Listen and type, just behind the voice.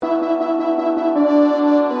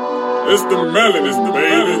It's the melon, it's the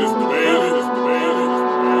melon, it's the melon, it's the melon.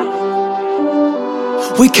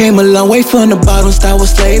 We came a long way from the bottom, start with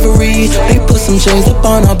slavery. They put some chains up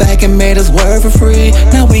on our back and made us work for free.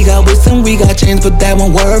 Now we got wisdom, we got chains, but that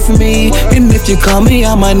won't work for me. And if you call me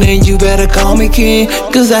out my name, you better call me king,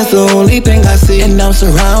 cause that's the only thing I see. And I'm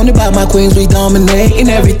surrounded by my queens, we dominate. In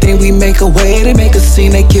everything we make a way, they make a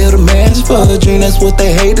scene. They kill the man just for a dream, that's what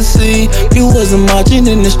they hate to see. You wasn't marching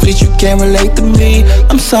in the streets, you can't relate to me.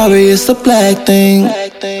 I'm sorry, it's a black thing.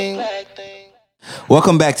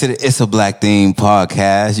 Welcome back to the It's a Black Thing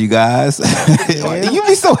podcast, you guys. You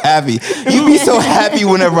be so happy. You be so happy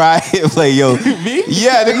whenever I hit play, yo. Me?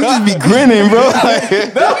 Yeah, you just be grinning, bro.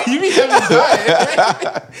 No, you be having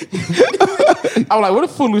dying. I'm like, what the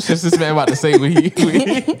foolishness this man about to say when he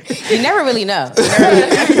You never really know.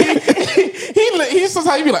 he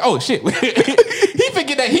sometimes he be like, oh shit. He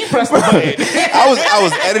forget that he pressed the button. I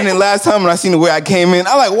was editing last time and I seen the way I came in.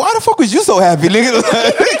 I'm like, why the fuck was you so happy, nigga?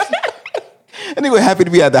 That nigga happy to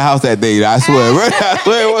be at the house that day, I swear.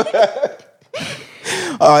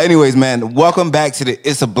 Anyways, man, welcome back to the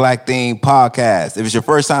It's a Black Thing podcast. If it's your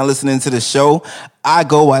first time listening to the show, I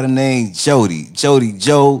go by the name Jody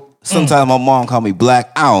Joe. Sometimes my mom call me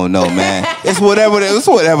Black. I don't know, man. It's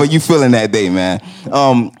whatever you feeling that day, man.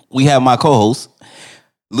 We have my co-host,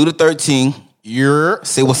 Luda 13.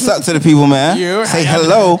 Say what's up to the people, man. Say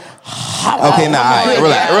hello. Okay, nah, all right.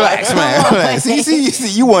 Relax, man. Relax. See,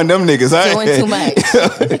 you one of them niggas, all right? Doing too much.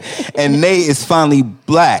 And Nate is finally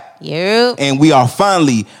black. Yep. And we are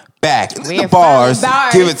finally back. The bars.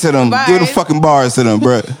 bars. Give it to them. Bars. Give the fucking bars to them,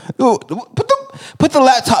 bro. Put the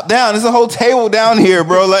laptop down. There's a whole table down here,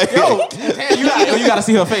 bro. Like, Yo, you gotta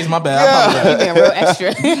see her face. My bad. Yeah. You being real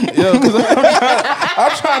extra. Yo, 'cause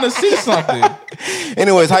I'm trying to see something.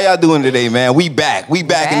 anyways, how y'all doing today, man? We back in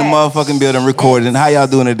the motherfucking building recording. How y'all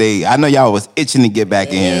doing today? I know y'all was itching to get back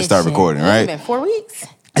in here and start recording, right? It's been 4 weeks.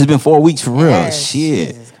 It's been 4 weeks for real. Yes, Shit.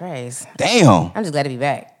 Jesus Christ. Damn. I'm just glad to be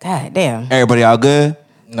back. God damn. Everybody all good?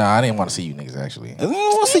 Nah, I didn't want to see you niggas actually. I don't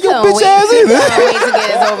want to see He your couldn't bitch wait. ass He either. couldn't wait to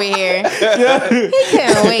get us over here. He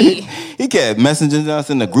couldn't wait. He kept messaging us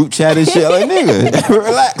in the group chat and shit. Like, nigga,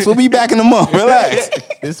 relax. We'll be back in a month. Relax.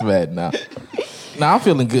 It's bad now. Nah, I'm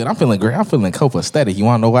feeling good. I'm feeling great. I'm feeling copacetic. You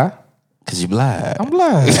want to know why? Cause you blind. I'm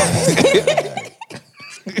blind.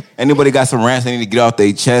 Anybody got some rants they need to get off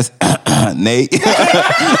their chest? Nate. You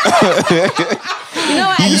know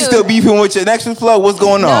what I You do? still beefing with your next flow? What's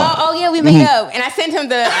going on? No, oh yeah, we made up. And I sent him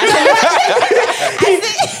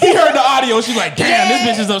He heard the audio. She's like, damn, this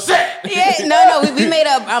bitch is upset. we made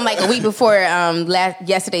up like a week before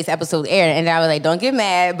yesterday's episode aired, and I was like, don't get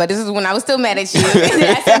mad, but this is when I was still mad at you. And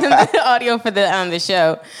I sent him the audio for the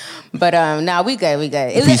show. But nah, we good.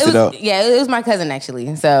 It pieced it up? Yeah, it was my cousin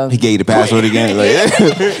actually. So He gave you the password again. Like,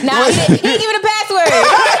 nah, he didn't give me the password.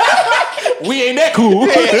 We ain't that cool.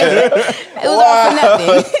 It was all for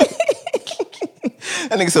nothing.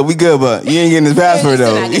 that nigga said we good, but you ain't getting his password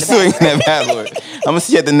still though. not You getting still the ain't getting that password. I'm gonna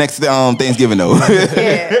see you at the next Thanksgiving though.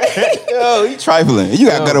 Yo, you trifling. You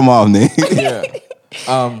gotta cut him off, nigga.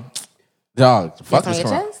 Yeah. Dog, fuck on this, your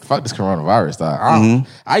chest? fuck this coronavirus, dog.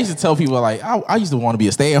 I used to tell people, like, I used to want to be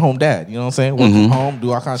a stay-at-home dad. You know what I'm saying? Work from home,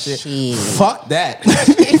 do all kind of shit. Shit. Fuck that.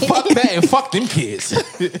 Fuck that and fuck them kids.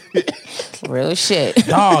 Real shit.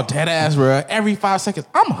 Dog, dead ass, bro. Every 5 seconds,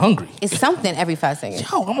 I'm hungry. It's something every 5 seconds.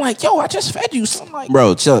 Yo, I'm like, I just fed you something like.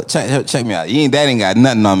 Bro, check me out. That ain't got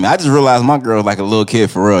nothing on me. I just realized my girl's like a little kid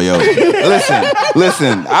for real, yo.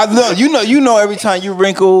 Listen. I know you know every time you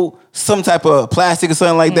wrinkle some type of plastic or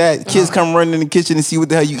something like that, kids come running in the kitchen and see what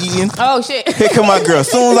the hell you eating. Oh shit. Here come my girl.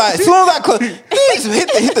 Soon as I close,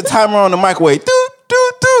 hit the timer on the microwave. Doot.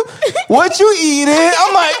 What you eating?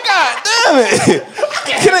 I'm like, God damn it.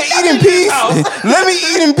 Can I eat in peace? Let me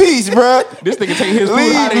eat in peace, bro. This nigga take his food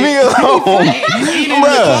Leave out of me here. alone. Eat in the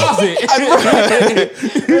closet.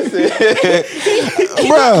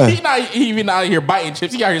 Bruh. He not even out here biting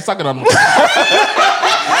chips. He out here sucking on them. He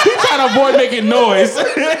trying to avoid making noise.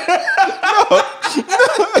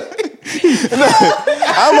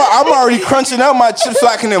 I'm already crunching up my chips so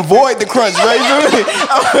I can avoid the crunch, right?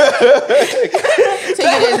 So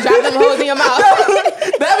you just drop them holes in your mouth.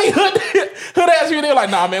 That be hood ass people. They're like,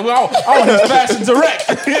 nah, man. I want his fast and direct.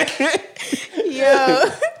 Yo.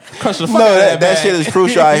 Crush the fuck No, out of that shit is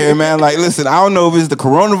crucial out here, man. Like, listen, I don't know if it's the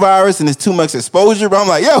coronavirus and it's too much exposure, but I'm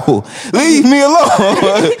like, yo, leave me alone.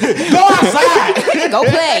 Go outside. Go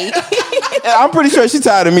play. I'm pretty sure she's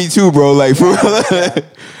tired of me too, bro. Like, for real.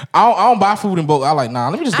 I don't buy food in bulk. I like, nah,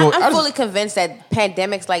 let me just go. I'm fully convinced that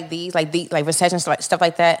pandemics like these, like recessions, like stuff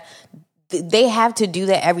like that, they have to do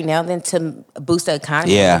that every now and then to boost the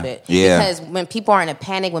economy a Yeah, little bit. yeah. Because when people are in a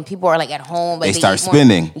panic, when people are like at home, like They start eat more-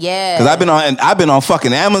 spending. Yeah. Because I've been on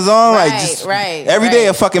fucking Amazon. Like, just every day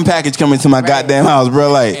a fucking package coming to my goddamn house,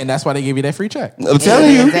 bro. Like, And that's why they give you that free check. I'm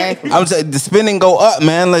telling you, exactly. I'm saying the spending go up,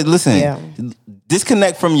 man. Like, listen, Yeah.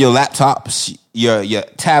 disconnect from your laptops, your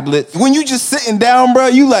tablet. When you just sitting down, bro,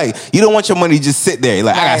 you don't want your money to just sit there. You're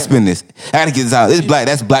like, I gotta Right. spend this. I gotta get this out. It's black.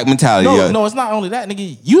 That's black mentality. yo. No, it's not only that,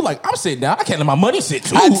 nigga. You like, I'm sitting down. I can't let my money sit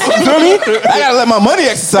too. You feel me? I gotta let my money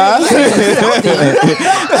exercise.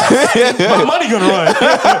 My money gonna run,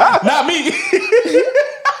 not me.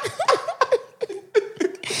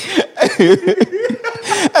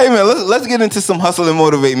 Hey man, let's get into some hustle and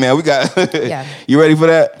motivate, man. We got. Yeah. You ready for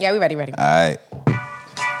that? Yeah, we ready. All right.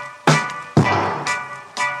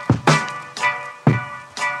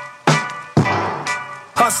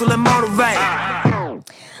 Hustle and motivate.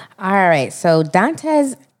 All right, so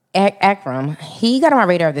Dantes Akram, he got on my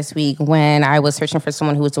radar this week when I was searching for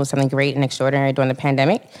someone who was doing something great and extraordinary during the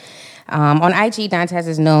pandemic. On IG, Dantes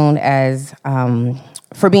is known as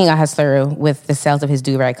for being a hustler with the sales of his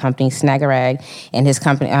do-rag company, Snag-a-Rag, and his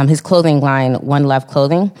company, his clothing line, One Love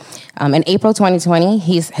Clothing. In April 2020,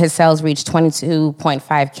 his sales reached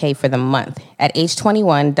 22.5K for the month. At age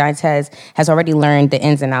 21, Dantes has already learned the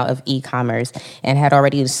ins and outs of e-commerce and had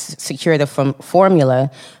already secured the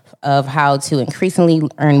formula of how to increasingly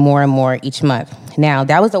earn more and more each month. Now,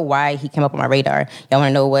 that was the why he came up on my radar. Y'all want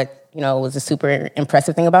to know what was a super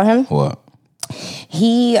impressive thing about him? What?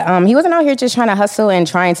 He wasn't out here just trying to hustle and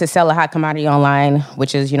trying to sell a hot commodity online,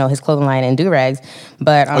 which is his clothing line and do-rags.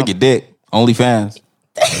 But Look at dick. OnlyFans.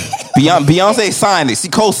 Beyonce signed it. She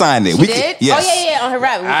co-signed it. She did? Yes. Oh yeah, on her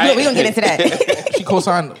rap. We gonna get into that. She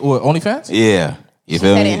co-signed what, OnlyFans? Yeah. You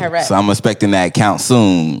feel said me? it in her rap. So I'm expecting that account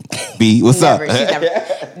soon. B, what's Never. up? She's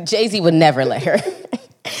never. Jay-Z would never let her.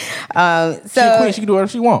 She a queen. She can do whatever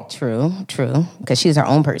she wants. True, because she's her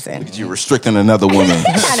own person. You restricting another woman.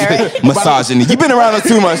 Right? Misogyny. You've been around her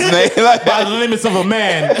too much, Nate. Like, By the limits of a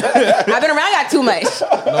man. I've been around, I got too much.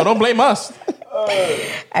 No, don't blame us. All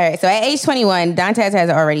right, so at age 21, Dantes has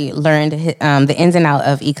already learned the ins and outs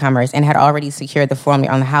of e-commerce and had already secured the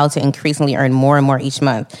formula on how to increasingly earn more and more each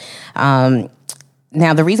month.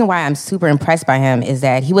 Now, the reason why I'm super impressed by him is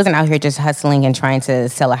that he wasn't out here just hustling and trying to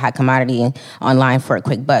sell a hot commodity online for a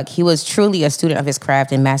quick buck. He was truly a student of his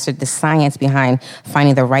craft and mastered the science behind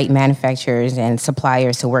finding the right manufacturers and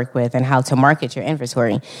suppliers to work with and how to market your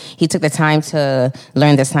inventory. He took the time to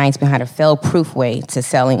learn the science behind a fail-proof way to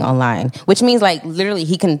selling online, which means literally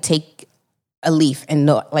he can take a leaf and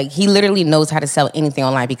he literally knows how to sell anything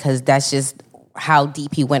online because that's just how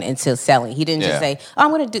deep he went into selling. He didn't just say, "Oh,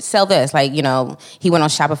 I'm going to sell this." He went on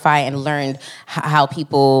Shopify and learned how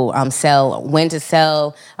people sell, when to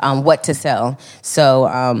sell, what to sell. So,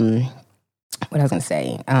 what I was going to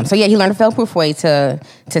say. He learned a fail-proof way to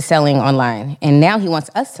selling online, and now he wants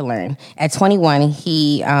us to learn. At 21,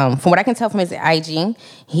 he, from what I can tell from his IG,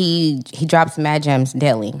 he drops mad gems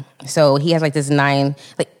daily. So he has this 9.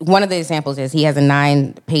 One of the examples is he has a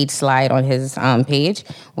 9-page slide on his page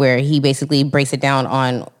where he basically breaks it down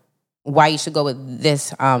on why you should go with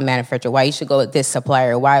this manufacturer, why you should go with this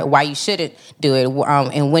supplier, why you shouldn't do it,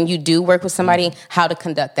 and when you do work with somebody, how to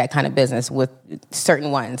conduct that kind of business with certain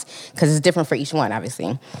ones, because it's different for each one,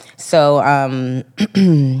 obviously. So,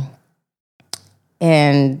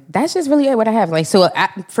 and that's just really what I have.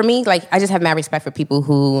 For me, I just have mad respect for people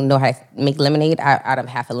who know how to make lemonade out of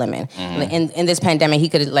half a lemon. Mm-hmm. In this pandemic, he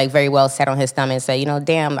could have very well sat on his thumb and say,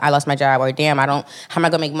 damn, I lost my job, or damn, how am I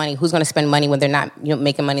going to make money? Who's going to spend money when they're not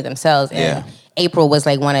making money themselves? And April was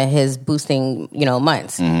one of his boosting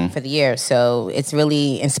months for the year. So it's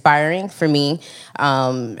really inspiring for me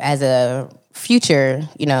as a future,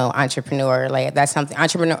 entrepreneur. That's something.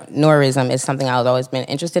 Entrepreneurism is something I've always been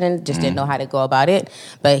interested in. Just didn't know how to go about it.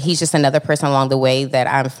 But he's just another person along the way that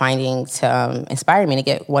I'm finding to inspire me to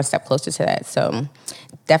get one step closer to that. So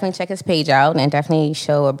definitely check his page out and definitely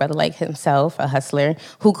show a brother like himself, a hustler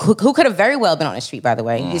who could have very well been on the street. By the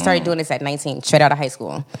way, he started doing this at 19, straight out of high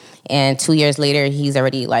school, and 2 years later, he's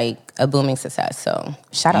already a booming success. So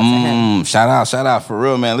shout out to him. Shout out for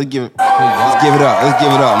real, man. Let's give it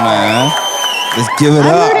up, man. Let's give it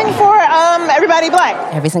up. I'm rooting for everybody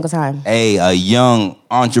black. Every single time. Hey, a young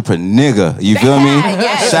entrepreneur. You feel me?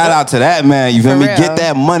 Yes. Shout out to that, man. You feel me? real. Get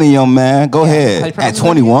that money, young man. Go ahead. At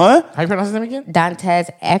 21? How you pronounce his name again? Dantes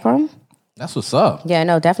Akram. That's what's up. Yeah,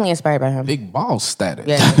 no, definitely inspired by him. Big ball status.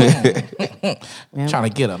 Yeah. Trying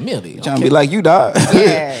to get a million. Trying to be like you, dog.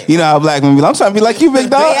 Yeah. You know how black men be like, I'm trying to be like you, big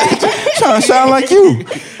dog. Trying to shine like you.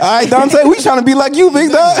 All right, Dante, we trying to be like you, big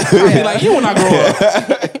dog. I'll be like you when I grow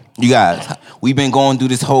up. You guys, we've been going through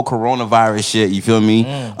this whole coronavirus shit. You feel me?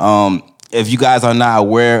 If you guys are not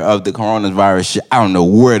aware of the coronavirus shit, I don't know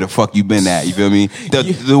where the fuck you been at. You feel me?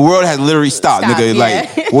 The world has literally stopped, nigga. Yeah.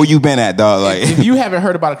 Like, where you been at, dog? Like, If you haven't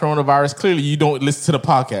heard about the coronavirus, clearly you don't listen to the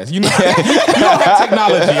podcast. You know, you don't have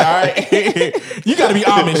technology, all right? You got to be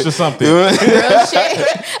Amish or something. Real shit.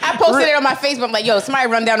 I posted it on my Facebook. I'm like, yo, somebody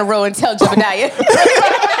run down the road and tell Jebediah.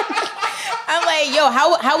 I'm like, yo,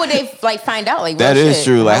 how would they like find out? Like, that real is shit.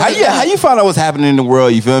 true. Like, how you find out what's happening in the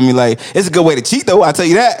world? You feel me? Like, it's a good way to cheat, though. I tell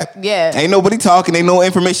you that. Yeah. Ain't nobody talking. Ain't no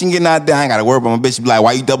information getting out there. I ain't got to worry about my bitch. Be like,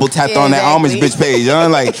 why you double tapped on that Amish bitch page? You know,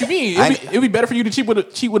 like, What you mean? It'd be better for you to cheat with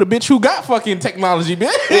a bitch who got fucking technology, bitch.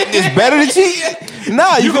 it's better to cheat.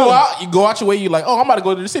 Nah, You go out your way. You like, oh, I'm about to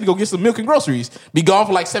go to the city, go get some milk and groceries. Be gone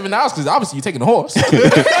for like 7 hours because obviously you're taking the horse.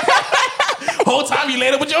 Whole time you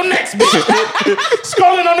laid up with your next bitch,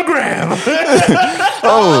 scrolling on the gram.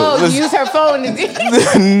 Use her phone to do.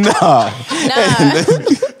 Nah.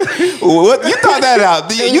 What you thought that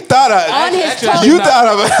out? You thought On his actually, toes. you thought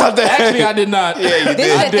about that. Actually, I did not. Yeah, you This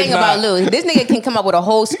did. is the thing about Lou. This nigga can come up with a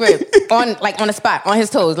whole script on the spot, on his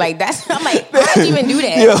toes. Like that's. I'm like, how'd you even do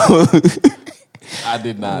that? Yo. I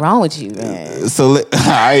did not. What's wrong with you, man? So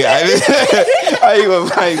I ain't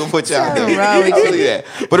gonna put you out there. Wrong with I'll you. leave that.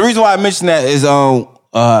 But the reason why I mentioned that is the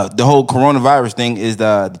whole coronavirus thing is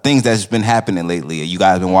the things that's been happening lately. You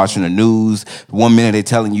guys been watching the news. 1 minute they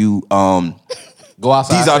telling you Go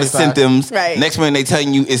outside. these are the stay inside. symptoms. Right. Next minute they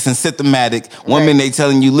telling you it's asymptomatic. One minute they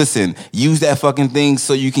telling you, listen, use that fucking thing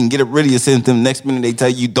so you can get rid of your symptom. Next minute they tell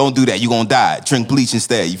you, don't do that. You're gonna die. Drink bleach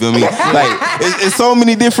instead. You feel me? Like it's so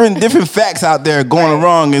many different facts out there going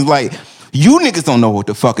wrong. It's like you niggas don't know what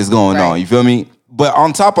the fuck is going on. You feel me? But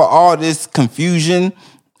on top of all this confusion,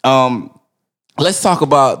 let's talk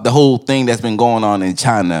about the whole thing that's been going on in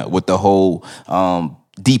China with the whole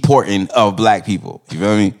deporting of black people. You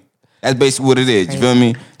feel me? That's basically what it is. You feel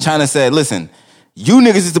me? China said, listen, you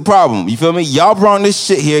niggas is the problem. You feel me? Y'all brought this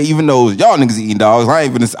shit here even though y'all niggas eating dogs. I ain't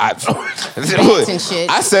even... And shit.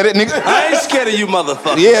 I said it, nigga. I ain't scared of you,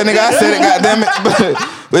 motherfucker. Yeah, nigga, I said it,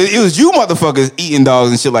 goddammit. But it was you motherfuckers eating dogs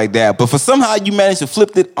and shit like that. But for somehow you managed to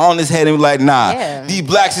flip it on his head and be like, nah, these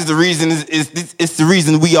blacks is the reason, it's the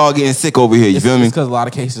reason we all getting sick over here. You feel me? It's because a lot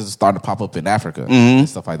of cases are starting to pop up in Africa and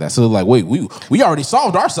stuff like that. So like, wait, we already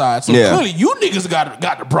solved our side. So clearly you niggas got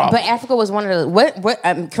the problem. But Africa was one of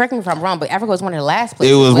the correct me if I'm wrong, but Africa was one of the last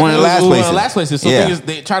places. It was one of the last One of places. the last places. So Yeah.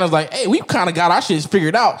 thing is, China's like, hey, we kind of got our shit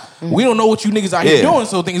figured out. We don't know what you niggas out here doing.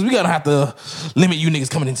 So things we gotta have to limit you niggas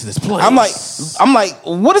coming into this place. I'm like,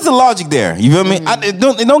 what is the logic there? You feel me?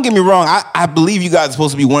 Don't get me wrong. I believe you guys are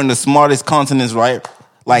supposed to be one of the smartest continents, right?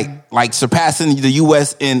 Like surpassing the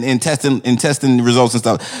U.S. in testing results and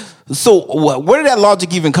stuff. So where did that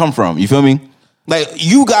logic even come from? You feel me? Like,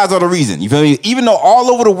 you guys are the reason. You feel me? Even though all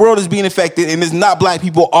over the world is being affected and it's not black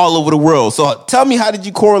people all over the world. So tell me, how did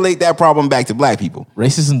you correlate that problem back to black people?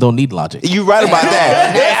 Racism don't need logic. You right about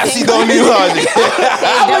that. They actually don't need logic.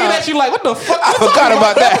 I'm looking at you like, what the fuck? I forgot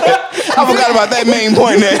about that. I forgot about that main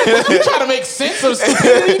point there. You trying to make sense of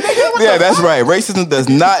stupidity, nigga? What Yeah, the that's right. Racism does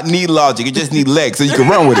not need logic. It just needs legs so you can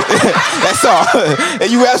run with it. That's all. And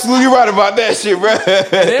you absolutely right about that shit, bro.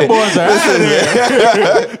 Them boys are out of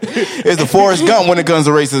there. It's the Forrest Gump when it comes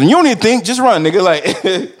to racism. You don't need to think, just run, nigga. Like,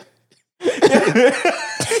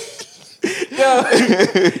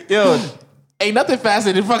 Yo, ain't nothing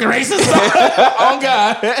faster than fucking racism. Oh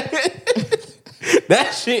God.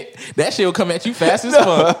 That shit will come at you fast as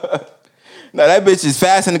fuck. no, that bitch is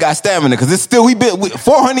fast and got stamina because it's still, we been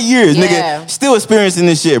 400 years, Yeah. nigga, still experiencing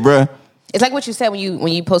this shit, bro. It's like what you said when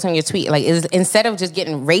you post on your tweet. Like, instead of just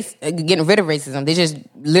getting rid of racism, they just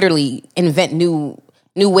literally invent new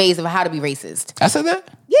ways of how to be racist. I said that?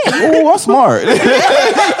 Yeah. Oh, I'm smart. That's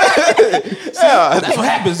what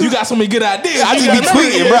happens. You got so many good ideas. I just be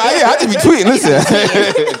tweeting, bro. Yeah, I just be tweeting.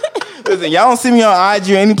 Listen, y'all don't see me on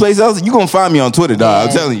IG or any place else. You gonna find me on Twitter, dog.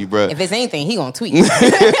 I'm telling you, bro. If it's anything, he gonna tweet.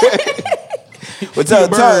 But tell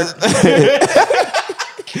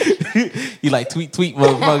You like tweet,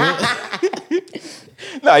 motherfucker.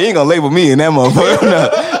 nah, you ain't gonna label me in that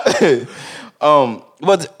motherfucker. No.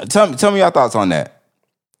 But tell me your thoughts on that.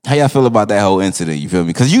 How y'all feel about that whole incident? You feel me?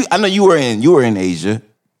 Because I know you were in Asia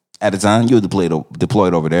at the time. You were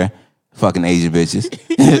deployed over there. Fucking Asian bitches.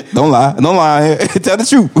 Don't lie. Tell the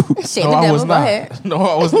truth. Shade the devil. Go ahead. No,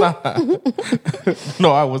 I was not.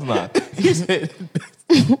 No, I was not. He said,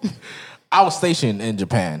 I was stationed in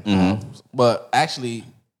Japan, but actually,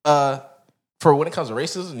 for when it comes to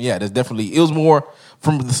racism, yeah, there's definitely, it was more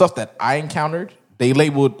from the stuff that I encountered. They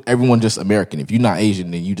labeled everyone just American. If you're not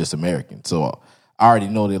Asian, then you just American. So I already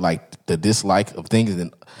know they like the dislike of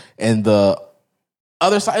things and the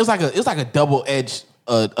other side. It was like a double edged,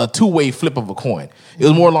 a two-way flip of a coin. It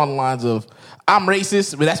was more along the lines of, I'm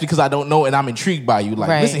racist, but that's because I don't know and I'm intrigued by you. Like,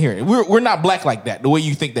 Right. listen here, we're not black like that, the way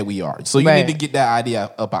you think that we are. So you Right. need to get that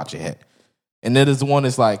idea up out your head. And then there's the one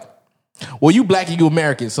that's like, well, you black and you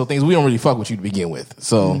American, so things we don't really fuck with you to begin with.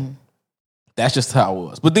 So that's just how it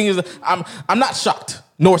was. But the thing is, I'm not shocked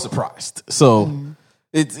nor surprised. So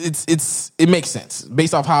it makes sense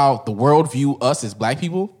based off how the world view us as black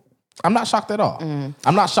people. I'm not shocked at all.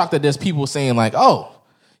 I'm not shocked that there's people saying like, oh,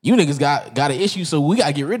 you niggas got an issue, so we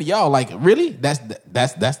gotta get rid of y'all. Like, really? That's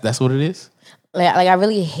what it is. Like I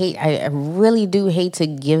really do hate to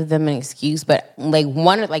give them an excuse, but like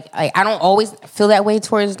I don't always feel that way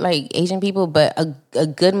towards like Asian people, but a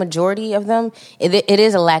good majority of them, it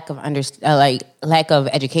is a lack of lack of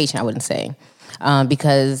education. I wouldn't say,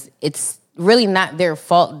 because it's really not their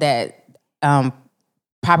fault that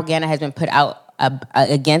propaganda has been put out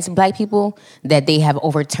against black people, that they have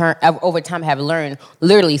over time have learned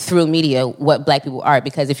literally through media what black people are.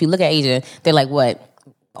 Because if you look at Asia, they're like what?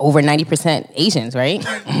 Over 90% Asians, right?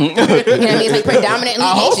 You know what I mean? It's like predominantly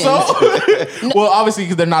Asians. So. Well, obviously,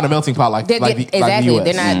 because they're not a melting pot like the Exactly. US.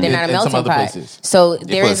 They're not a and some melting other pot. places. So They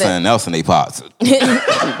there put is something else in their pots.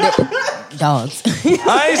 dogs.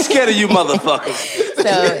 I ain't scared of you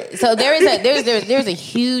motherfuckers. So there's a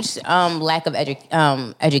huge lack of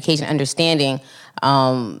education, understanding,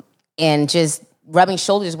 and just rubbing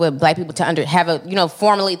shoulders with black people to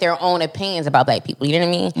formulate their own opinions about black people. You know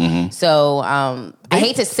what I mean? So I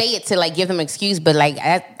hate to say it to like give them an excuse, but like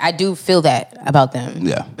I do feel that about them.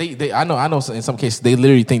 Yeah. I know in some cases they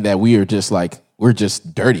literally think that we're just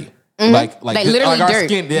dirty. Like literally our dirt.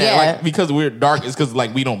 skin, Yeah. like because we're dark, it's because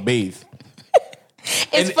like we don't bathe.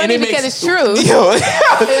 It's And funny it because makes- it's true. Yo,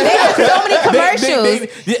 They have so many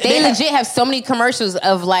commercials. they They legit have so many commercials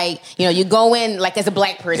of like, you go in like as a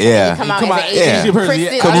black person, Yeah. and you come out You come as out an Asian Asian person,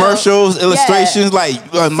 person. yeah. commercials, Yeah. illustrations,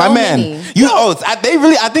 like my So man. many.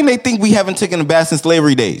 I think they think we haven't taken a bath since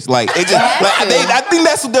slavery days. Like it just, has like, to. I think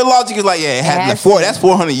that's what their logic is. Like, yeah, it had has the to. that's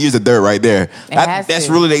 400 years of dirt right there. has That's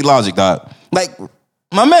to. really their logic, dog. Like,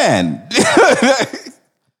 my man.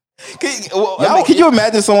 Can you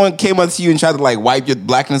imagine someone came up to you and tried to like wipe your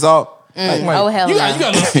blackness out? Like, Oh, hell you no.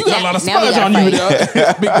 got a lot of Now we spots gotta on you, fight.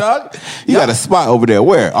 dog. Big dog. You got a spot over there.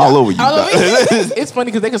 Where? All over you. All dog. over you. It's funny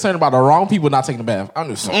because they're concerned about the wrong people not taking a bath. I'm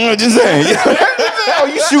just saying. I'm just saying. Oh,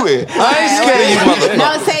 you shooting? I ain't scared of you motherfuckers.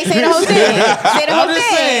 No, say the whole thing. Say the I'm whole just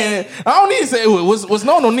thing. saying. I don't need to say what's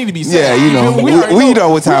known don't need to be said. Yeah, you know. already We know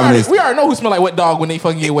what time it is. We already know who smell like wet dog when they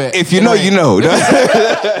fucking get wet. If you know, you know.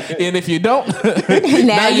 And if you don't,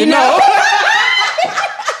 Now you know.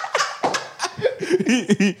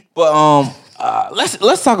 But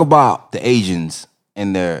let's talk about the Asians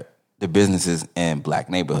and their businesses in black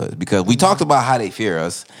neighborhoods, because we talked about how they fear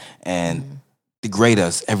us and degrade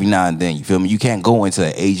us every now and then. You feel me? You can't go into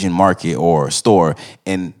an Asian market or store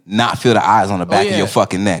and not feel the eyes on the back of yeah. your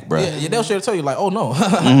fucking neck, bro. yeah, they'll sure tell you like, oh no,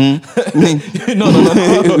 Mm-hmm. no.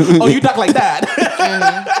 Oh, you talk like that.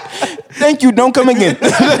 Thank you. Don't come again.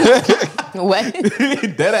 What?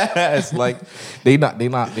 Dead ass. Like they not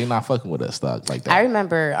fucking with us, dog. Like that. I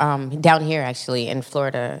remember down here actually in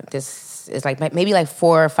Florida. This is like maybe like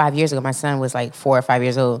 4 or 5 years ago. My son was like 4 or 5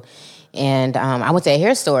 years old, and I went to a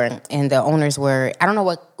hair store, and the owners were, I don't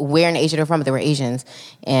know where in Asia they're from, but they were Asians,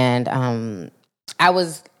 and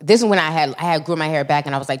this is when I had grew my hair back,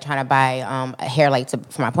 and I was like trying to buy a hair light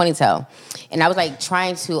for my ponytail, and I was like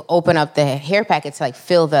trying to open up the hair packet to like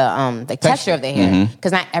feel the texture of the hair,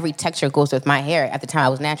 because not every texture goes with my hair. At the time, I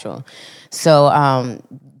was natural, so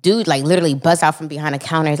dude like literally buzzed out from behind the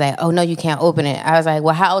counter. He's like, "Oh no, you can't open it." I was like,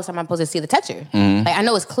 "Well, how else am I supposed to see the texture? Like I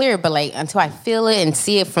know it's clear, but like until I feel it and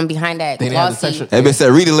see it from behind that They didn't have the glossy." texture. That bitch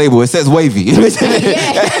said, read the label. It says wavy. Yeah.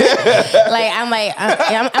 Like I'm like,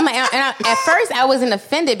 at first I wasn't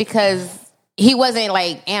offended because he wasn't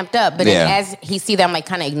like amped up, but then Yeah. as he see that, I'm like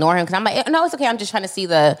kind of ignore him because I'm like, no, it's okay. I'm just trying to see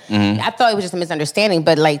the. I thought it was just a misunderstanding,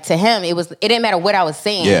 but like to him, it didn't matter what I was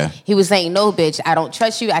saying. Yeah. He was saying, "No, bitch, I don't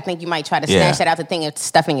trust you. I think you might try to snatch Yeah. that out the thing and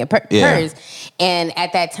stuff in your Yeah. purse." And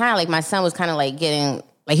at that time, like my son was kind of like getting.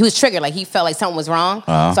 Like he was triggered, like he felt like something was wrong.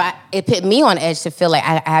 So it put me on edge to feel like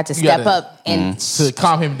I had to step gotta- up and to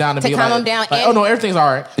calm him down. To be calm like, him down like, and- oh no, everything's all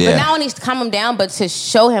right. Yeah. But not only to calm him down, but to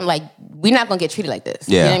show him like we're not gonna get treated like this.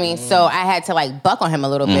 Yeah. You know what I mean? So I had to like buck on him a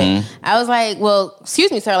little bit. I was like, "Well,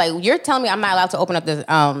 excuse me, sir. Like you're telling me I'm not allowed to open up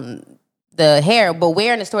the hair, but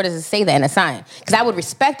where in the store does it say that in a sign? Because I would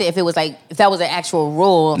respect it if it was like, if that was an actual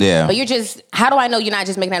rule. Yeah. But you're just, how do I know you're not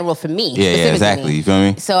just making that rule for me? Yeah, exactly. You feel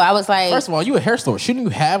me? So I was like, First of all, you a hair store. Shouldn't you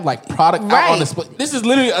have like product out Right. on display? This is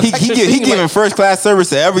literally a He giving first class service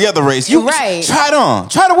to every other race. You Right. try it on,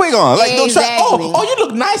 try the wig on. Like, don't try. Exactly. Oh, you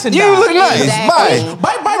look nice and You nice. look nice. Exactly.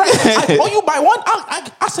 Bye. Buy. Oh, you buy one?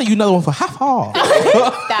 I say you another one for half off.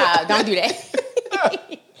 stop, don't do that.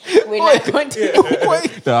 We're not going to do that.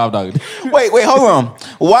 Wait, No, I'm not. wait, hold on.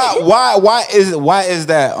 Why is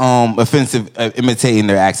that offensive? Imitating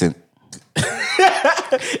their accent.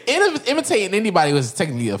 Imitating anybody was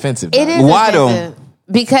technically offensive. It is Why though? offensive.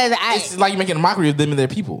 Because It's like you're making a mockery of them and their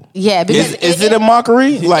people. yeah, because Is it a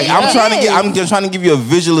mockery? Like Yeah, I'm just trying to give you a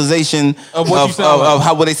visualization Of what you sound like. of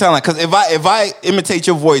how what they sound like. Because if I imitate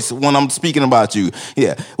your voice when I'm speaking about you,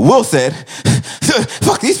 yeah, Will said,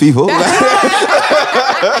 "Fuck these people." If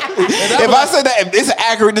I said that, it's an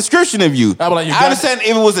accurate description of you. I'd be like, you I got understand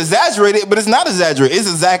if it was exaggerated, but it's not exaggerated. It's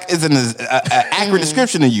an accurate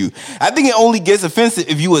description of you. I think it only gets offensive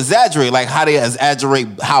if you exaggerate, like how they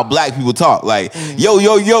exaggerate how black people talk. Like,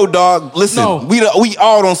 yo, dog, listen, No. we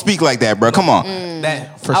all don't speak like that, bro. Come on.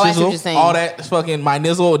 That for Oh, I see what you're shizzle, saying. all that fucking my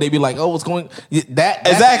nizzle, they be like, "Oh, what's going?" That's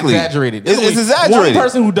Exactly. exaggerated. It's There's only exaggerated. One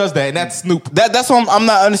person who does that, and that's Snoop. That's why I'm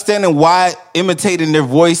not understanding why imitating their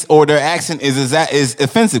voice or their accent is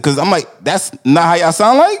offensive. Because I'm like, that's not how y'all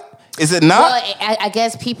sound like. Is it not? well, I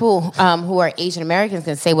guess people who are Asian Americans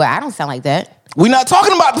can say, "Well, I don't sound like that." We're not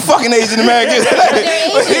talking about the fucking Asian Americans.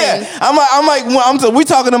 They're Asian. Yeah,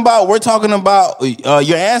 we're talking about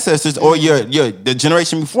your ancestors or the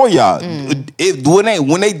generation before y'all.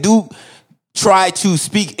 When they do try to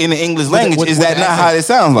speak in the English language, is that not how it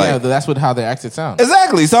sounds like? Yeah, that's how their accent sounds.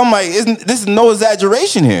 Exactly. So I'm like, this is no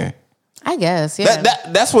exaggeration here. I guess, yeah.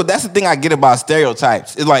 That's the thing I get about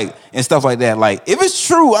stereotypes. It's like and stuff like that. Like if it's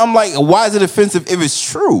true, I'm like, why is it offensive if it's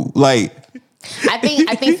true? Like I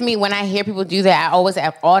think for me, when I hear people do that, I always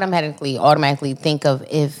automatically think of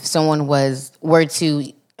if someone were to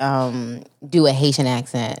do a Haitian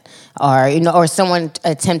accent, or someone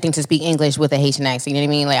attempting to speak English with a Haitian accent. You know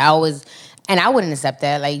what I mean? Like I wouldn't accept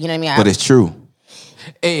that. Like you know what I mean? but it's true.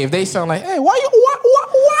 Hey, if they sound like, "Hey, why you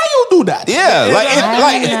do that?" Yeah,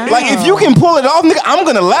 like if you can pull it off, nigga, I'm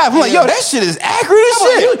gonna laugh. I'm like, yo, that shit is accurate as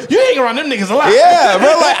shit. You hang around them niggas a lot. Yeah, bro.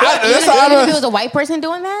 Like that's how Even if it I was a white person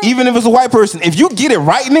doing that? even if it's a white person, if you get it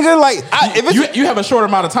right, nigga, like if it's You have a short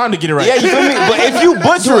amount of time to get it right. yeah, you feel me? But if you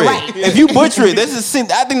butcher it, I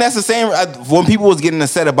think that's the same. When people was getting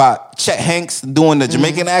upset about Chet Hanks doing the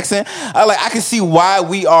Jamaican accent, I can see why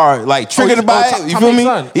we are like triggered by it. You feel me?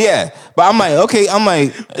 Son. Yeah, but I'm like, okay, I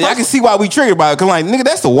can see why we triggered by it. Cause like, nigga,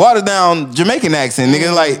 that's the watered down Jamaican accent,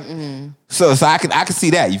 nigga. Like, so I can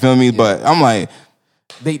see that. You feel me? But I'm like.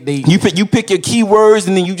 You pick your keywords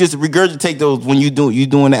and then you just regurgitate those when you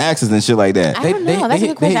doing the accents and shit like that. I don't know. That's a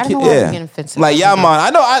good question. I don't know why I'm getting offensive. Like yeah, man.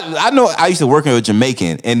 I know. I used to work with a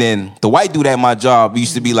Jamaican, and then the white dude at my job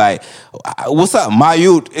used to be like, "What's up, my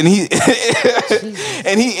youth?" And he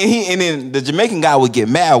and then the Jamaican guy would get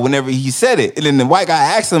mad whenever he said it, and then the white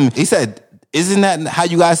guy asked him. He said, "Isn't that how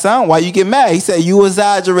you guys sound? Why you get mad?" He said, "You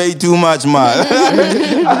exaggerate too much, man."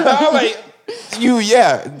 I'm like.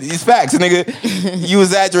 These facts, nigga. You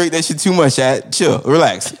exaggerate that shit too much, Chad. Chill,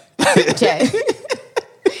 relax. Okay.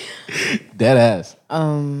 Dead ass. I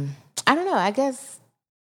don't know. I guess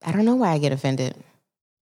I don't know why I get offended.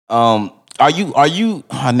 Are you?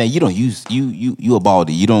 Oh, nah, you don't use you a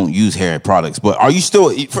baldy. You don't use hair products, but are you still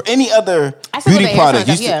for any other I still beauty go to hair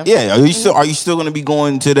products? salons, Yeah. Are you still going to be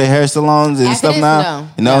going to the hair salons and After stuff this, now?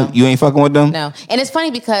 no. You ain't fucking with them. No, and it's funny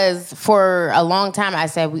because for a long time I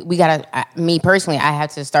said we gotta. Me personally, I had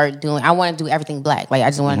to start doing. I want to do everything black. Like I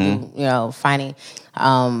just want to do, finding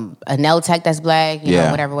a nail tech that's black. You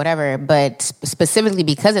know, whatever. But specifically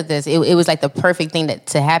because of this, it was like the perfect thing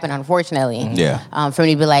to happen. Unfortunately, for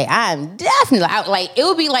me to be like, I'm definitely like it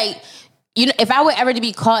would be like if I were ever to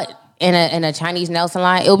be caught in a Chinese nail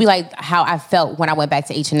salon, it would be like how I felt when I went back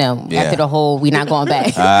to H&M after the whole "we not going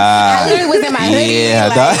back." I literally was in my hoodie.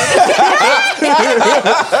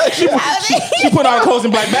 She put on clothes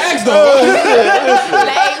in black bags though.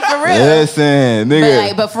 Like for real. Listen,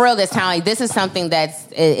 nigga. But for real, this time, like this is something that's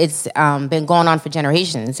it's been going on for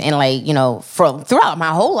generations, and like throughout my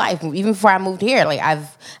whole life, even before I moved here, like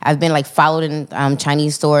I've been like followed in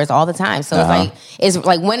Chinese stores all the time. So it's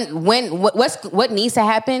like what needs to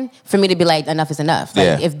happen for me to be like enough is enough.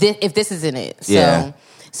 Like if this isn't it,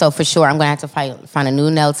 so for sure I'm gonna have to find a new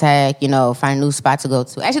nail tech, find a new spot to go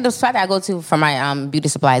to. Actually, the spot that I go to for my beauty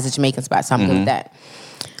supply is a Jamaican spot, so I'm good with that.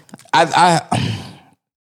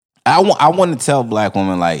 I want to tell black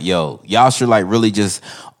women like, yo, y'all should like really just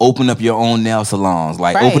open up your own nail salons,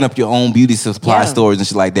 like open up your own beauty supply stores and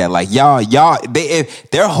shit like that. Like y'all,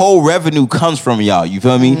 their whole revenue comes from y'all. You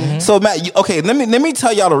feel me? Mm-hmm. So Matt, okay, let me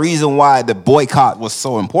tell y'all the reason why the boycott was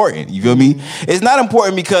so important. You feel me? It's not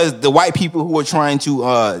important because the white people who are trying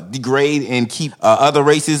to degrade and keep other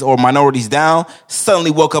races or minorities down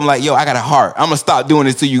suddenly woke up like, yo, I got a heart. I'm gonna stop doing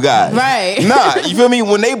this to you guys. Right? Nah, you feel me?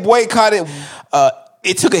 When they boycotted.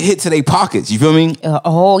 It took a hit to their pockets. You feel me? A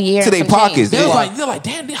whole year to their pockets. They're like,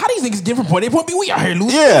 damn, how these niggas different point? They point me. We out here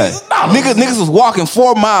losing. Yeah, niggas was walking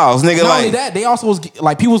 4 miles, nigga. Not like only that, they also was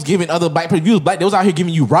like people was giving other black people. You was black. They was out here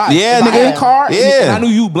giving you rides. Yeah, if nigga. I had a car. Yeah. And I knew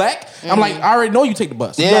you black. I'm like, I already know you take the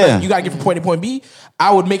bus. Yeah. You gotta get from point A to point B.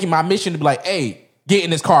 I would make it my mission to be like, hey, get in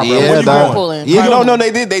this car, bro. Yeah, Where you dog. going? Yeah, Like, no,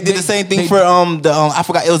 they did the same thing for I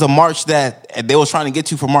forgot, it was a march that they was trying to get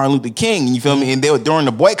to for Martin Luther King. You feel me? And they were during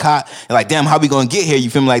the boycott. And like, damn, how we gonna get here? You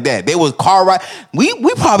feel me? Like that. They was car ride. We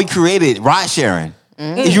probably created ride sharing.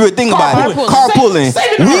 If you really think about it, carpooling.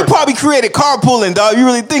 We probably created carpooling, dog. You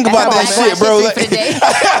really think about that shit, bro.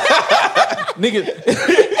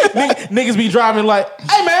 Niggas be driving like,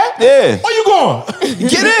 hey man, yeah, where you going?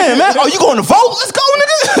 Get in, man. Oh, you going to vote? Let's go,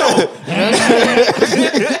 nigga.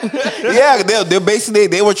 Yeah, they're basically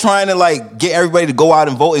they were trying to like get everybody to go out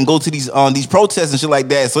and vote and go to these protests and shit like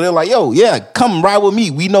that. So they're like, yo, yeah, come ride with me.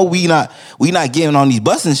 We know we not getting on these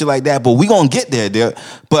buses and shit like that, but we gonna get there.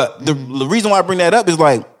 But the reason why I bring that up is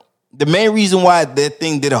like, the main reason why that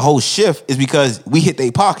thing did a whole shift is because we hit their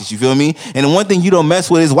pockets, you feel me? And the one thing you don't mess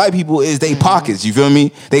with as white people is they pockets, you feel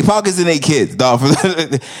me? They pockets and they kids, dog.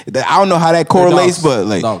 I don't know how that correlates, but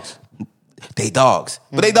like dogs. They dogs.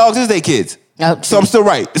 But they dogs is they kids. Oh, so I'm still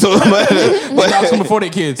right. So but dogs come before their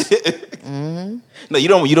kids. No, you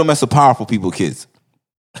don't mess with powerful people kids.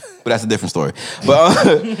 But that's a different story. But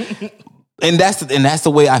and that's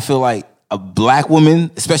the way I feel like a black woman,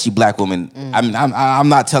 especially black women. I mean, I'm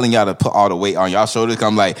not telling y'all to put all the weight on y'all shoulders.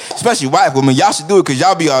 I'm like, especially white women, y'all should do it because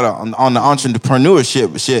y'all be on the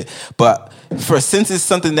entrepreneurship shit. But since it's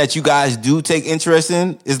something that you guys do take interest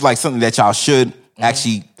in, it's like something that y'all should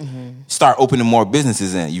actually start opening more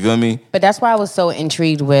businesses in. You feel me? But that's why I was so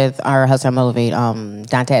intrigued with our Hustle and Motivate,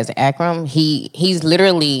 Dantes Akram. He's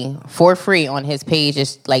literally for free on his page.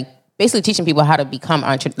 It's like basically teaching people how to become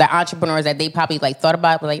the entrepreneurs that they probably like thought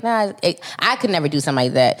about, but like, nah, I could never do something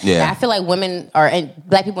like that. Yeah. And I feel like women and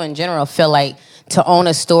black people in general feel like to own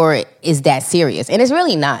a store is that serious, and it's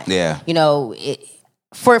really not. Yeah. You know,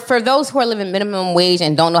 for those who are living minimum wage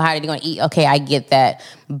and don't know how they're going to eat, okay, I get that,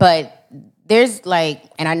 but there's like,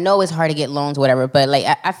 and I know it's hard to get loans, whatever, but like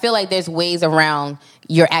I feel like there's ways around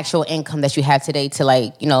your actual income that you have today to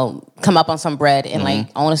like, you know, come up on some bread and like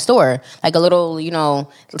own a store. Like a little, you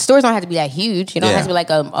know, stores don't have to be that huge. You don't have to be like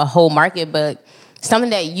a whole market, but something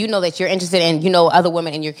that you know that you're interested in, you know, other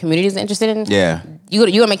women in your community is interested in. Yeah. You're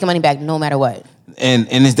going to make your money back no matter what. And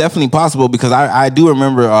it's definitely possible because I do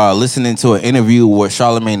remember listening to an interview with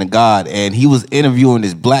Charlamagne the God, and he was interviewing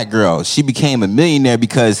this black girl. She became a millionaire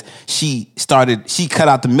because she cut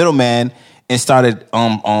out the middleman and started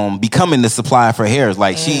becoming the supplier for hairs.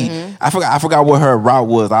 Like I forgot what her route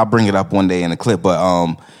was. I'll bring it up one day in a clip,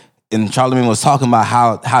 but and Charlamagne was talking about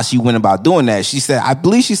how she went about doing that. I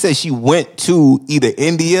believe she said she went to either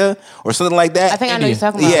India or something like that. I think I know you're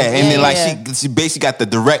talking about. Yeah, and then she basically got the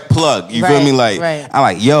direct plug. You feel me? Like I'm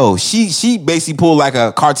like, yo, she basically pulled like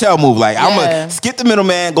a cartel move. Like I'm gonna skip the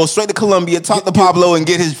middleman, go straight to Colombia, talk to Pablo, and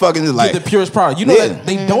get his fucking like the purest product. You know that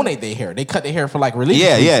they donate their hair. They cut their hair for like religious.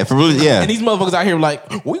 Yeah. And these motherfuckers out here like,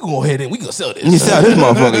 we gonna go ahead and we gonna sell this. You sell this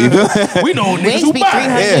motherfucker. You feel? We know niggas who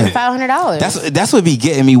buy $300, $500. That's what be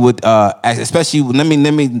getting me with especially let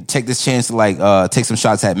me take this chance to like take some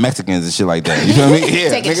shots at Mexicans and shit like that. You feel me? Yeah,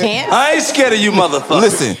 take a chance. I ain't scared of you, motherfucker.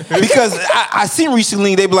 Listen, because I seen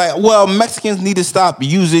recently they be like, well, Mexicans need to stop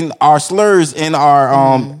using our slurs in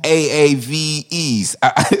our AAVEs.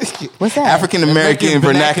 What's that? African American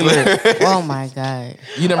vernacular. Oh my god!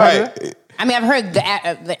 You never heard it? I mean, I've heard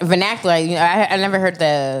the vernacular. You know, I never heard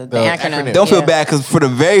the acronym. Don't feel bad because for the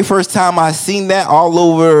very first time I seen that all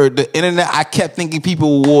over the internet, I kept thinking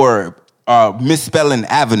people were misspelling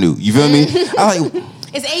Avenue. You feel me? I'm like,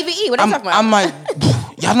 it's AVE. What are you talking about? I'm like,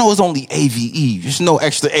 y'all know it's only AVE. There's no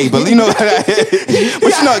extra A, but you know,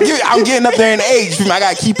 I'm getting up there in age. I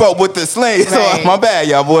gotta keep up with the slang. So my bad,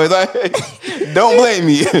 y'all boys. Don't blame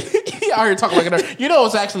me. You out here talking like a nerd. You know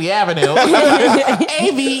it's actually Avenue.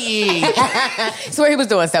 AVE. Swear he was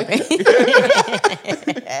doing something.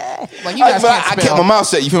 Well, you guys I kept my mouth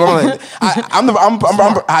shut. You feel me? I'm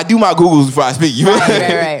like, I do my Googles before I speak. You feel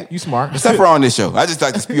me? Right. You smart. Except for on this show, I just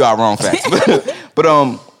like to spew out wrong facts. But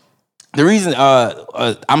the reason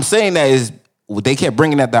I'm saying that is they kept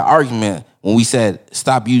bringing up that argument when we said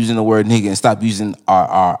stop using the word nigga and stop using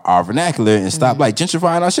our vernacular and stop like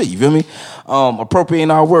gentrifying our shit. You feel me? Appropriating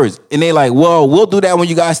our words. And they like, well, we'll do that when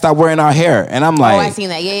you guys stop wearing our hair. And I'm like, I seen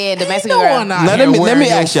that. Yeah, the Mexican girl. now let me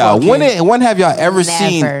ask y'all. When have y'all ever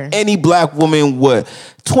seen any black woman with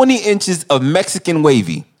 20 inches of Mexican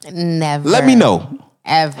wavy? Never. Let me know.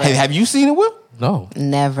 Ever. Have you seen it, Will? No.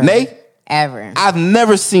 Never. Nate? Ever. I've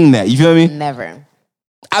never seen that. You feel me? Never.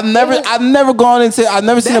 I've never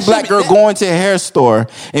seen a black girl go into a hair store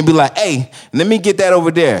and be like, hey, let me get that over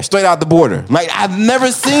there, straight out the border. Like, I've never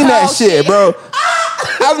seen that shit, bro.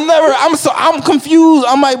 I'm confused.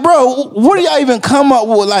 I'm like, bro, what do y'all even come up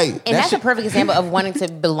with? Like, and that's a perfect example of wanting to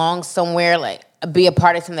belong somewhere, like be a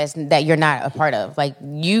part of something that you're not a part of. Like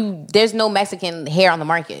there's no Mexican hair on the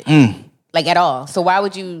market. Like at all. So why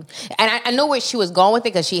would you? And I know where she was going with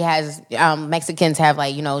it because she has Mexicans have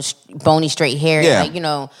like bony straight hair. Yeah.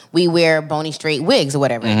 Like we wear bony straight wigs or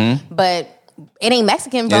whatever. But it ain't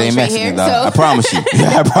Mexican bony straight hair. So I promise you.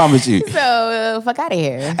 I promise you. So fuck out of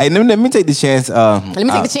here. Hey, let me take the chance. Let me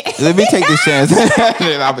take the chance. Let me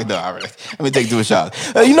take 2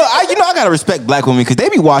 shots. I gotta respect black women because they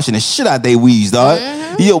be washing the shit out they weaves, dog.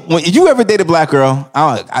 When you ever date a black girl,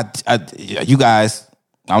 you guys.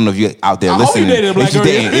 I don't know if you're out there listening.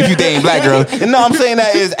 If you dating black girl. And no, I'm saying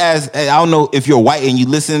that is as I don't know if you're white and you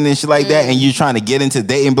listening and shit like that and you're trying to get into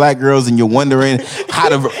dating black girls and you're wondering how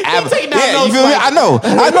to you feel me? I know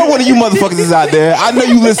one of you motherfuckers is out there. I know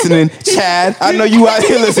you listening, Chad. I know you out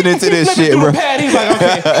here listening to this shit, bro. He's like,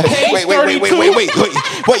 okay,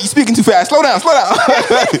 Wait, you speaking too fast. Slow down.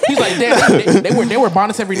 He's like, damn, they wear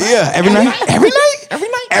bonnets every night. Yeah, every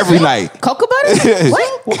night. Cocoa butter?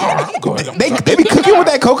 What? They be cooking with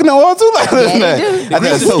that coconut oil too.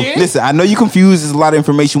 Listen, I know you confused. There's a lot of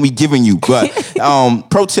information we giving you, but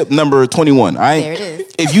pro tip number 21. All right, there it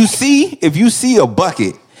is. If you see a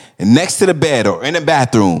bucket next to the bed or in the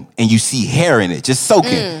bathroom and you see hair in it, just soak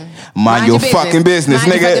it. Mind your fucking business,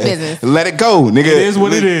 nigga. Let it go, nigga. It is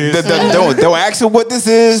what it is. Don't ask her what this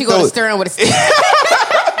is. She gonna stir in with a stick.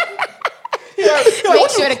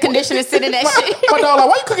 Make sure the conditioner sit in that shit. My dog like,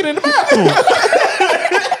 why you cooking in the bathroom?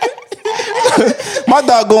 My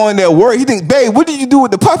dog going there work. He think, babe, what did you do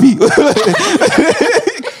with the puppy?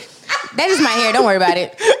 That is my hair. Don't worry about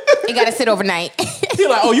it. It gotta sit overnight. He's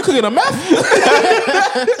like, oh, you cooking a meth?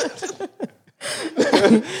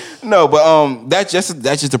 No, but that's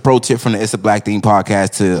just a pro tip from the It's a Black Thing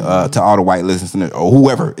podcast to all the white listeners or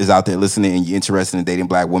whoever is out there listening and you're interested in dating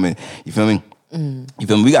black women. You feel me? You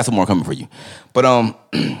feel me? We got some more coming for you. But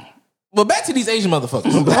But back to these Asian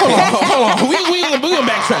motherfuckers. Hold on. We gonna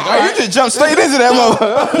backtrack. All right? You just jump straight into that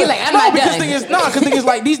motherfucker. He's like, I'm not done. Because thing is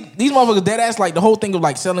like these motherfuckers dead ass like the whole thing of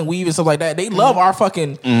like selling weave and stuff like that. They love our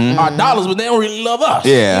fucking our dollars, but they don't really love us.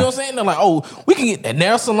 Yeah. You know what I'm saying? They're like, oh, we can get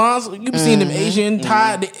nail salons. You be seeing them Asian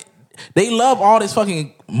Thai. They love all this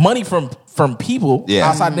fucking money from people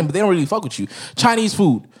outside them, but they don't really fuck with you. Chinese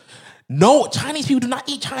food. No, Chinese people do not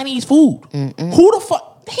eat Chinese food. Who the fuck?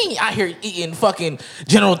 He ain't out here eating fucking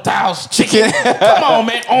General Tso's chicken. Come on,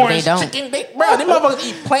 man. Orange chicken. Bro, them motherfuckers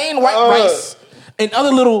eat plain white rice and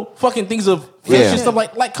other little fucking things of fish and stuff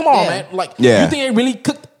like come on, man. Like, you think they really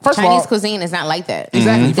cooked? First Chinese of all, cuisine is not like that.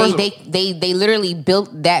 Exactly. They literally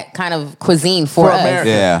built that kind of cuisine for us. America.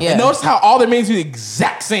 Yeah. And notice how all their menus are the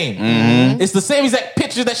exact same. It's the same exact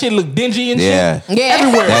pictures. That shit look dingy and shit.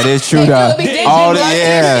 Everywhere. That is true, dog.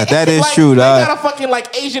 That is like, true, dog. They got a fucking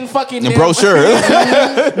like Asian fucking brochure.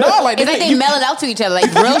 No, like it's like they mail it out to each other.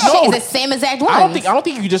 Like real shit is the same exact one. I don't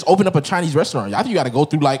think you can just open up a Chinese restaurant. I think you got to go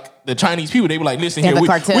through like the Chinese people. They be like, listen here, no,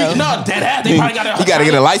 dead ass. They probably got you got to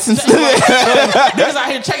get a license. Niggas out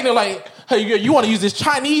here checking. They're like, hey, you want to use this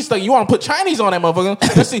Chinese thing? You want to put Chinese on that motherfucker?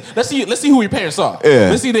 Let's see who your parents are. Yeah.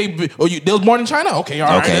 Let's see they was born in China. Okay,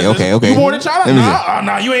 all right. Okay. You born in China?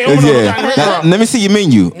 Nah, you ain't open up a Chinese restaurant. Let me see your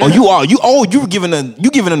menu. You giving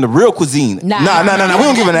them the real cuisine. Nah. We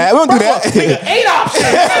don't give them that. We don't do that. 8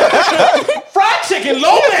 options. Fried chicken,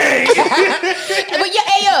 lo mein.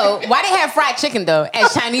 But why they have fried chicken though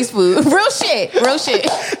as Chinese food? Real shit.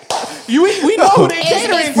 We know who they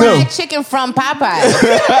catering It's fried chicken from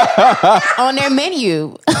Popeye on their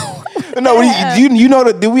menu. No, you know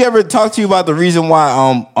that? Did we ever talk to you about the reason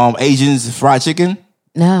why Asians fried chicken?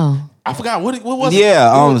 No. I forgot what was it?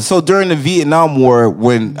 Yeah, so during the Vietnam War,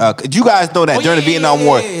 when you guys know that during the Vietnam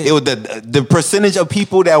War, it was the percentage of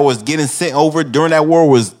people that was getting sent over during that war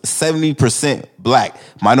was 70% black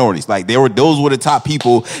minorities. Like those were the top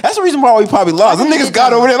people. That's the reason why we probably lost. Them niggas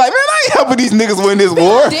got over there like, man, I ain't helping these niggas win this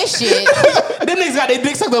war. This shit. Them niggas got their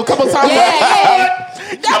dick sucked a couple times. Yeah.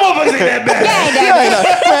 motherfuckers ain't that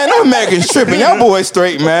bad. Man, no Americans tripping. Y'all boys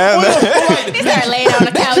straight, man. They start laying on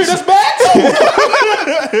the couch. Treat us bad too.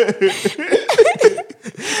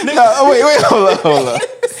 No, wait, hold up.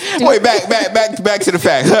 Wait, back to the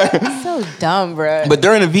facts. So dumb, bro. But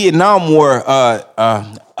during the Vietnam War,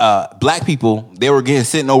 black people, they were getting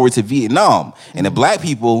sent over to Vietnam, and the black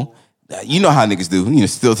people, you know how niggas do,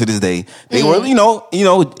 still to this day, they were,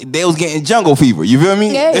 they was getting jungle fever. You feel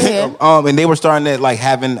me? Yeah. And they were starting to like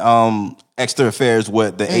having extra affairs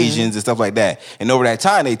with the Asians and stuff like that. And over that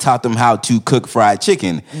time, they taught them how to cook fried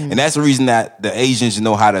chicken, and that's the reason that the Asians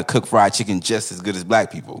know how to cook fried chicken just as good as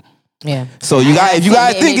black people. Yeah. So if you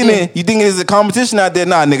guys thinking there's a competition out there,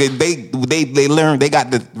 nah, nigga, they learned, they got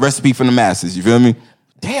the recipe from the masses. You feel me?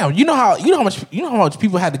 Damn, you know how much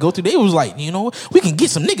people had to go through. They was like, we can get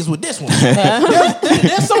some niggas with this one.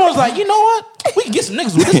 Then someone's like, you know what? We can get some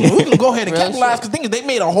niggas with this one. We can go ahead and capitalize because thing is they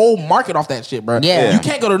made a whole market off that shit, bro. Yeah. You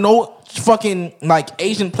can't go to no fucking like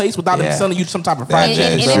Asian place without them selling you some type of fried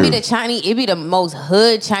chicken. And it be the Chinese, it be the most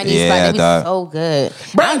hood Chinese spot. It be so good.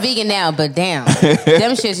 Bro. I'm vegan now, but damn,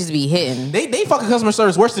 them shits just be hitting. They fucking customer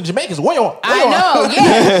service worse than Jamaicans. I know,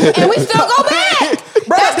 yeah. And we still go back.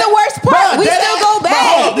 Bro, that's the worst part. We still go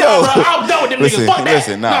back. I'm done with them niggas. Fuck that.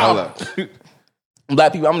 Listen, hold up.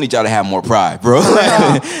 Black people, I'm gonna need y'all to have more pride, bro.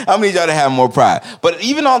 I'm gonna need y'all to have more pride. But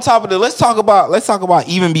even on top of that, let's talk about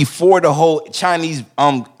even before the whole Chinese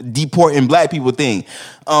deporting black people thing.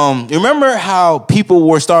 Remember how people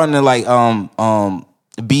were starting to like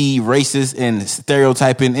be racist and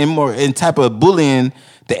stereotyping and type of bullying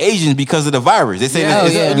the Asians because of the virus. They say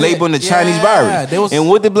it's labeling the Chinese virus. And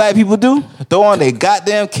what did black people do? Throw on their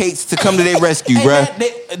goddamn capes to come to their rescue, bro.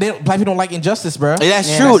 Black people don't like injustice, bro.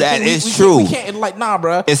 That's true. That is true. We can't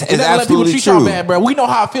bro. It's absolutely true. Bad, bro. We know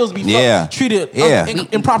how it feels to be treated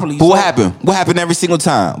improperly. But what happened? What happened every single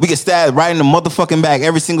time? We get stabbed right in the motherfucking back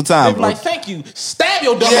every single time, bro. Like, thank you. Stab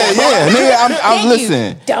your dumb ass. Nigga, I'm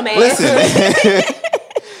listening. Dumbass. Listen.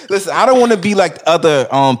 Listen, I don't want to be like other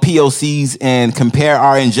POCs and compare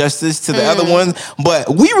our injustice to the other ones, but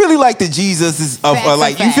we really like the Jesuses of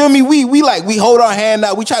like, you feel me? We hold our hand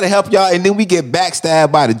out, we try to help y'all, and then we get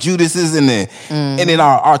backstabbed by the Judases and then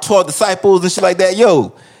our 12 disciples and shit like that.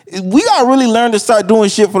 Yo, we gotta really learn to start doing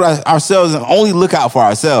shit for ourselves and only look out for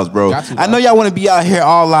ourselves, bro. I know y'all want to be out here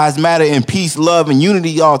all lives matter and peace, love, and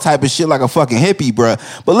unity, all type of shit like a fucking hippie, bro.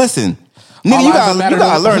 But listen. Nigga, you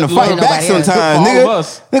gotta learn to fight back sometimes, nigga.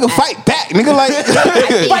 Nigga, fight back, nigga.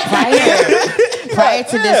 Like prior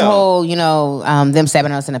to this whole, them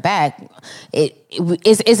stabbing us in the back,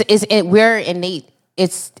 we're innate.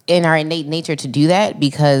 It's in our innate nature to do that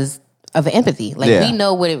because of empathy. Like we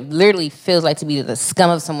know what it literally feels like to be the scum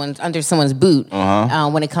of under someone's boot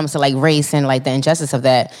when it comes to like race and like the injustice of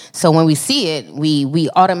that. So when we see it, we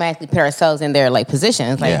automatically put ourselves in their like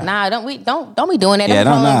positions. Like don't be doing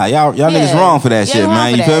that. Y'all niggas wrong for that shit,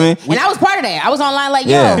 man. You feel me? And I was part of that. I was online like,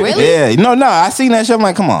 yo, really? Yeah, no, I seen that shit. I'm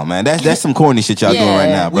like, come on, man. That's some corny shit y'all doing right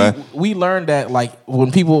now, bro. We learned that like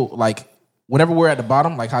when people like. Whenever we're at the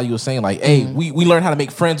bottom, like how you were saying, like, hey, we learn how to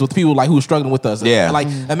make friends with people like who are struggling with us. Yeah. Like,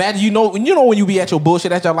 imagine when you be at your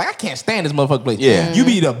bullshit at y'all, like, I can't stand this motherfucking place. Yeah. You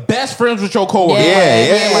be the best friends with your coworkers.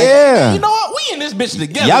 Yeah. You know what? We in this bitch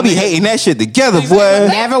together. Y'all be hating that shit together, boy.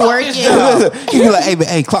 Never working. You be like,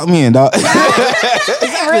 hey, clock me in, dog. Real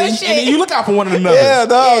shit. And then you look out for one another. Yeah,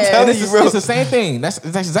 dog. I'm telling you, bro. It's the same thing. That's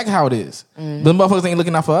exactly how it is. The motherfuckers ain't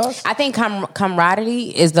looking out for us. I think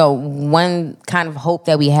camaraderie is the one kind of hope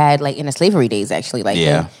that we had like in the slavery days, actually. Like,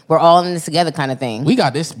 we're all in this together kind of thing. We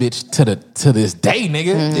got this bitch to this day,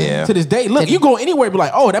 nigga. Yeah. To this day. Look, you go anywhere, be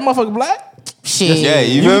like, oh, that motherfucker black? Shit. Yeah,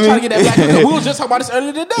 you You feel me? trying to get that black. We was just talking about this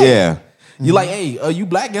earlier today. Yeah. You like, hey, you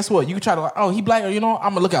black? Guess what? You can try to like, oh, he black, or I'm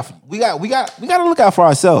gonna look out for you. We got to look out for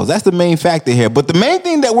ourselves. That's the main factor here. But the main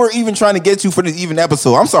thing that we're even trying to get to for this even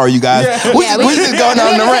episode, I'm sorry, you guys. Yeah. We just going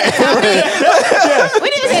on the rant. We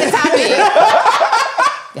didn't say the topic.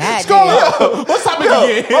 God damn. What's topic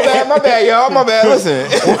again? My bad, y'all. My bad.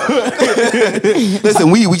 Listen,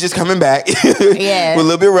 we just coming back. Yeah. We're a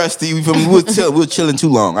little bit rusty. We're chilling too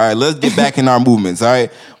long. All right, let's get back in our movements. All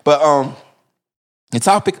right, but the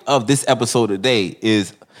topic of this episode today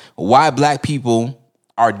is why black people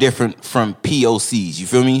are different from POCs. You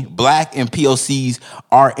feel me? Black and POCs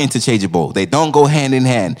are interchangeable. They don't go hand in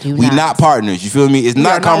hand. We're not partners. You feel me? It's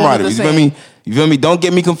not camaraderie. You feel me? You feel me? Don't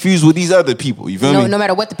get me confused with these other people. You feel me? No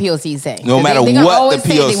matter what the POCs say. No matter they what the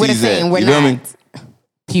POCs say. We're You feel me?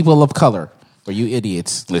 People of color. For you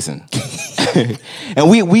idiots. Listen. And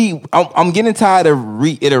I'm getting tired of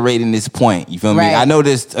reiterating this point. You feel me? Right. I know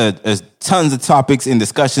there's tons of topics and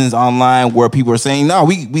discussions online where people are saying, no,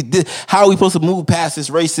 we did, how are we supposed to move past this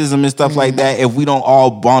racism and stuff like that if we don't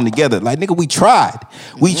all bond together? Like, nigga, we tried.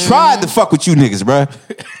 We tried to fuck with you niggas, bruh.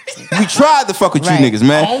 We tried to fuck with you niggas,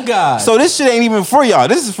 man. Oh, God. So this shit ain't even for y'all.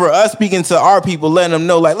 This is for us speaking to our people, letting them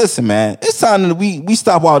know, like, listen, man, it's time that we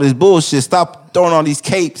stop all this bullshit. Stop throwing all these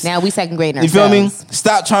capes. Now we second grading You ourselves. feel me?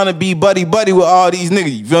 Stop trying to be buddy with all these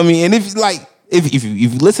niggas. You feel me? And if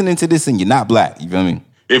you're listening to this and you're not black, you feel me?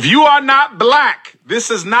 If you are not black, this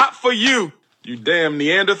is not for you. You damn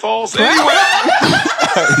Neanderthals. Anyway.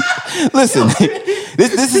 Listen,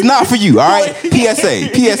 this is not for you, all right?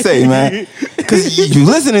 PSA, man. Because you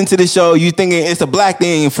listening to this show, you thinking it's a black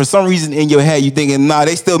thing. For some reason in your head, you thinking, nah,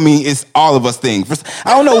 they still mean it's all of us thing.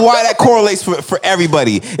 I don't know why that correlates for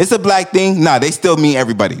everybody. It's a black thing. Nah, they still mean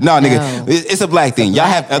everybody. Nah, nigga, it's a black thing. Y'all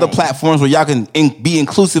have other platforms where y'all can be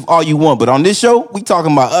inclusive all you want. But on this show, we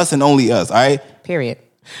talking about us and only us, all right? Period.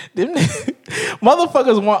 Them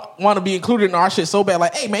motherfuckers want to be included in our shit so bad.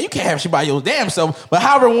 Like, hey, man, you can't have shit by your damn self. But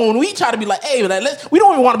however, when we try to be like, hey, we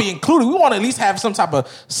don't even want to be included. We want to at least have some type of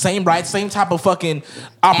same rights, same type of fucking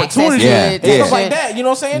opportunity and stuff like that. You know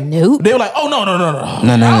what I'm saying? Nope. They were like, oh, no. No.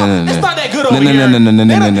 It's not that good over here.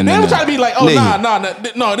 They don't try to be like,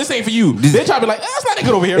 oh, no, this ain't for you. They try to be like, it's not that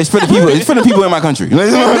good over here. It's for the people. It's for the people in my country.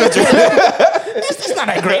 It's not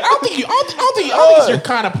that great. I don't think it's your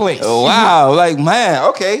kind of place. Wow, like, man,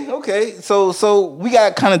 okay. So we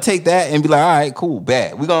gotta kind of take that and be like, all right, cool,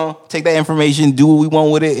 bad. We're gonna take that information, do what we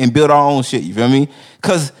want with it, and build our own shit. You feel me?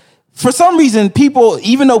 Because for some reason, people,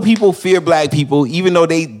 even though people fear black people, even though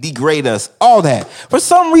they degrade us, all that, for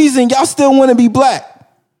some reason, y'all still want to be black.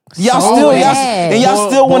 Y'all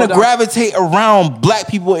still want to gravitate around black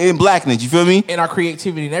people and blackness. You feel me? And our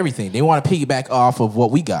creativity and everything. They want to piggyback off of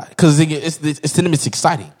what we got because it's to them it's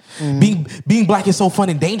exciting. Being black is so fun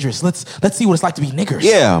and dangerous. Let's see what it's like to be niggers.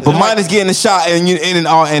 Yeah, but mine is getting a shot and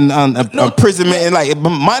imprisonment and like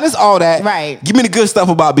mine is all that. Right. Give me the good stuff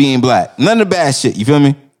about being black. None of the bad shit. You feel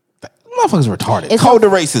me? Motherfuckers retarded. Hold the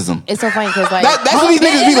racism. It's so funny because like that's what these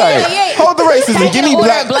niggas be like. Hold the racism. Give me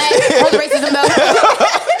black. Hold the racism though.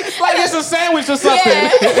 Like it's a sandwich or something.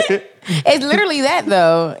 Yeah. It's literally that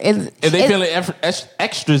though. If they feeling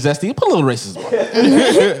extra zesty, put a little racism on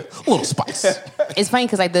it. A little spice. It's funny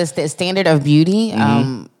because like the standard of beauty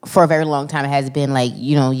for a very long time has been like,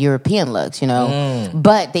 you know, European looks, you know.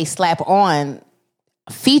 But they slap on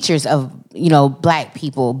features of, you know, black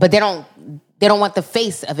people, but they don't want the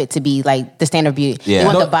face of it to be like the standard of beauty. Yeah. They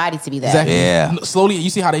want the body to be that. Exactly. Yeah. Slowly, you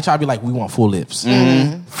see how they try to be like, we want full lips.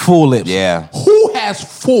 Full lips. Yeah. Who has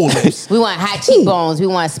full lips? We want high cheekbones. We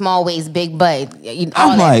want small waist, big butt.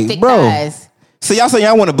 I'm like, thick bro. thighs. So y'all saying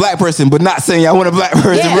y'all want a black person, but not saying y'all want a black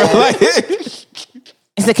person, Yeah. bro. Like,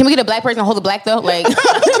 It's like, can we get a black person to hold the black though? Like,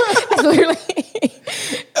 that's literally.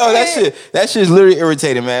 oh, that shit is literally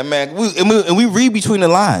irritating, man. We read between the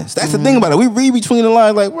lines. That's the thing about it. We read between the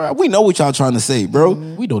lines, like, bro, we know what y'all trying to say, bro.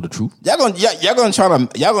 We know the truth. Y'all gonna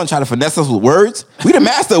try to finesse us with words. We the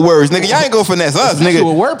master of words, nigga. Y'all ain't gonna finesse us, nigga.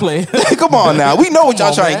 With wordplay. Come on now. We know what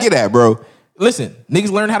y'all trying to get at, bro. Listen,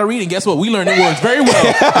 niggas learn how to read, and guess what? We learn them words very well.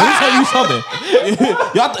 Let me tell you something.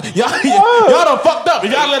 y'all done fucked up.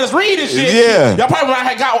 If y'all let us read this shit, Yeah. y'all probably might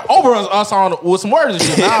have got over us on with some words and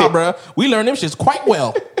shit. Nah, bro, we learn them shits quite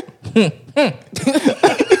well. Done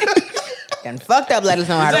fucked up. Let us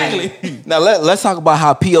know how to read. Exactly. Now let's talk about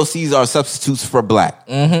how POCs are substitutes for black.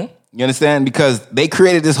 You understand? Because they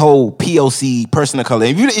created this whole POC, person of color.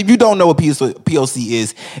 If you don't know what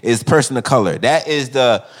POC is person of color. That is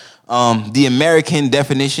the American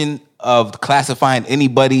definition of classifying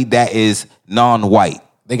anybody that is non-white.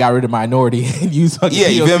 They got rid of minority and used fucking Yeah,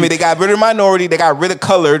 you POC. feel me? They got rid of minority, they got rid of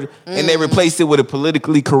colored, and they replaced it with a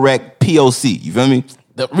politically correct POC. You feel me?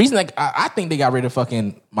 The reason I think they got rid of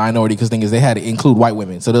fucking minority because thing is they had to include white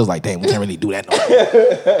women. So they was like, damn, we can't really do that no more.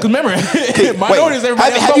 Because remember, minorities,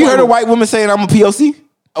 everybody. Have you heard a white woman saying I'm a POC?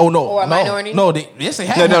 Oh no, Or a minority? No, yes they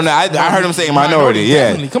have. No. I heard them saying minority. Yeah,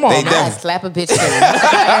 definitely. Come on, They man. I'd slap a bitch too.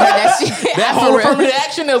 that shit. That whole affirmative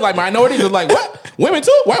action, it was like minorities was like, what? Women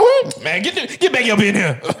too? White women? Man, get back up in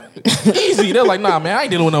here. Easy. They're like, nah, man, I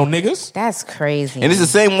ain't dealing with no niggas. That's crazy. and it's the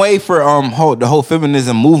same way for the whole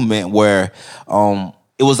feminism movement where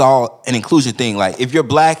it was all an inclusion thing. Like if you're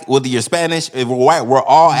black, whether you're Spanish, if we're white, we're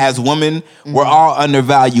all as women, we're all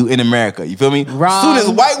undervalued in America. You feel me? Wrong. As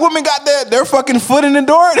soon as white women got their fucking foot in the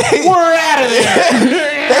door, We're out of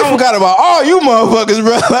there. they forgot about all you motherfuckers,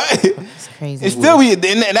 bro. Like, That's crazy. it's still weird.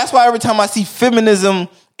 And that's why every time I see feminism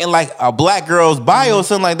in like a black girl's bio or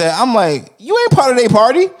something like that, I'm like, you ain't part of their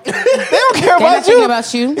party. They don't care They're about not thinking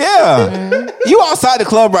about you. Yeah. You outside the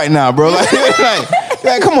club right now, bro. Like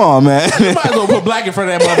Like, come on, man. You might as well put black in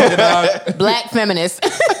front of that motherfucker, dog. Black feminist.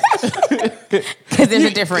 Because there's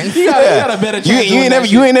a difference. You got a better chance.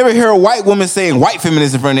 You ain't never hear a white woman saying white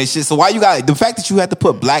feminist in front of that shit. So why you got the fact that you had to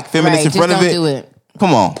put black feminist in front of it? Just don't do it.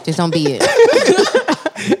 Come on. Just don't be it.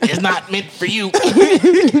 It's not meant for you.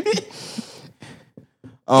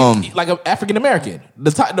 Like an African American,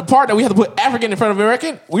 the part that we have to put African in front of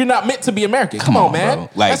American, we're not meant to be American. Come on, man. Bro.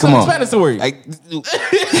 Like, that's come on. self-explanatory. Like,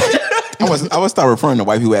 I would start referring to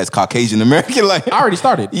white people as Caucasian American. Like, I already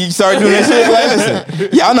started. You started doing that shit. Like,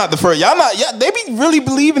 listen, y'all not the first. Y'all not. Yeah, they be really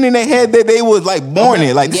believing in their head that they was like born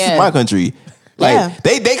in. Like, this is my country. Like,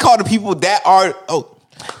 they call the people that are.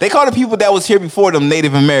 They call the people that was here before them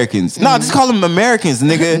Native Americans. No, just call them Americans,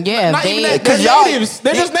 nigga. Yeah, not even that. They're natives.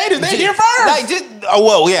 They're just natives. They here first.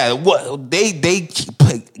 Like, what they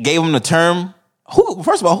gave them the term. Who?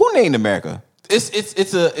 First of all, who named America?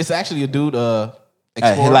 It's actually a dude.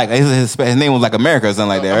 Explorer. Like his name was like America or something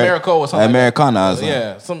like that, right? Americo or something. Americana.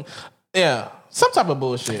 Like some type of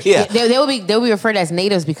bullshit. Yeah, they will be referred as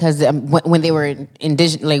natives because when they were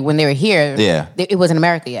indigenous, like when they were here, it wasn't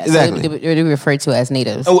America yet. Exactly. So they were referred to as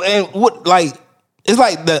natives. Oh, and what like it's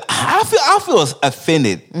like I feel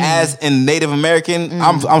offended as in Native American.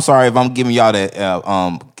 I'm sorry if I'm giving y'all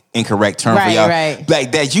that incorrect term for y'all. Right.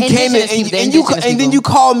 Like that you Indigenous came in people, and then you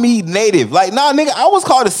call me native. Like, nah, nigga, I was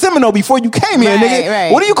called a Seminole before you came here, nigga.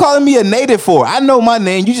 Right. What are you calling me a native for? I know my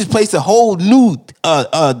name. You just placed a whole new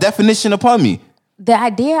definition upon me. The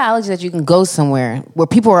ideology that you can go somewhere where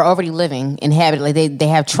people are already living, inhabit, like they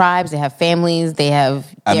have tribes, they have families, they have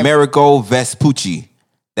Amerigo Vespucci.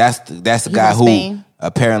 That's the guy who Spain?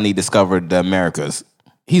 apparently discovered the Americas.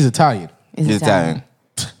 He's Italian. He's Italian.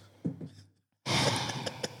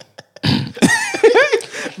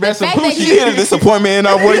 The fact that You hear the disappointment in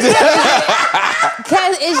our voices?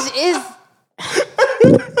 Because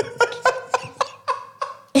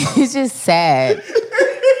it's just sad.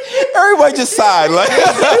 Everybody just sighed. Like,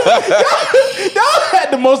 Y'all had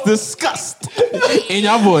the most disgust in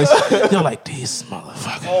your voice. You're like, this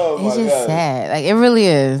motherfucker. It's just sad. Like, it really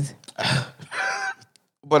is.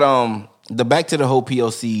 but the back to the whole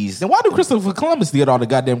POCs. Then why do Christopher Columbus get all the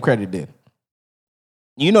goddamn credit then?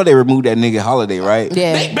 You know they removed that nigga holiday, right?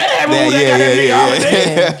 Yeah. They better remove that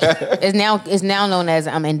goddamn holiday. It's now known as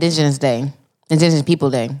Indigenous Day, Indigenous People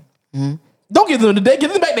Day. Mm-hmm. Don't give them the day.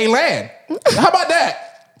 Give them back their land. How about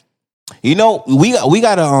that? You know we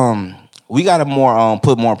gotta more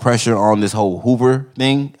put more pressure on this whole Hoover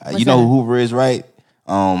thing. You know who Hoover is, right?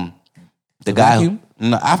 The guy. vacuum?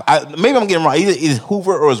 No, maybe I'm getting wrong. Either it's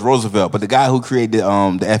Hoover or it's Roosevelt, but the guy who created the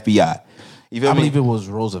FBI. You feel I me? believe it was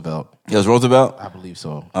Roosevelt. It was Roosevelt. I believe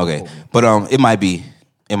so. Okay, but it might be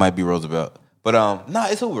Roosevelt. But no,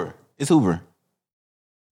 it's Hoover. It's Hoover.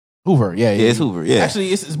 Hoover, yeah, it's Hoover. Yeah, actually,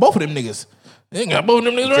 it's both of them niggas. They ain't got both of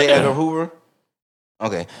them niggas right J. Edgar there. Hoover.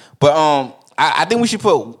 Okay, but I think we should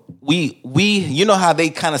put we you know how they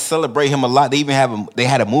kind of celebrate him a lot. They even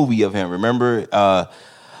had a movie of him. Remember,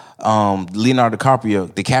 Leonardo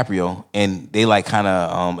DiCaprio, and they like kind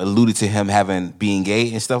of alluded to him being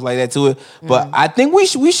gay and stuff like that to it. But I think we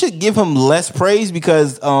should give him less praise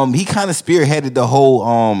because he kind of spearheaded the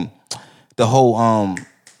whole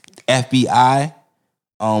FBI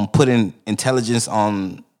putting intelligence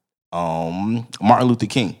on Martin Luther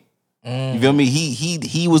King. You feel me?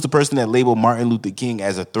 He was the person that labeled Martin Luther King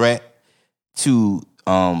as a threat to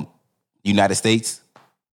United States,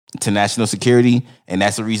 to national security, and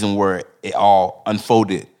that's the reason where it all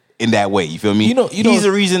unfolded in that way. You feel me? He's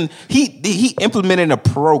the reason he implemented a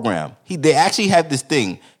program. They actually have this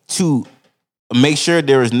thing to make sure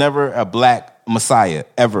there is never a black messiah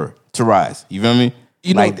ever to rise. You feel me?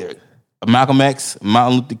 Malcolm X,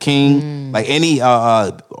 Martin Luther King, like any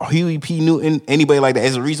Huey P. Newton, anybody like that.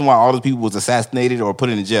 It's the reason why all those people was assassinated or put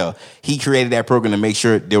in jail. He created that program to make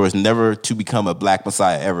sure there was never to become a black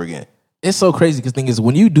messiah ever again. It's so crazy because the thing is,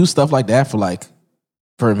 when you do stuff like that for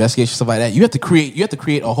investigation stuff like that, you have to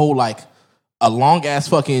create a whole a long ass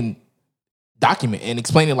fucking document and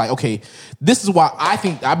explain it like, okay, this is why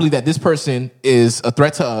I believe that this person is a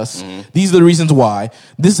threat to us. Mm-hmm. These are the reasons why.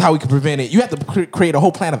 This is how we can prevent it. You have to create a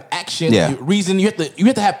whole plan of action, reason. You have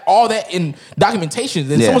to have all that in documentation.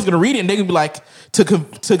 Then someone's gonna read it and they're gonna be like to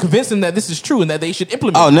convince them that this is true and that they should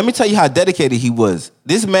implement. Oh, let me tell you how dedicated he was.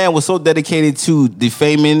 This man was so dedicated to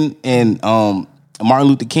defaming and Martin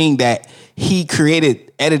Luther King that he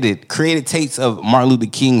created tapes of Martin Luther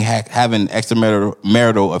King having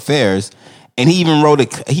extramarital affairs. And he even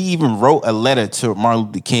wrote a letter to Martin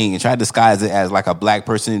Luther King and tried to disguise it as like a black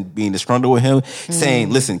person being disgruntled with him,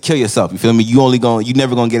 saying, "Listen, kill yourself." You feel me? You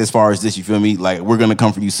never gonna get as far as this. You feel me? Like, we're gonna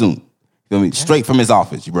come for you soon. You feel me? Straight from his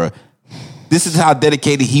office, bro. this is how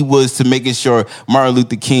dedicated he was to making sure Martin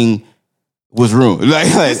Luther King was ruined.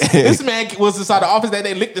 This man was inside the office that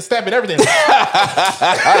day, licked the stamp and everything.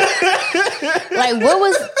 Like, what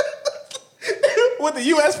was... With the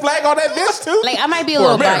U.S. flag on that bitch, too? Like, I might be a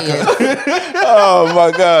little biased. Oh,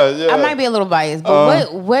 my God. Yeah. I might be a little biased.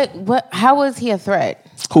 But what, how was he a threat?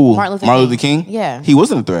 Cool. Martin Luther King? Yeah. He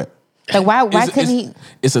wasn't a threat. Like, why couldn't he...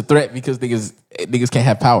 It's a threat because niggas can't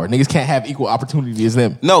have power. Niggas can't have equal opportunity as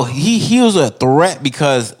them. No, he was a threat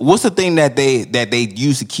because what's the thing that they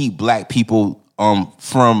use to keep black people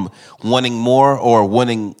from wanting more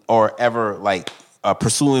or ever like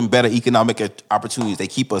pursuing better economic opportunities? They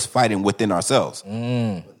keep us fighting within ourselves.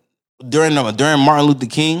 During Martin Luther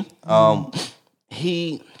King,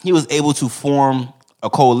 he was able to form a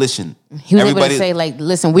coalition. He was able to say, like,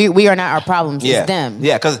 listen, we are not our problems, it's them.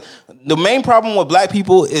 Yeah, because the main problem with black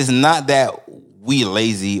people is not that we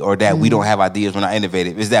lazy or that we don't have ideas, we're not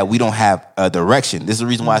innovative. It's that we don't have a direction. This is the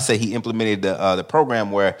reason why I say he implemented the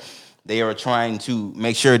program where they are trying to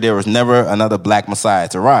make sure there was never another black messiah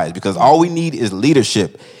to rise, because all we need is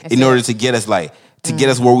leadership in order to get us get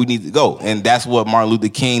us where we need to go. And that's what Martin Luther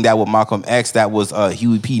King, that was Malcolm X, that was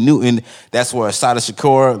Huey P. Newton, that's where Assata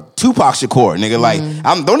Shakur, Tupac Shakur, nigga. Like,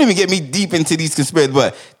 don't even get me deep into these conspiracies,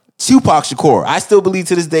 but Tupac Shakur, I still believe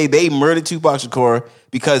to this day they murdered Tupac Shakur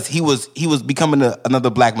because he was becoming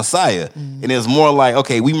another black messiah. And it was more like,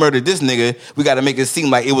 okay, we murdered this nigga, we got to make it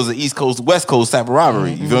seem like it was an East Coast, West Coast type of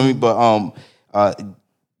robbery. You feel me? But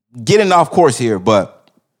getting off course here, but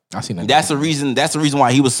I seen that. That's the reason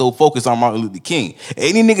why he was so focused on Martin Luther King.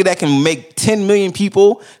 Any nigga that can make 10 million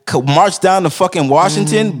people march down to fucking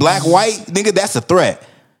Washington, black, white, nigga, that's a threat.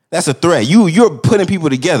 That's a threat. You're putting people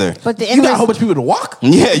together. But you got a whole bunch of people to walk?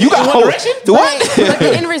 Yeah, you got a whole direction. What? But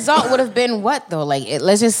the end result would have been what though? Like,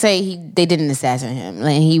 let's just say they didn't assassinate him.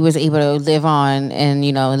 Like, he was able to live on and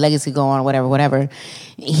legacy go on, whatever.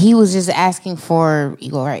 He was just asking for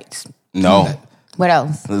equal rights. No. What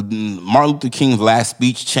else? Martin Luther King's last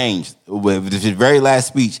speech changed. With his very last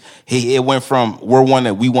speech, it went from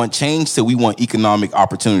we want change to we want economic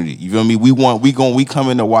opportunity. You feel me? We come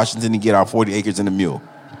into Washington to get our 40 acres and a mule.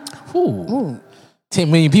 Ooh. 10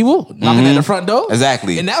 million people knocking at the front door?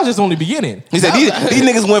 Exactly. And that was just only beginning. He said these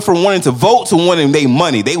niggas went from wanting to vote to wanting their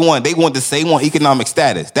money. They want economic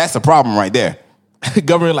status. That's the problem right there.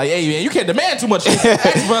 Government like, hey man, you can't demand too much.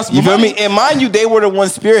 You feel me? And mind you, they were the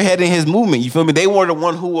ones spearheading his movement. You feel me? They were the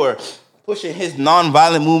one who were pushing his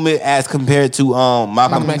nonviolent movement as compared to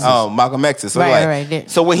Malcolm X's. So right.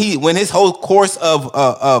 So when his whole course of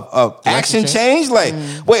action changed, like,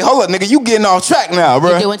 wait, hold up, nigga, you getting off track now,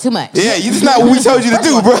 bro. You're doing too much. Yeah, that's not what we told you to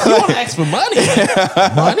do, bro. You want to ask for money?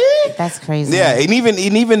 Money? That's crazy. Yeah, and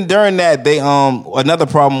even during that, they another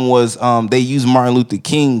problem was they used Martin Luther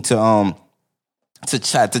King to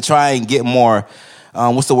try and get more.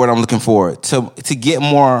 What's the word I'm looking for? To get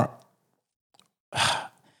more.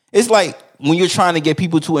 It's like when you're trying to get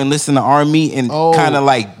people to enlist in the army and kind of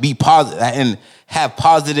like be positive and have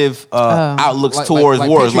positive outlooks towards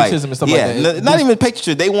wars, patriotism and stuff like that. Not even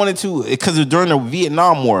patriotism. They wanted to, because during the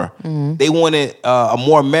Vietnam War, they wanted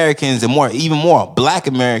more Americans and even more Black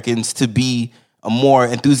Americans to be more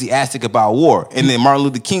enthusiastic about war. And then Martin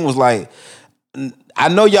Luther King was like, I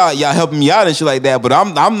know y'all helping me out and shit like that, but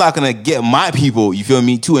I'm not gonna get my people, you feel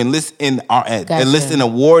me, to enlist in a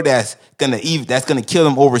war that's gonna kill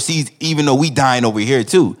them overseas, even though we dying over here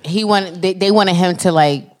too. They wanted him to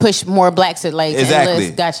like push more blacks to like exactly.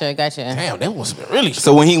 Enlist. Gotcha. Damn, that was really.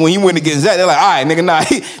 So when he went against that, they're like, all right, nigga, nah,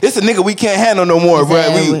 this a nigga we can't handle no more,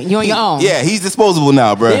 bro. You on your own. Yeah, he's disposable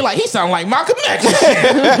now, bro. They like he sound like Malcolm X.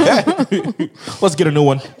 Let's get a new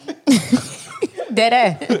one. Dead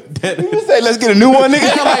ass. You say, let's get a new one,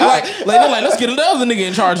 nigga? like, let's get another nigga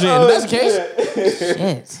in charge then. If that's the case.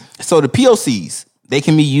 Shit. So the POCs, they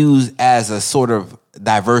can be used as a sort of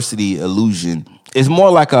diversity illusion. It's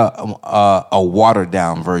more like a watered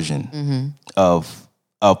down version of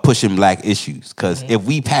pushing Black issues. Because if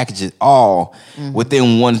we package it all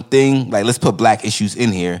within one thing, like let's put Black issues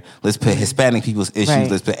in here, let's put Hispanic people's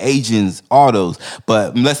issues, let's put Asians, all those,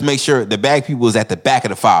 but let's make sure the Black people is at the back of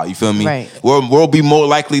the file. You feel me? Right. We'll be more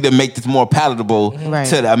likely to make this more palatable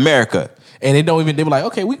to America. And they be like,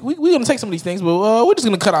 okay, we gonna take some of these things, but we're just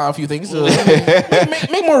gonna cut out a few things.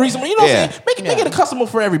 Make more reasonable, you know what I'm saying? Make it accessible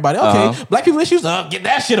for everybody. Okay, Black people issues, get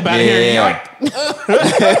that shit up out of here.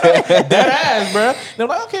 That ass, bro. They're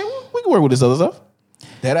like, okay, we can work with this other stuff.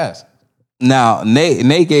 That ass. Now,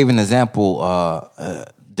 Nate gave an example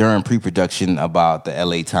during pre-production about the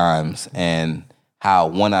LA Times and how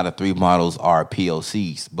 1 out of 3 models are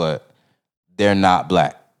POCs, but they're not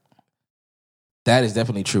Black. That is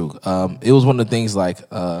definitely true. It was one of the things like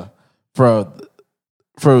for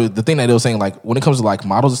the thing that they were saying, like when it comes to like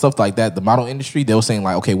models and stuff like that, the model industry, they were saying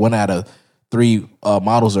like, okay, 1 out of 3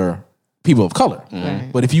 models are people of color.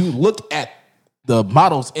 Mm-hmm. But if you look at the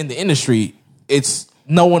models in the industry, it's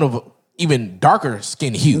no one of even darker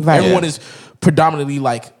skin hue. Right. Everyone is predominantly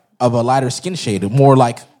like of a lighter skin shade, more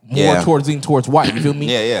towards white. You feel me?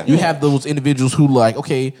 Yeah. You have those individuals who like,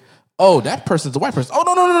 okay, oh, that person's a white person. Oh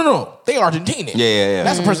no, they Argentinian. Yeah.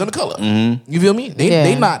 That's a person of color. Mm-hmm. You feel me?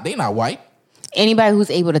 They not white. Anybody who's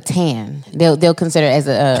able to tan, they'll consider it as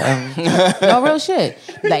a no real shit.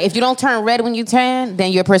 Like if you don't turn red when you tan,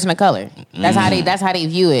 then you're a person of color. That's how they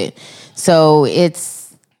view it. So it's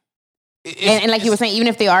like you were saying, even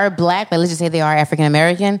if they are black, but let's just say they are African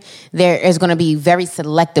American, there is going to be very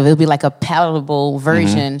selective. It'll be like a palatable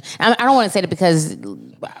version. I don't want to say that because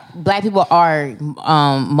black people are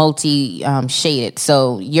multi shaded.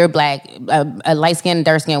 So you're black, a light skin,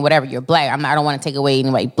 dark skin, whatever. You're black. I don't want to take away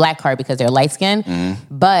anybody black card because they're light skin,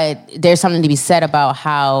 but there's something to be said about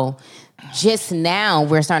how. Just now,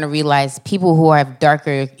 we're starting to realize people who have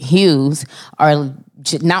darker hues are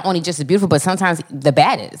not only just as beautiful, but sometimes the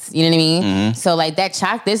baddest. You know what I mean? So, like that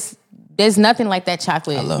chocolate, there's nothing like that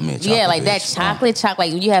chocolate. I love me a chocolate. Yeah, like that chocolate.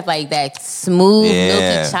 Like you have like that smooth,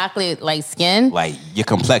 milky chocolate like skin. Like your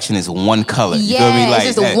complexion is one color. You Yeah, feel me? Like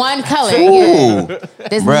it's just that. one color. Ooh. Yeah.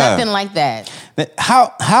 There's Bruh. nothing like that.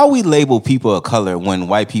 How we label people of color when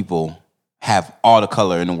white people have all the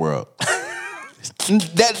color in the world?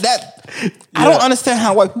 I don't understand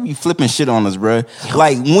how white people be flipping shit on us, bro.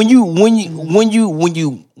 Like when you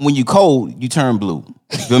cold, you turn blue.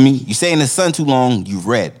 You feel me? You stay in the sun too long, you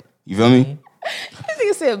red. You feel me? I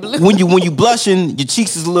think it said blue. When you blushing, your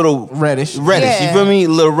cheeks is a little Reddish. Yeah. You feel me? A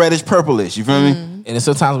little reddish, purplish. You feel me? And then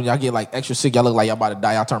sometimes when y'all get like extra sick, y'all look like y'all about to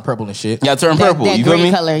die. Y'all turn purple and shit. Y'all turn That- purple. that You feel gray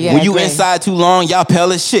me? color, yeah, when you gray. inside too long, y'all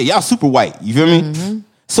pale as shit. Y'all super white. You feel me?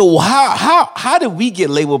 So how did we get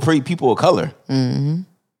labeled people of color?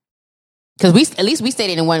 Because at least we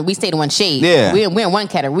stayed in one shade. Yeah. We're in one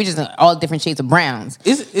category. We just in all different shades of browns.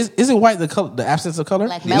 Isn't white the color, the absence of color?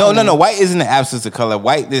 Black No. melanin. White isn't the absence of color.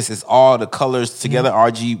 Whiteness is all the colors together.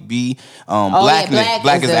 RGB. Black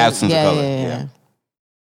is the absence of color.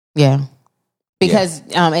 Yeah. Because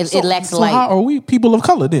it lacks so light. how are we people of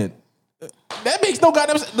color then? That makes no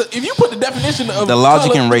goddamn sense. If you put the definition of The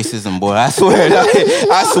logic color, in racism, boy. I swear.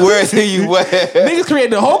 I swear to you, boy. niggas create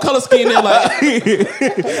the whole color scheme there, like,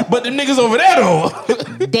 but the niggas over there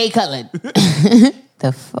though, Day colored.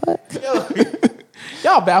 The fuck?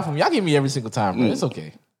 y'all baffle me. Y'all give me every single time, bro. It's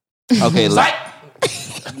okay. Okay, like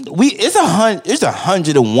it's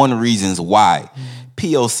 101 reasons why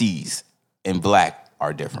POCs and black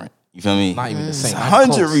are different. You feel me? Not even the same. It's Not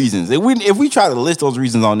 100 close. reasons. If we try to list those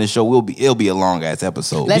reasons on this show, it'll be a long ass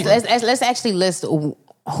episode. Let's actually list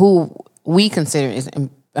who we consider is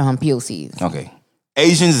POCs. Okay.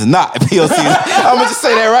 Asians is not POCs. I'm gonna just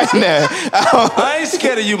say that right now. I ain't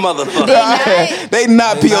scared of you, motherfucker. They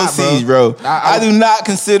not They not, POCs, bro. I do not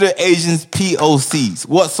consider Asians POCs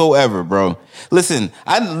whatsoever, bro. Listen,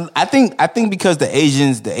 I think because the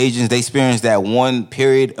Asians they experienced that one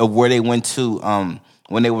period of where they went to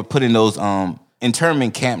when they were put in those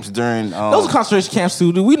internment camps during Those are concentration camps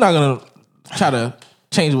too, dude. We're not gonna try to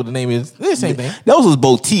change what the name is. It's the same thing. those was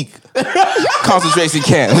boutique concentration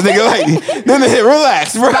camps. Nigga, like, then they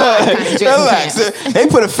relax, bro. Relax. They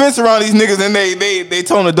put a fence around these niggas and they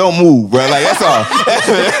told them don't move, bro. Like that's all.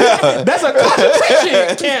 That's a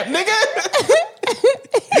concentration camp, nigga.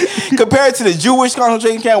 Compared to the Jewish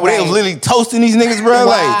concentration camp where they was literally toasting these niggas, bro.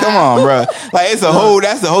 Like, come on, bro. Like that's a whole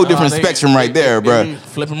different spectrum right there, bro.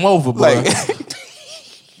 Flip them over, bro. Like,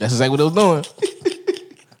 That's exactly what they was doing.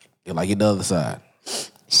 You're like, get the other side.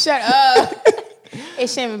 Shut up. It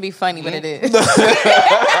shouldn't even be funny, but it is.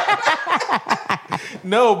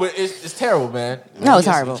 No, but it's terrible, man. No, it's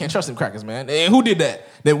You horrible. can't trust them crackers, man. And who did that?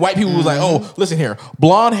 That white people was like, oh, listen here,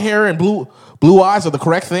 blonde hair and blue eyes are the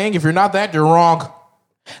correct thing. If you're not that, you're wrong.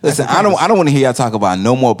 listen, I don't want to hear y'all talk about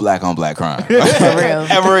no more black on black crime. For real.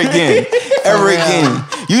 Ever again.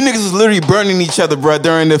 You niggas was literally burning each other, bro,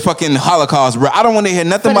 during the fucking Holocaust, bro. I don't want to hear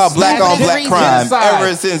nothing For the about black on black Korean crime genocide.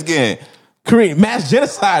 ever since then. Korean mass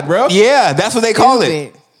genocide, bro. Yeah, that's what they call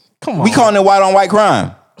it. Come on. We calling it white on white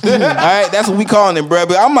crime. All right, that's what we calling it, bro.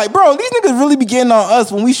 But I'm like, bro, these niggas really be getting on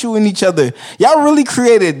us when we shooting each other. Y'all really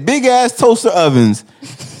created big ass toaster ovens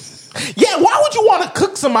Yeah, why would you want to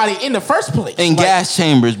cook somebody in the first place? and gas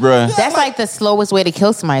chambers, bro. That's like the slowest way to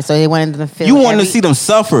kill somebody. So they wanted them to feel You want to see them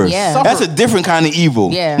suffer. Yeah. That's a different kind of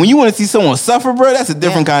evil. Yeah. When you want to see someone suffer, bro, that's a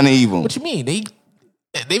different kind of evil. What you mean? They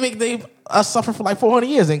make us suffer for like 400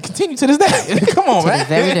 years and continue to this day. Come on, man.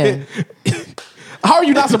 very day. How are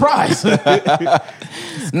you not surprised?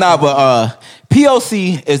 Nah, but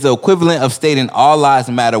POC is the equivalent of stating all lives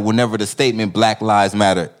matter whenever the statement Black Lives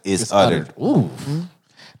Matter is uttered. Ooh,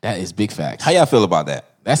 that is big facts. How y'all feel about that?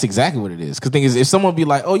 That's exactly what it is. Because thing is, if someone be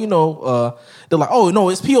like, oh, they're like, oh no,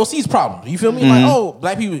 it's POC's problem. You feel me? Like, oh,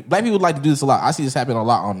 black people like to do this a lot. I see this happen a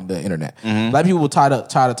lot on the internet. Black people will try to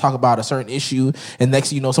talk about a certain issue, and next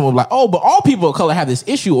thing you know, someone will be like, oh, but all people of color have this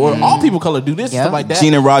issue, or all people of color do this, stuff like that.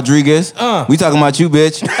 Gina Rodriguez, we talking about you,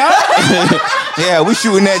 bitch. Yeah, we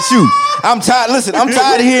shooting at you. I'm tired. Listen, I'm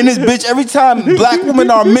tired of hearing this bitch every time black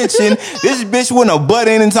women are mentioned. This bitch want to butt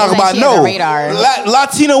in and talk about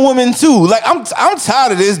Latino women too. Like I'm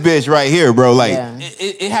tired of this bitch right here, bro. Like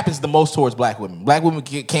it happens the most towards black women. Black women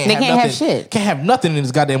can't have shit. Can't have nothing in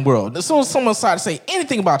this goddamn world. As soon as someone decides to say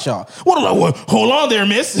anything about y'all, what? Hold on there,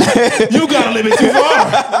 miss. You got a little bit too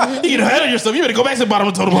far. You get ahead of yourself. You better go back to the bottom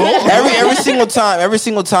of the totem pole. Every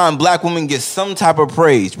single time, black women get some type of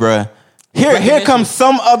praise, bruh. Here comes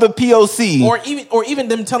some other POC, or even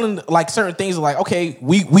them telling like certain things like, okay,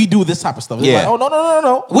 we do this type of stuff. It's like, oh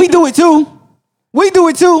no, we do it too.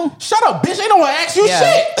 Shut up, bitch! Ain't no one ask you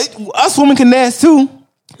shit. Us women can dance too.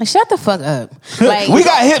 Shut the fuck up. Like we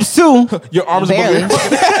got hips too. Your arms above your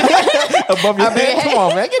head. Come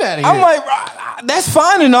on, man, get out of here. I'm like, that's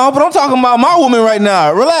fine and all, but I'm talking about my woman right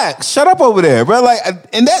now. Relax, shut up over there, bro. Like,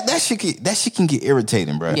 and that shit can get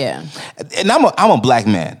irritating, bro. Yeah. And I'm a black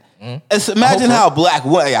man. Imagine how black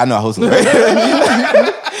women. I know I hosted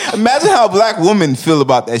right? Imagine how black women feel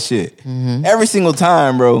about that shit. Every single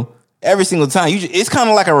time, bro. Every single time. It's kind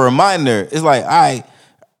of like a reminder. It's like, all right,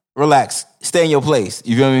 relax. Stay in your place.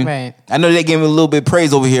 You feel me? Right. I know they gave me a little bit of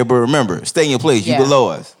praise over here, but remember, stay in your place. You below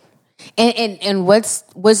us. And what's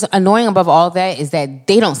annoying above all that is that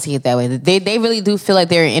they don't see it that way. They really do feel like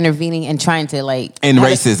they're intervening and trying to like in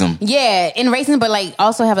racism. In racism, but like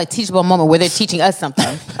also have a teachable moment where they're teaching us something.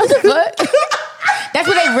 What the fuck? That's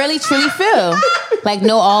what they really truly feel. Like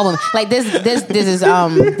no, all women. Like this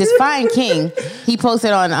is fine king. He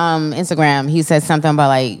posted on Instagram. He said something about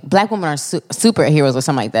like black women are superheroes or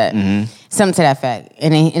something like that. Something to that effect.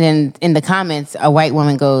 And then in the comments, a white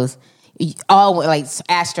woman goes, all like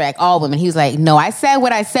abstract, all women. He was like, no, I said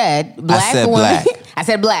what I said. Black women. Black. I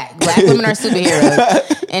said black. Black women are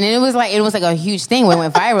superheroes. And it was like a huge thing when it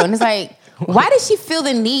went viral. And it's like, why did she feel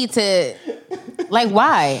the need to, like,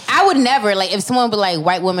 why? I would never, like, if someone would be like,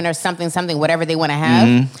 white women or something, whatever they want to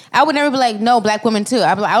have, I would never be like, no, black women too.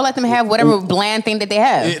 I would let them have whatever bland thing that they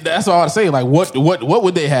have. That's all I would say. Like, what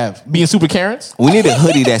would they have? Being super Karens? We need a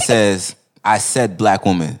hoodie that says, I said black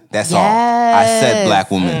woman. That's all. I said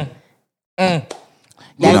black woman. That's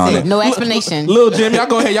it. No explanation. Lil Jim, y'all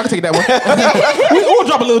go ahead. Y'all can take that one. We'll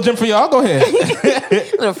drop a Lil Jim for y'all. Go ahead.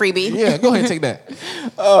 Little freebie. Yeah, go ahead and take that.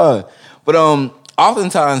 But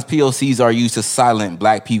oftentimes POCs are used to silent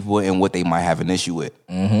black people and what they might have an issue with.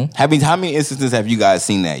 How many instances have you guys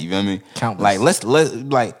seen that? You feel me? Countless.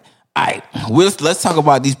 Like let's talk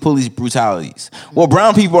about these police brutalities. Well,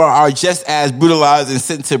 brown people are just as brutalized and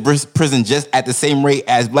sent to prison just at the same rate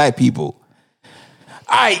as black people.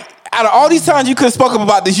 Out of all these times you could have spoken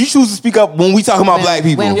about this, you choose to speak up when we talking about black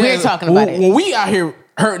people. When we're talking about it. When we out here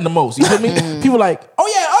hurting the most, you feel me? People like, oh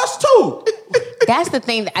yeah, us too. That's the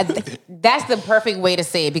thing. That's the perfect way to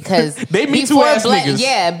say it because they me too ass niggas.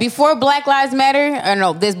 Yeah, before Black Lives Matter, or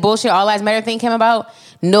no, this bullshit All Lives Matter thing came about.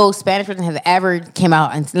 No Spanish person has ever came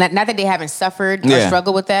out, and not that they haven't suffered or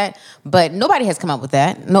struggled with that, but nobody has come up with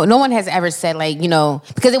that. No one has ever said like,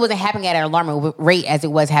 because it wasn't happening at an alarming rate as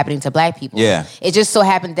it was happening to black people. Yeah, it just so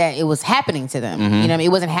happened that it was happening to them. You know what I mean?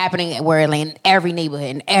 It wasn't happening where like in every neighborhood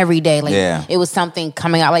and every day. Like it was something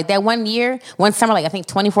coming out like that one summer, like I think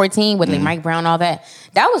 2014 with like Mike Brown, all that.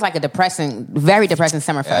 That was like a very depressing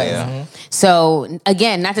summer for us. So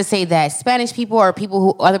again, not to say that Spanish people or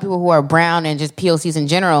other people who are brown and just POCs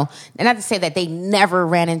in general, and not to say that they never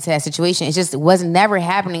ran into that situation. It just was never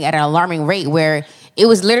happening at an alarming rate where it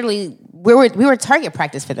was literally we were target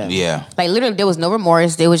practice for them. Yeah, like literally there was no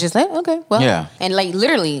remorse. They was just like, okay, well, and like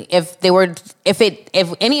literally if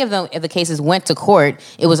any of the cases went to court,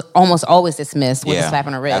 it was almost always dismissed with a slap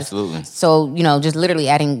on the wrist. Absolutely. So just literally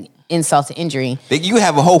adding insult to injury. You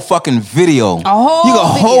have a whole fucking video.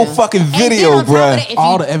 Whole fucking video, bro.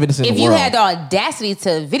 All the evidence in the world. If you had the audacity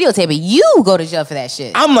to videotape it, you go to jail for that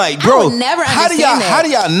shit. I'm like, bro, I would never understand how do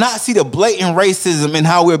y'all not see the blatant racism and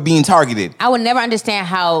how we're being targeted? I would never understand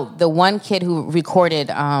how the one kid who recorded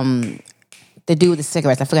the dude with the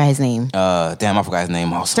cigarettes, I forgot his name. Damn, I forgot his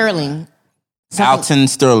name also. Sterling. Alton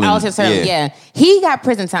Sterling. Alton Sterling, yeah. He got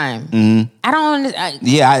prison time. I don't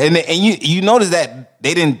understand. And you notice that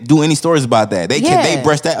they didn't do any stories about that. They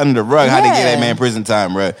brushed that under the rug. How they get that man prison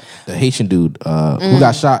time, bro? The Haitian dude who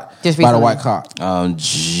got shot Just by the recently. white cop.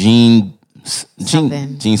 Gene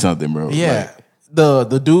something, bro. Yeah. Like,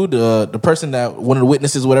 The dude, the person that one of the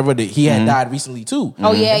witnesses, whatever, that he had died recently too.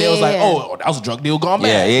 Oh, yeah, and they was yeah, like, yeah. oh, that was a drug deal gone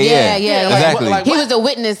bad. yeah. Exactly. He was a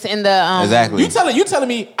witness in the. Exactly. You telling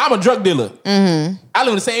me I'm a drug dealer? Mm-hmm. I live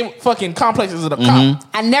in the same fucking complex as a cop,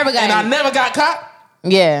 I never got. and I never got caught.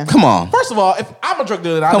 Yeah. Come on. First of all, if I'm a drug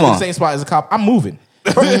dealer and I live in the same spot as a cop, I'm moving.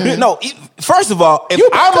 No, first of all, if You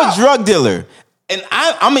I'm back a up. drug dealer and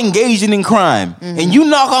I'm engaging in crime and you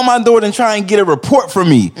knock on my door and try and get a report from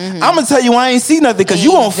me, I'm gonna tell you I ain't see nothing because you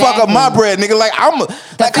gonna fuck up my bread, nigga. Like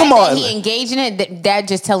come on. He engaged in it. That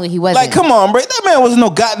just telling he wasn't. Like, come on, bro. That man was no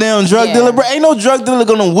goddamn drug Yeah. dealer, bro. Ain't no drug dealer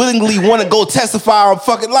gonna willingly want to go testify on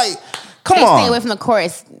fucking like. Come They on. stay away from the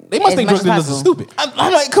courts. They must as think much drug as dealers are possible. stupid.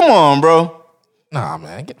 I'm like, come on, bro. Nah,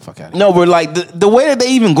 man, get the fuck out of here. No, but like the way that they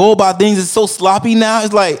even go about things is so sloppy now.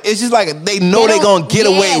 It's like it's just like they know they gonna get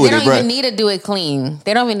away with They it, don't bro. even need to do it clean.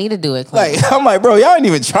 They don't even need to do it clean. Like I'm like, bro, y'all ain't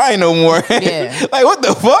even trying no more. Yeah. Like what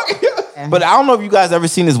the fuck? But I don't know if you guys ever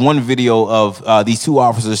seen this one video of these two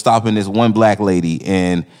officers stopping this one black lady,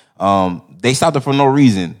 and they stopped her for no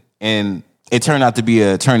reason, and it turned out to be an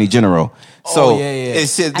attorney general. So yeah.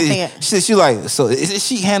 it's shit. I think She like so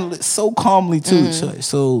she handled it so calmly too.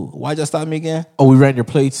 So why'd y'all stop me again? Oh, we ran your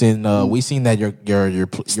plates and we seen that your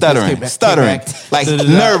Stuttering, like Da-da-da.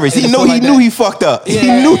 nervous. He And knew stuff like he knew that. he fucked up. He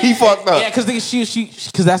Yeah. knew he fucked up. Yeah, because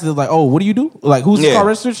because that's like, oh, what do you do? Like, who's the Yeah. car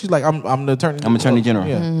registered? She's like, I'm the attorney. I'm attorney general.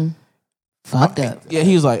 Yeah, Fucked up. yeah.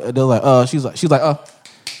 He was like, they're like, she's like,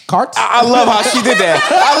 carts. I love how she did that.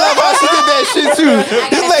 I love how she did that shit too.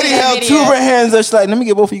 This gotta lady see that held video. two of her hands up. She's like, let me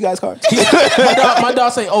get both of you guys cards. my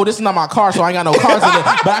dog say, oh, this is not my car, so I ain't got no cards in it,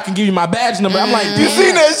 but I can give you my badge number. I'm like, You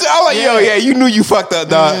seen that shit? I'm like, yo, yeah, you knew you fucked up,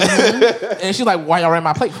 dog. and she's like, why y'all ran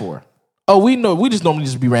my plate for? Oh, we just normally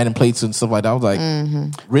just be random plates and stuff like that. I was like,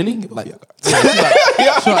 really? Like, she's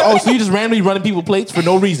like, oh, so you just randomly running people plates for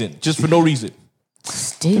no reason, just for no reason.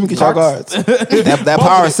 Let me get your cards. that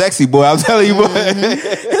power is sexy, boy. I'm telling you, boy.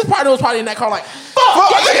 His partner was probably in that car like, fuck,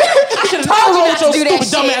 I should have told you not to your do that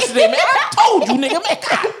stupid dumb ass shit. today, man. I told you, nigga, man.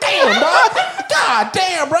 God damn, dog. God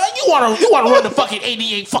damn, bro. You wanna run the fucking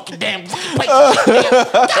 88 fucking damn fucking plate.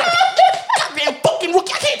 Goddamn fucking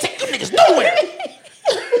rookie. I can't take you niggas nowhere.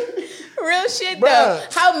 Real shit Bruh. though.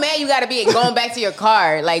 How mad you gotta be at going back to your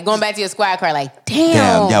car, like going back to your squad car, like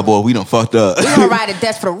damn. Yeah, boy, we done fucked up. We gonna ride a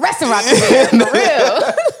desk for the rest of our career, for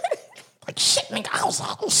real. Like, shit, nigga, I was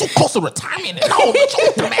so close to retirement. And no, bitch,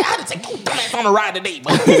 you dumbass. I had to take your dumbass on a ride today,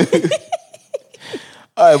 but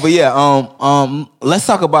All right, but yeah, let's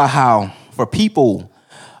talk about how for people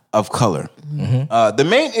of color, the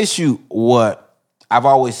main issue, what I've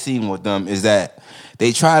always seen with them is that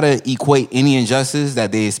they try to equate any injustice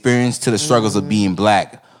that they experience to the struggles of being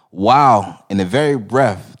black, while in the very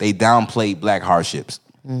breath they downplay black hardships.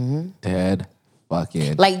 dead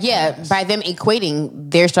fucking. Like, yeah, by them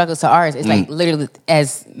equating their struggles to ours, it's like literally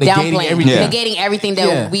as Negating downplaying, everything. Yeah. negating everything that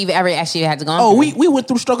Yeah. we've ever actually had to go Oh, through. we went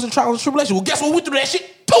through struggles and trials and tribulations. Well, guess what? We went through that shit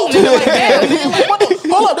too, nigga. Like, damn, nigga, like, what the,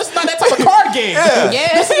 hold up, this is not that type of card game.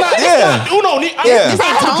 Yeah. This is not Uno. Yeah. This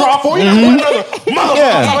ain't to draw for you. Motherfucker,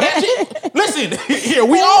 Yeah. that shit. Listen, here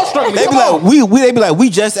we all struggling. They be Come like, on. they be like, we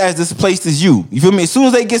just as displaced as you. You feel me? As soon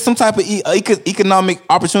as they get some type of economic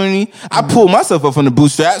opportunity, I pull myself up from the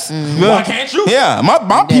bootstraps. Why can't you? Yeah,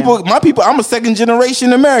 my people. I'm a second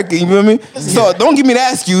generation American. You feel me? So don't give me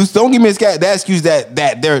that excuse. Don't give me that excuse that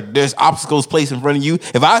there's obstacles placed in front of you.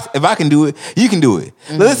 If I can do it, you can do it.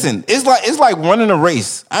 Listen, it's like running a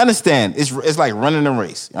race. I understand. It's like running a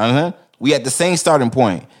race. You understand? We at the same starting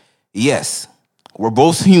point. Yes, we're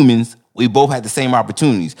both humans. We both had the same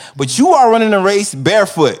opportunities. But you are running a race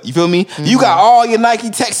barefoot. You feel me? You got all your Nike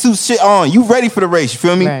tech suit shit on. You ready for the race. You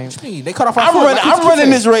feel me? Right. They cut off our I'm foot. running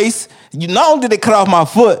this race. Not only did they cut off my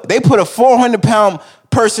foot, they put a 400-pound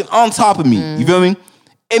person on top of me. You feel me?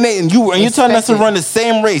 And you're telling us to run the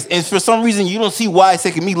same race, and for some reason you don't see why it's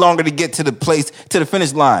taking me longer to get to the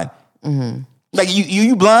finish line. Like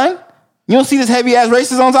you blind? You don't see this heavy ass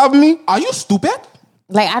racers on top of me? Are you stupid?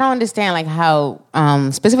 Like, I don't understand, like, how,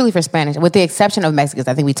 specifically for Spanish, with the exception of Mexicans,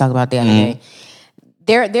 I think we talked about the other day,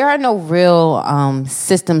 there are no real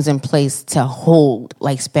systems in place to hold,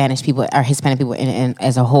 like, Spanish people or Hispanic people in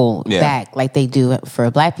as a whole back like they do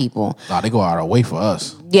for black people. Nah, they go out of their way for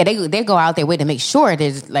us. Yeah, they go out their way to make sure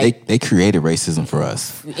there's, like... They created racism for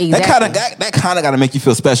us. Exactly. That kind of got to make you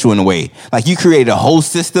feel special in a way. Like you created a whole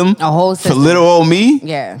system A whole system. for little old me.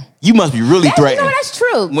 Yeah. you must be really threatened. No, that's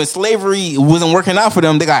true. When slavery wasn't working out for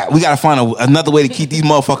them, we got to find another way to keep these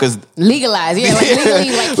motherfuckers legalized. Yeah, like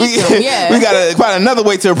legally, like keep them. Yeah, we got to find another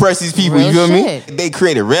way to oppress these people. Real you feel shit. me? They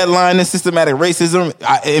created redlining, systematic racism,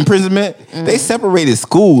 imprisonment. They separated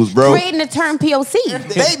schools, bro. Creating the term POC.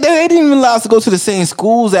 They didn't even allow us to go to the same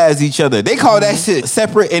schools as each other. They call that shit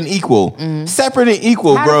separate and equal. Separate and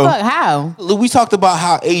equal, How bro. the fuck? How? We talked about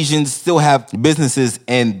how Asians still have businesses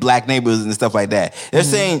in black neighborhoods and stuff like that. They're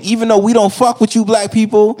saying, even though we don't fuck with you black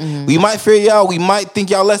people, we might fear y'all, we might think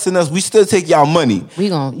y'all less than us, we still take y'all money. We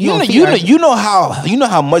gon' you know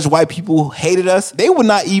how much white people hated us? They would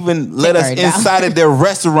not even let us inside of their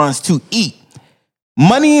restaurants to eat.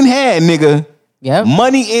 Money in hand, nigga. Yep.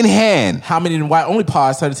 Money in hand. How many white only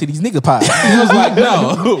pies turned into these nigga pies? He was like,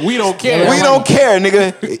 no, we don't care. We don't care,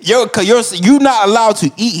 nigga. You're not allowed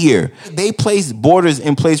to eat here. They place borders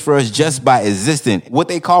in place for us just by existing. What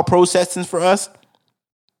they call protesting for us.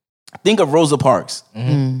 Think of Rosa Parks.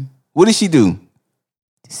 What did she do?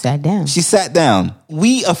 Sat down. She sat down.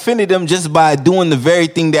 We offended them just by doing the very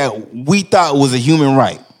thing that we thought was a human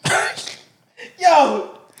right.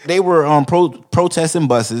 Yo, they were protesting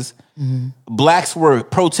buses. Blacks were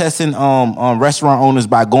protesting restaurant owners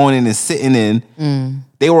by going in and sitting in.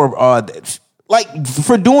 They were like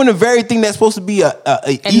for doing the very thing that's supposed to be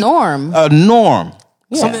a norm. A norm.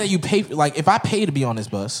 Yeah. Something that you pay for. Like if I pay to be on this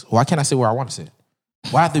bus, why can't I sit where I want to sit?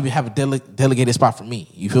 Why have to have a delegated spot for me?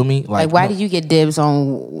 You feel me? Like why did you get dibs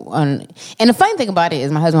on? And the funny thing about it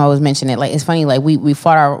is, my husband always mentioned it. Like it's funny. Like we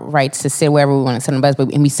fought our rights to sit wherever we want to sit on the bus,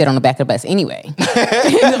 and we sit on the back of the bus anyway.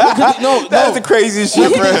 No, that's the craziest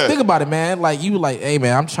shit, bro. Think about it, man. Like you, like, hey,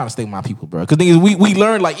 man, I'm trying to stay with my people, bro. Because thing is, we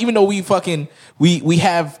learn, like, even though we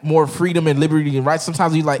have more freedom and liberty and rights,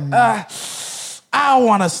 sometimes we like I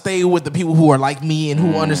want to stay with the people who are like me and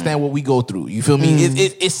who understand what we go through. You feel me?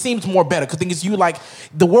 It seems more better because thing is, you like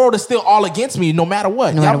the world is still all against me no matter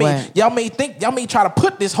what. Y'all may try to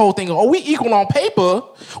put this whole thing. Oh, we equal on paper.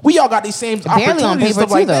 We all got these same opportunities on paper and stuff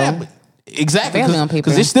too, like though. that. But exactly, Barely on paper.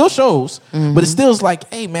 because it still shows, but it still is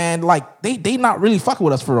like, hey man, like they not really fucking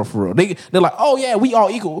with us for real. They're like, oh yeah, we all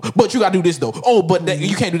equal, but you gotta do this though. Oh, but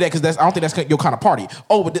you can't do that because I don't think that's your kind of party.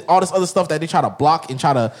 Oh, but all this other stuff that they try to block and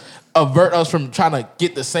try to avert us from trying to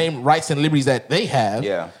get the same rights and liberties that they have.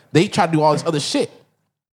 Yeah, they try to do all this other shit.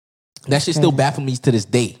 That shit still baffles me to this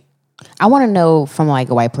day. I want to know from like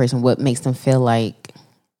a white person what makes them feel like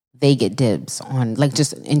they get dibs on, like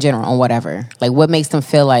just in general on whatever. Like what makes them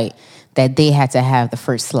feel like that they had to have the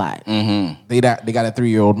first slot. They got a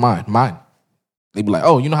 3-year-old mind. They be like,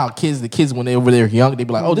 oh, you know how the kids when they over there young, they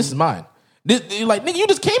be like, oh, this is mine. You're like, nigga, you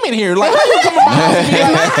just came in here. Like, how you come to my house? And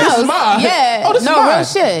be like, this is mine. Yeah. Oh, this is mine. Real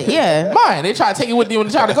shit. Yeah. Mine. They try to take it with you when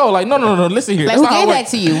they try to go. Like, no. Listen here. Like, That's who not gave how that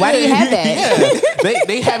to you? Why do you have that? Yeah.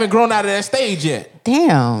 They haven't grown out of that stage yet.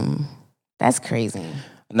 Damn. That's crazy.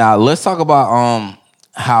 Now let's talk about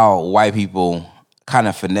how white people kind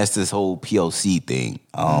of finesse this whole POC thing.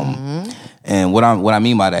 And what I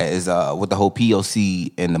mean by that is with the whole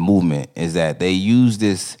POC and the movement is that they use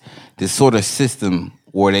this sort of system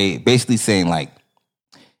where they basically saying like,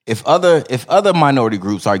 if other minority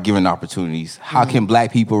groups are given opportunities, how can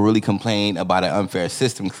black people really complain about an unfair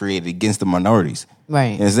system created against the minorities?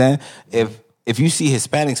 Right. You understand? If you see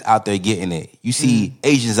Hispanics out there getting it, you see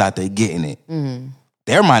Asians out there getting it,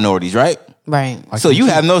 they're minorities, right? Right. So you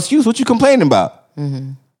have no excuse. What you complaining about?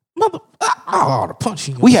 Mother, I ought to punch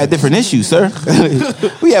you. We had different issues, sir.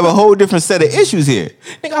 We have a whole different set of issues here.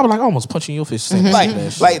 Nigga, I was like almost punching your face.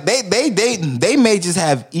 Like they may just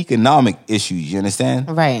have economic issues. You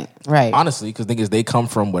understand? Right. Honestly, because thing is, they come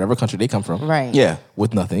from whatever country they come from. Right. Yeah.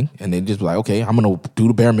 With nothing, and they just be like, okay, I'm gonna do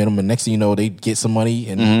the bare minimum. And next thing you know, they get some money,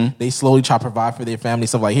 and they slowly try to provide for their family.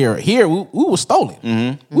 Stuff like here, we was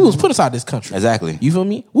stolen. We was put inside this country. Exactly. You feel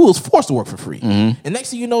me? We was forced to work for free. And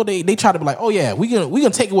next thing you know, they try to be like, oh yeah, we gonna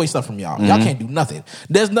take away stuff from y'all. Y'all can't do nothing.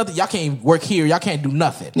 There's nothing. Y'all can't work here. Y'all can't do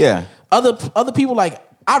nothing. Yeah. Other people, like,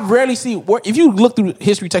 I rarely see. If you look through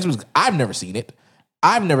history textbooks, I've never seen it.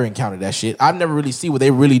 I've never encountered that shit. I've never really see where they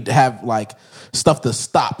really have like stuff to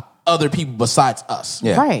stop other people besides us.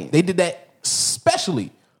 Yeah. Right. They did that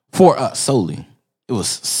especially for us. Solely. It was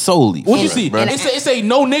solely. What you see? It say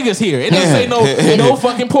no niggas here. It doesn't say no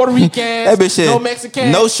fucking Puerto Ricans, That bitch said, no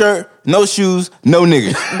Mexicans, no shirt, no shoes, no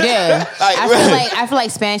niggas. Yeah. I feel like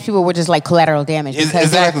Spanish people were just like collateral damage because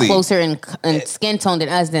Exactly. they're closer in skin tone than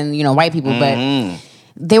us than white people, but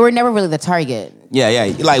they were never really the target.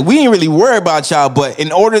 Yeah. Like, we ain't really worry about y'all, but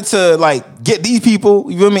in order to, like, get these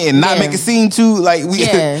people, you feel me, and not make a scene too, like, we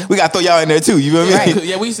gotta throw y'all in there too, you feel me? Right.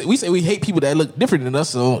 Yeah, we say we hate people that look different than us,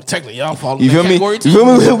 so technically y'all fall in You that feel me? category too. You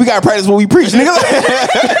feel me? We gotta practice what we preach, nigga.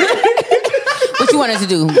 But What you want us to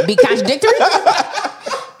do? Be contradictory?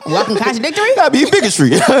 Walking contradictory? That'd be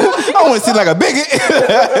bigotry. I don't want to seem like a bigot.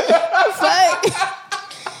 Fuck.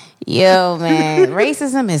 Yo, man,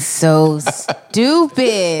 racism is so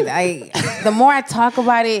stupid. The more I talk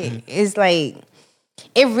about it, it's like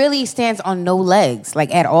it really stands on no legs,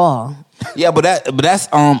 like at all. Yeah, but that's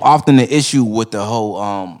often the issue with the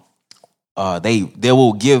whole they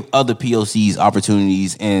will give other POCs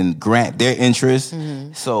opportunities and grant their interests.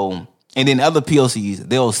 Mm-hmm. So and then other POCs,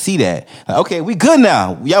 they'll see that. Like, okay, we good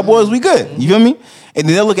now. Y'all boys, we good. You feel me? And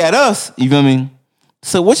then they'll look at us, you feel me?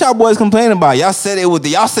 So what y'all boys complaining about? Y'all said they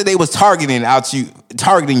was targeting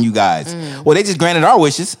you guys. Well, they just granted our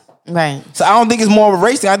wishes. Right. So I don't think it's more of a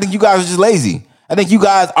race thing. I think you guys are just lazy. I think you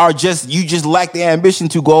guys are just lack the ambition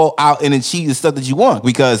to go out and achieve the stuff that you want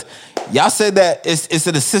because y'all said that it's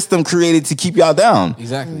a system created to keep y'all down.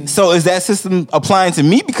 Exactly. So is that system applying to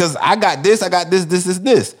me because I got this.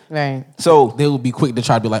 Right. So they will be quick to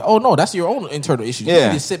try to be like, oh no, that's your own internal issue. You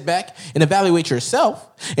need to sit back and evaluate yourself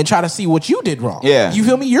and try to see what you did wrong. Yeah. You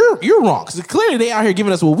feel me? You're wrong because clearly they out here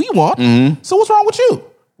giving us what we want. Mm-hmm. So what's wrong with you?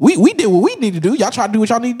 We did what we need to do. Y'all try to do what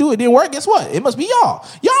y'all need to do. It didn't work. Guess what? It must be y'all.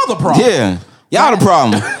 Y'all the problem. Yeah. Y'all the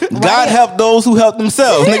problem. God help those who help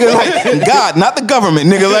themselves, nigga. Like God, not the government,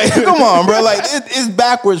 nigga. Like, come on, bro. Like, it's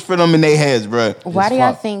backwards for them in their heads, bro. Why do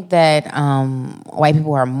y'all think that white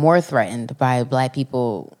people are more threatened by black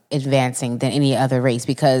people advancing than any other race?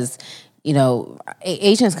 Because, you know,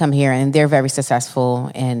 Asians come here and they're very successful,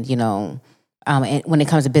 and you know, and when it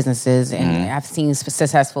comes to businesses, and I've seen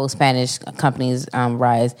successful Spanish companies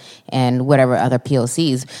rise, and whatever other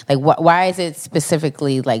POCs. Like, why is it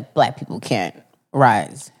specifically like black people can't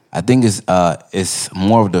rise? I think it's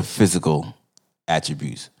more of the physical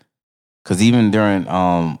attributes. Because even during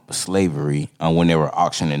slavery, when they were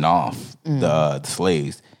auctioning off the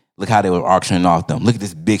slaves, look how they were auctioning off them. Look at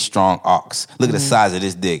this big, strong ox. Look at the size of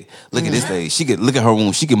this dick. Look at this lady. Look at her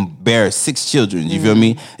womb. She can bear 6 children. You feel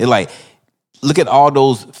me? They're like, look at all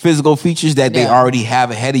those physical features that they already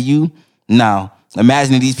have ahead of you. Now,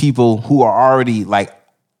 imagine these people who are already like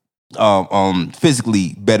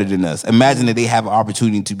physically better than us. Imagine that they have an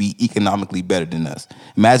opportunity to be economically better than us.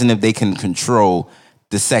 Imagine if they can control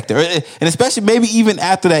the sector, and especially maybe even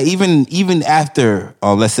after that, even after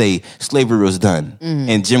let's say slavery was done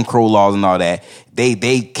and Jim Crow laws and all that,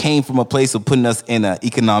 they came from a place of putting us in an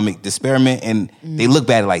economic disparity, and they look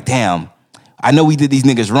back like, damn, I know we did these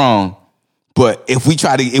niggas wrong. But if we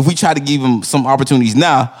try to give them some opportunities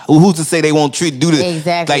now, who's to say they won't do this?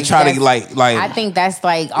 Exactly. Like try to like. I think that's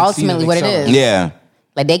like ultimately what it is. Yeah.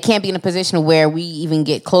 Like they can't be in a position where we even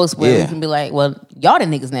get close where we can be like, well, y'all the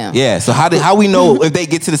niggas now. Yeah. So how we know if they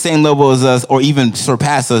get to the same level as us or even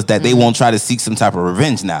surpass us that they won't try to seek some type of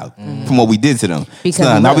revenge now from what we did to them?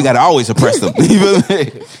 Because now we got to always oppress them.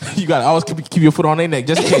 You got to always keep your foot on their neck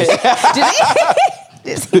just in case.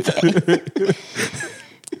 Just in case.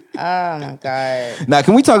 Oh my God. Now,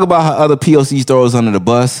 can we talk about how other POCs throw us under the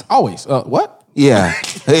bus? Always. What? Yeah.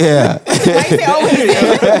 Yeah. Why you say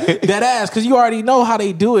always? That ass, because you already know how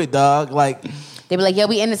they do it, dog. Like, they be like, yeah,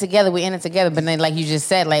 we in it together. But then, like you just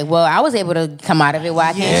said, like, well, I was able to come out of it.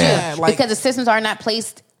 Why can't you? Like, because the systems are not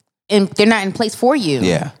placed they're not in place for you.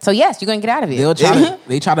 Yeah. So yes, you're gonna get out of it.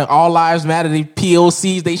 They try to all lives matter. They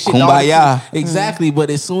POCs. They shit. Kumbaya. Exactly. But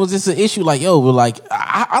as soon as it's an issue, like we're like,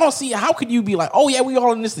 I don't see how could you be like, oh yeah, we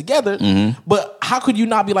all in this together. But how could you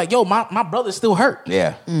not be like, yo, my brother's still hurt.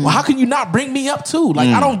 Yeah. Well, how can you not bring me up too? Like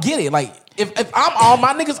I don't get it. Like if I'm on,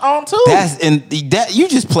 my niggas on too. You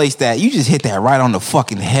just placed that. You just hit that right on the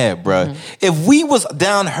fucking head, bro. If we was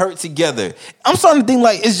down hurt together, I'm starting to think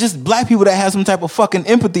like it's just black people that have some type of fucking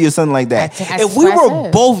empathy or something like that. If we were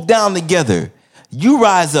both down together, you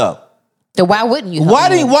rise up. So why wouldn't you? Why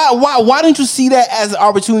didn't you see that as an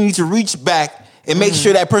opportunity to reach back and make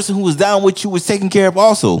sure that person who was down with you was taken care of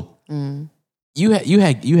also? We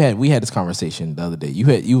had this conversation the other day.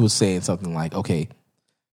 You was saying something like, okay,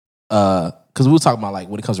 because we were talking about like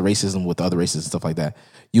when it comes to racism with other races and stuff like that.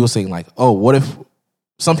 You were saying like, oh, what if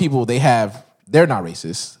some people they're not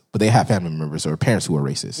racist, but they have family members or parents who are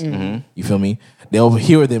racist. You feel me? They'll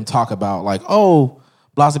hear them talk about like, oh,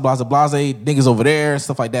 blase, blase, blase, niggas over there,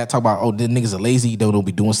 stuff like that. Talk about, oh, the niggas are lazy. They don't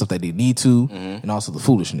be doing stuff that they need to, and also the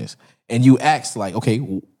foolishness. And you ask like, okay,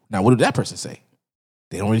 now what did that person say?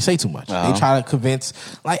 They don't really say too much. They try to convince,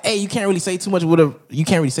 like, hey, you can't really say too much. You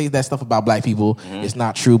can't really say that stuff about black people. It's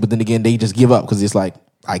not true. But then again, they just give up because it's like,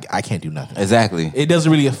 I can't do nothing. Exactly. It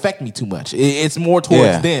doesn't really affect me too much. It's more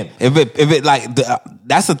towards them. If it like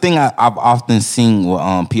that's the thing I've often seen with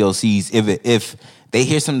POCs. If they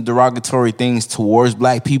hear some derogatory things towards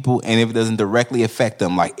black people, and if it doesn't directly affect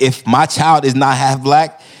them, like if my child is not half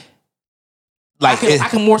black, like I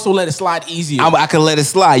can more so let it slide easier. I can let it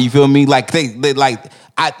slide. You feel me? Like they like.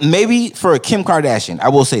 Maybe for Kim Kardashian, I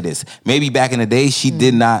will say this. Maybe back in the day, she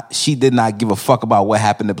did not give a fuck about what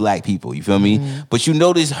happened to black people. You feel me? But you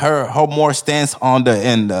notice her more stance on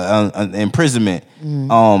the imprisonment,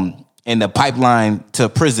 and the pipeline to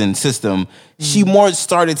prison system. She more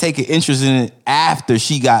started taking interest in it after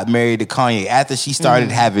she got married to Kanye. After she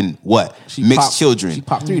started having mixed children. She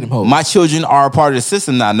popped 3 of them hoes. My children are a part of the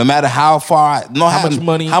system now. No matter how far, how much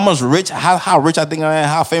money, how rich I think I am,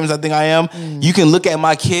 how famous I think I am. You can look at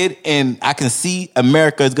my kid, and I can see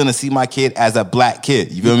America is gonna see my kid as a black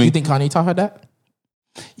kid. You feel me? You think Kanye taught her that?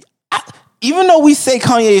 Even though we say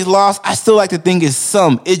Kanye is lost, I still like to think it's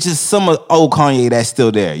some of old Kanye that's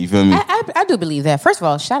still there. You feel me? I do believe that. First of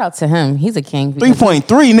all, shout out to him. He's a king. 3.3,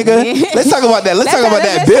 nigga. Let's talk about that. Let's talk about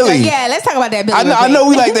that Billy. Let's talk about that Billy. I know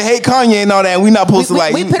we like to hate Kanye and all that. And we not supposed to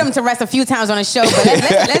like. We put him to rest a few times on the show, but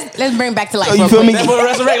let's bring him back to life. You feel me? That boy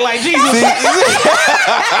resurrect like Jesus.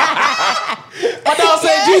 My dog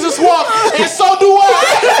said Jesus walked, and so do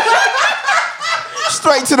I.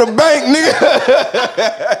 Straight to the bank, nigga.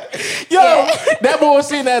 Yo, that boy was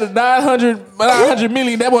sitting at a 900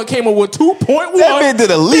 million. That boy came up with 2.1. That man did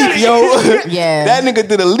a leap, yo. Yeah. That nigga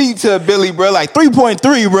did a leap to a Billy, bro. Like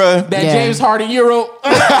 3.3, bro. That James Harden Euro.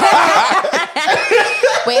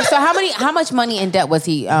 Wait, so how much money in debt was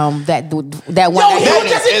he? That one.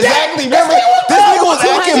 Exactly. Remember, this nigga was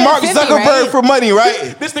asking Mark Zuckerberg for money,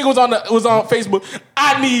 right? This nigga was on Facebook.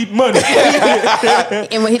 I need money.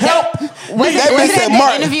 And when Help. Was it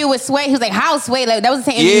the interview with Sway? He was like, "How Sway?" Like, that was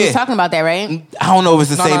the same interview he was talking about that, right? I don't know if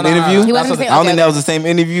it's the same interview. He wasn't the same. I don't think that was the same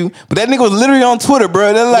interview. But that nigga was literally on Twitter,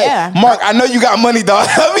 bro. They're like, Mark, I know you got money, dog.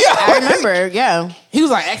 Help me out. I remember, yeah. He was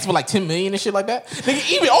like asking for like 10 million and shit like that.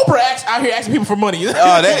 Nigga, even Oprah out here asking people for money. Oh,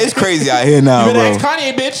 that is crazy out here now, you better bro. ask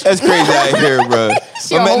Kanye, bitch. That's crazy out here, bro.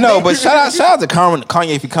 But shout out to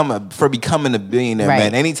Kanye for becoming a billionaire,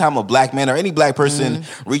 man. Anytime a black man or any black person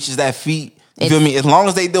reaches that feat, you feel me? As long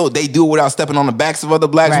as they do it without stepping on the backs of other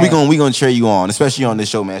blacks, we gonna cheer you on, especially on this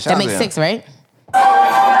show, man. That makes 6, right? 1, 2, 3, 4,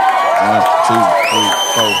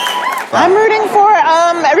 5. I'm rooting for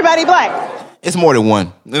everybody black. It's more than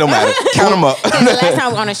 1. It don't matter. Count them up. The last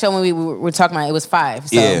time on the show when we were talking about it was 5,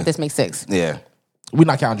 so this makes 6. Yeah. We're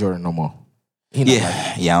not counting Jordan no more.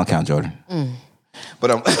 I don't count Jordan.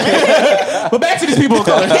 But but back to these people of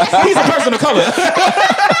color. He's a person of color.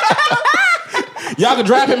 Y'all can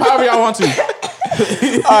draft him however y'all want to. All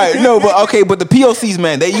right, but the POCs,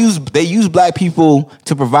 man, they use black people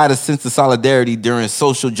to provide a sense of solidarity during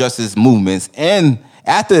social justice movements, and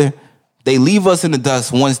after they leave us in the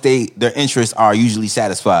dust once their interests are usually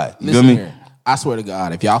satisfied. You feel me? Here, I swear to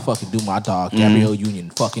God, if y'all fucking do my dog Gabrielle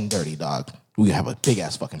Union fucking dirty, dog, we have a big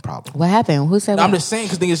ass fucking problem. What happened? Who said? I'm just saying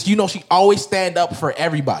because she always stand up for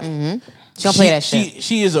everybody. She don't play that shit.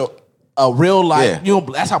 She is a real life. You know,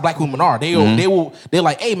 that's how black women are. They're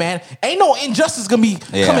like, hey man, ain't no injustice gonna be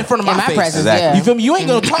coming in front of my face. Presence, exactly. You feel me? You ain't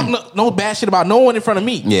gonna talk no bad shit about no one in front of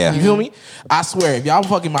me. Yeah. You feel me? I swear, if y'all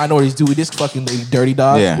fucking minorities do this fucking dirty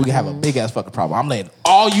dog, we can have a big ass fucking problem. I'm letting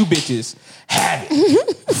all you bitches have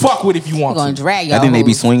it. Fuck with if you want We're gonna to. drag y'all. I think they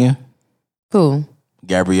be swinging. Who?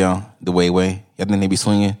 Gabrielle, the way. I think they be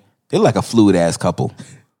swinging. They're like a fluid ass couple.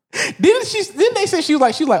 Didn't they say she was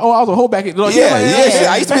like, oh, I was a whole back.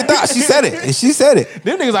 I used to be thought. She said it. She said it.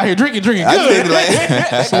 Them niggas out here drinking.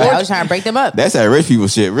 I was trying to break them up. That's that rich people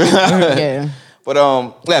shit. Yeah. But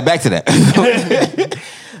back to that.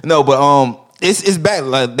 No, but it's back.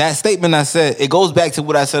 Like, that statement I said, it goes back to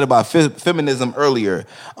what I said about feminism earlier.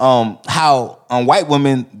 How white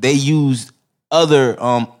women, they use other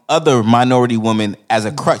minority women as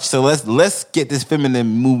a crutch. So let's get this feminine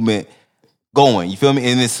movement going. You feel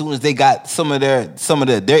me? And as soon as they got some of their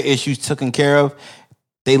issues taken care of,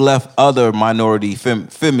 they left other minority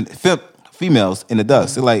females in the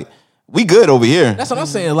dust. They're like, we good over here. That's what I'm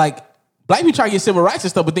saying. Like, black people try to get civil rights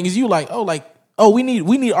and stuff, but thing is, you like, we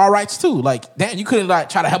need our rights too. Like, damn, you couldn't like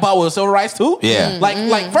try to help out with civil rights too? Yeah.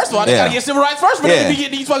 Like first of all, they gotta get civil rights first, but then you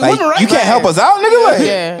get these fucking women rights. You can't help us out, nigga. Like,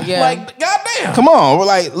 yeah. Like, goddamn. Come on, we're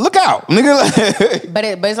like, look out, nigga. But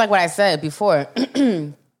it's like what I said before.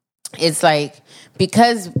 It's like,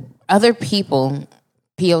 because other people,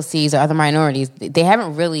 POCs or other minorities, they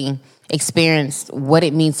haven't really experienced what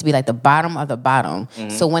it means to be like the bottom of the bottom.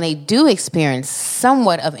 So when they do experience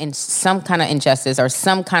somewhat of some kind of injustice or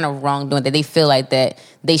some kind of wrongdoing that they feel like that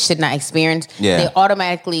they should not experience, they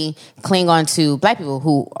automatically cling on to black people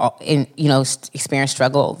who experience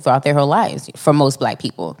struggle throughout their whole lives, for most black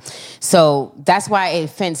people. So that's why it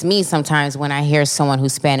offends me sometimes when I hear someone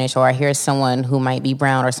who's Spanish or I hear someone who might be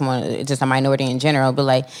brown or someone just a minority in general, but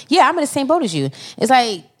like, yeah, I'm in the same boat as you. It's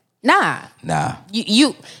like, Nah.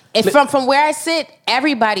 You if from where I sit,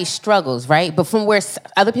 everybody struggles, right? But from where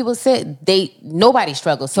other people sit, nobody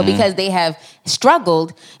struggles. So because they have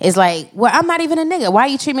struggled, it's like, well, I'm not even a nigga. Why are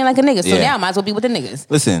you treating me like a nigga? So now I might as well be with the niggas.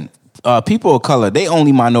 Listen, people of color, they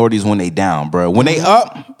only minorities when they down, bro. When they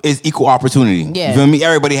up, it's equal opportunity. Yeah. You feel me?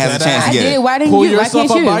 Everybody has a chance to get it. Why didn't Pull you? Why yourself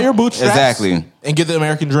can't up you? by your bootstraps. Exactly. And get the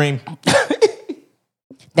American dream.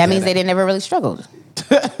 That means they never really struggled.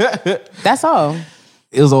 That's all.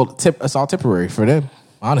 It's all temporary for them,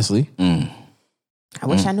 honestly. I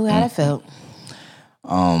wish I knew how that felt.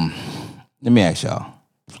 Let me ask y'all.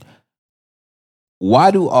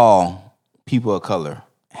 Why do all people of color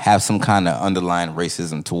have some kind of underlying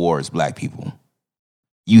racism towards black people?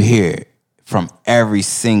 You hear it from every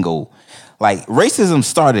single... Like, racism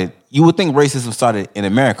started... You would think racism started in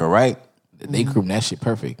America, right? They groomed that shit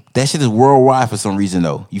perfect. That shit is worldwide for some reason,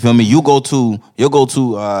 though. You feel me? You'll go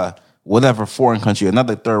to whatever foreign country,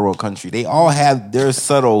 another third world country. They all have their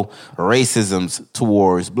subtle racisms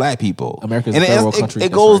towards black people. America's a third world country.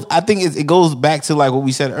 It goes. I think it goes back to like what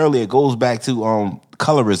we said earlier. It goes back to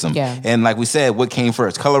colorism. Yeah. And like we said, what came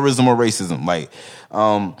first, colorism or racism? Like,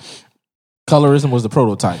 Colorism was the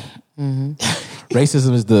prototype.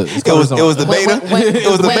 Racism is the... it was the beta. It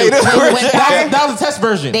was the beta. That was a test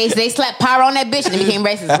version. They slapped power on that bitch and it became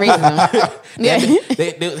racism. Yeah.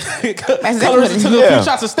 Colorism took a few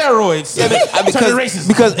shots of steroids.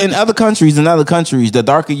 Because in other countries, the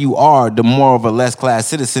darker you are, the more of a less class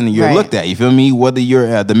citizen you're looked at. You feel me? Whether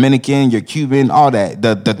you're Dominican, you're Cuban, all that.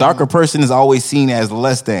 The darker person is always seen as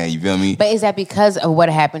less than. You feel me? But is that because of what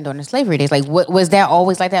happened during the slavery days? Like, was that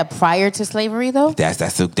always like that prior to slavery, though?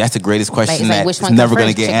 That's the greatest question Like, that which is one never came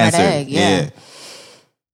going to first, get chicken or the answered. egg? Yeah.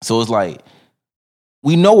 So it's like,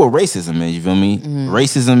 we know what racism is. You feel me?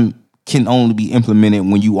 Racism can only be implemented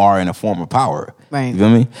when you are in a form of power. Right. You feel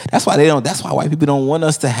me? That's why white people don't want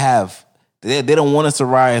us to have. They don't want us to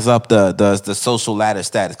rise up the social ladder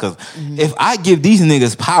status. Because if I give these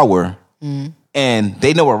niggas power, and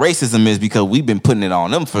they know what racism is because we've been putting it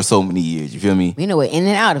on them for so many years. You feel me? We know it in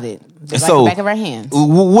and out of it. Just So, like the back of our hands.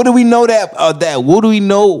 What do we know what do we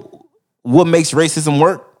know? What makes racism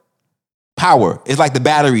work? Power. It's like the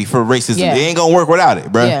battery for racism. Yeah. It ain't gonna work without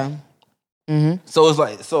it, bro. Yeah. So it's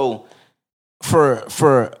like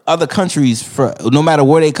for other countries, for no matter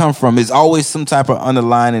where they come from, it's always some type of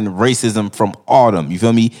underlying racism from all of them. You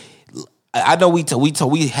feel me? I know we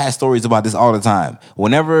had stories about this all the time.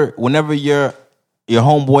 Whenever your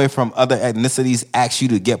homeboy from other ethnicities asks you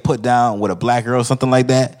to get put down with a black girl or something like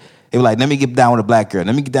that, they were like, "Let me get down with a black girl.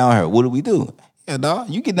 Let me get down with her." What do we do? Yeah, dog,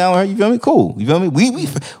 you get down with her. You feel me? Cool. You feel me?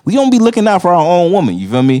 We don't be looking out for our own woman. You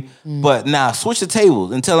feel me? But now switch the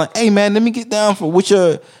tables and tell her, "Hey man, let me get down with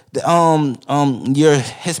your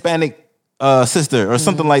Hispanic sister or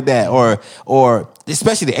something like that, or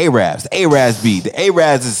especially the Arabs. The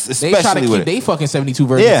Arabs is especially They try to keep they fucking 72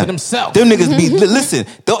 versions to themselves. Them niggas be listen.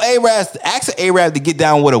 Those Arabs, ask an Arab to get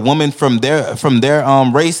down with a woman from their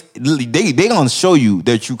race. They gonna show you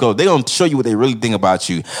their true color. They gonna show you what they really think about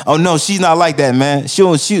you. Oh no, she's not like that, man. She's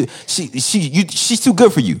too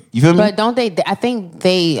good for you. You feel me? But don't they? I think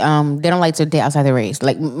they don't like to date outside their race,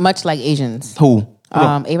 like much like Asians. Who?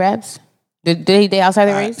 Arabs. Do they date outside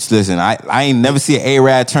their race? Listen, I ain't never see an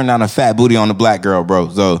Arab turn down a fat booty on a black girl, bro.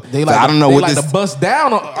 So I don't know what they this. like to bust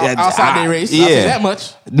down outside their race. Yeah, I'll say that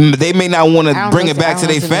much. They may not want to bring it back to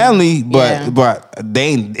their family, Yeah. but they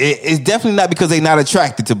ain't. It's definitely not because they're not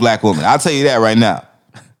attracted to black women. I'll tell you that right now.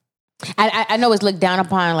 I know it's looked down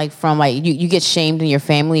upon, like from like you get shamed in your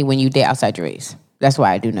family when you date outside your race. That's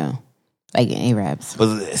why I do know. Like Arabs. But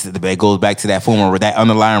it goes back to that form of that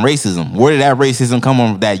underlying racism. Where did that racism come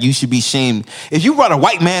from? That you should be shamed if you brought a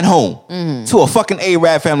white man home to a fucking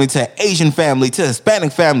Arab family, to an Asian family, to a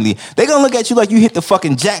Hispanic family. They gonna look at you like you hit the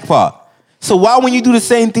fucking jackpot. So why when you do the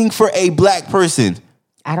same thing for a black person?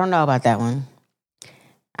 I don't know about that one.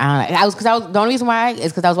 I don't know. The only reason why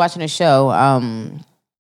is because I was watching a show.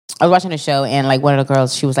 I was watching a show and like one of the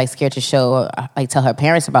girls, she was like scared to show, like tell her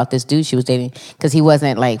parents about this dude she was dating because he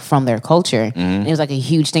wasn't like from their culture. And it was like a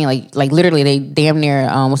huge thing. Like literally they damn near,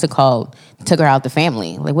 what's it called? Took her out the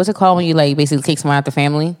family. Like what's it called when you like basically take someone out the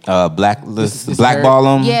family? Blackball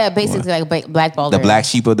them? Yeah, basically like blackball the her. black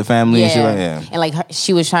sheep of the family and shit like that. And like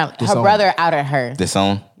she was trying, her brother outed her.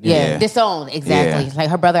 Disown? Yeah, disowned, exactly. Yeah. Like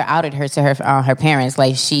her brother outed her to her parents.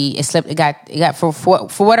 Like it got for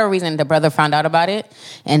whatever reason the brother found out about it,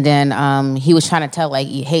 and then he was trying to tell like,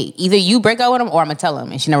 hey, either you break up with him or I'm gonna tell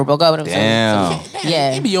him, and she never broke up with him. Damn. So,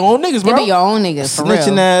 yeah, They be your own niggas, bro. They be your own niggas for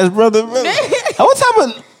Snitching real. ass brother.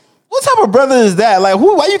 What type of brother is that? Like,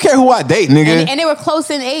 why you care who I date, nigga? And they were close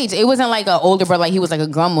in age. It wasn't like an older brother, like he was like a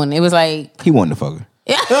glum one. It was like He wanted to fuck her.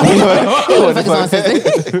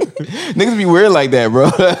 Niggas be weird like that, bro.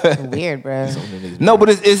 Weird, bro. No, but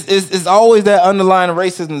it's always that underlying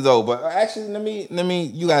racism though. But actually, let me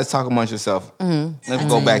you guys talk amongst yourself. Let's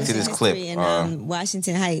go back to this clip. In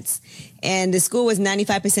Washington Heights, and the school was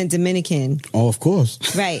 95% Dominican. Oh, of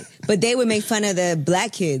course. Right, but they would make fun of the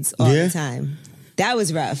black kids all the time. That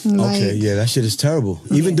was rough. Okay, yeah, that shit is terrible.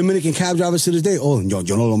 Even Dominican cab drivers to this day. Oh, yo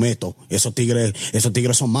no lo meto. Esos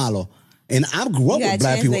tigres son malos. And I grew up with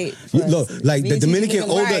black people. Look, like the Dominican,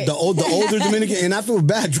 the older Dominican, and I feel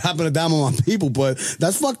bad dropping a dime on my people, but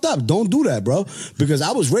that's fucked up. Don't do that, bro. Because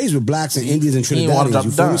I was raised with blacks and Indians and Trinidadians.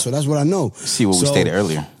 You feel me? So that's what I know. See what we stated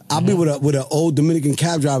earlier. I'll be with an old Dominican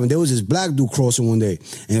cab driver, and there was this black dude crossing one day,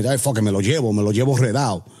 and I fucking me lo llevo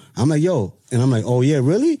redao. I'm like, yo, and I'm like, oh yeah,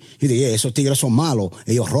 really? He said, yeah, esos tigres son malos.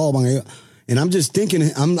 Ellos roban. And I'm just thinking,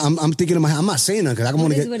 I'm thinking in my head, I'm not saying that because I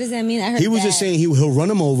want to get. What does that mean? I heard he was just saying he'll run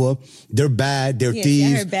them over. They're bad. They're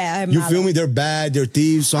thieves. I heard bad. You feel me? They're bad. They're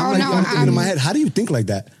thieves. So I'm thinking in my head, how do you think like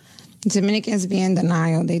that? Dominicans be in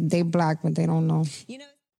denial. They black, but they don't know.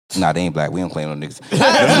 Nah, they ain't black. We don't claim no niggas.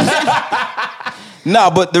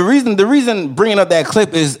 No, but the reason bringing up that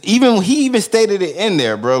clip is he even stated it in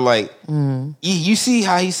there, bro. Like, you see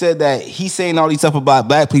how he said that he's saying all these stuff about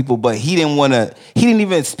black people, but he didn't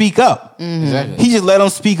even speak up. Exactly. He just let them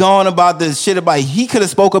speak on about this shit about. He could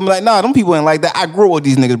have spoke up and be like, nah, them people ain't like that. I grew up with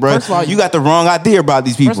these niggas, bro. First of all, you got the wrong idea about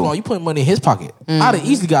these people. First of all, you put money in his pocket. I'd have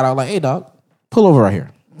easily got out like, hey, dog, pull over right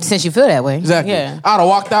here. Since you feel that way. Exactly. Yeah. I'd have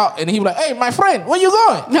walked out and he'd be like, hey, my friend, where you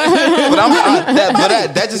going?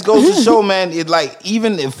 that just goes to show, man, it like,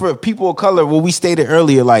 even for people of color, what we stated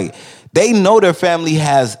earlier, like, they know their family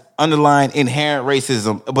has underlying inherent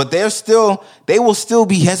racism, but they will still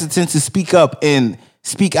be hesitant to speak up and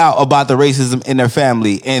speak out about the racism in their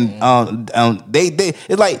family. And they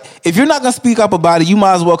it's like, if you're not gonna speak up about it, you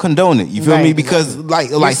might as well condone it. You feel me? Because like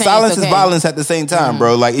silence is violence at the same time,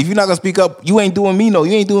 bro. Like, if you're not gonna speak up, you ain't doing me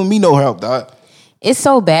no help, dog. It's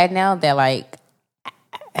so bad now that, like,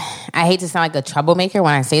 I hate to sound like a troublemaker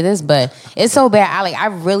when I say this, but it's so bad. I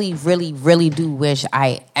really, really, really do wish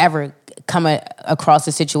I ever come across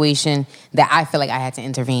a situation that I feel like I had to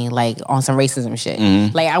intervene, like, on some racism shit.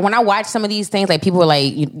 Like, when I watch some of these things, like, people were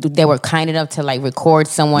like, they were kind enough to like record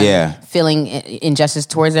someone feeling injustice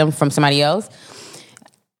towards them from somebody else.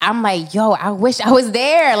 I'm like, yo, I wish I was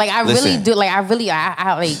there. Like, I really do. Like, I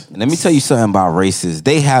like. Let me tell you something about racists.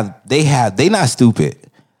 They not stupid.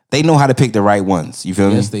 They know how to pick the right ones. You feel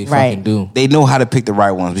me? Yes, they fucking do. They know how to pick the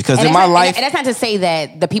right ones. Because in my life... And that's not to say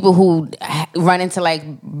that the people who run into, like,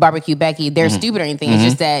 Barbecue Becky, they're stupid or anything. It's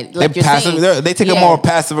just that, like, you're saying... They take a more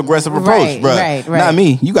passive-aggressive approach, bro. Right. Not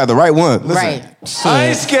me. You got the right one. Listen. Right. I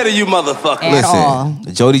ain't scared of you, motherfucker.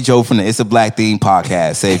 Listen, Jody Joe from the It's a Black Thing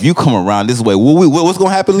podcast. Say, if you come around this way, what's going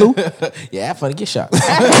to happen, Lou? Yeah, funny, get shot.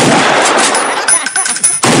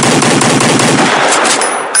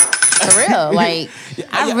 For real, like,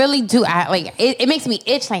 I really do. It makes me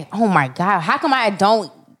itch. Like, oh my god, how come I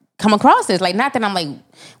don't come across this? Like, not that I'm like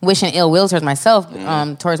wishing ill will towards myself,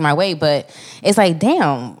 towards my way, but it's like,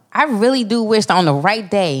 damn, I really do wish on the right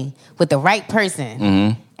day with the right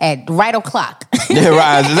person at right o'clock. Yeah,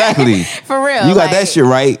 right, exactly. For real, you got that shit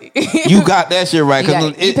right. You got that shit right.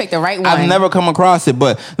 You picked the right one. I've never come across it,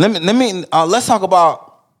 but let's talk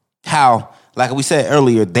about how, like we said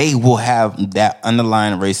earlier, they will have that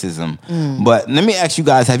underlying racism. But let me ask you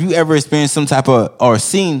guys, have you ever experienced some type of, or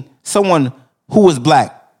seen someone who was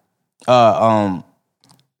black put out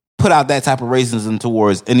that type of racism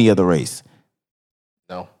towards any other race?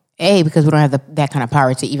 No. A, because we don't have that kind of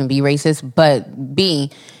power to even be racist. But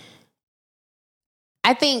B,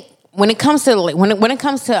 I think when it comes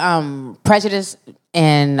to prejudice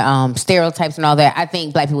and stereotypes and all that, I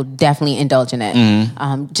think black people definitely indulge in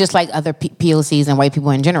that. Just like other POCs and white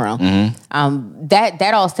people in general.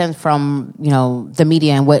 That all stems from, the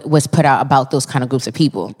media and what was put out about those kind of groups of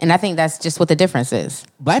people. And I think that's just what the difference is.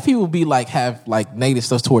 Black people have negative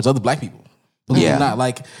stuff towards other black people. Believe it or not,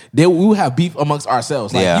 like, we will have beef amongst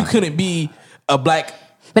ourselves. Like, you couldn't be a black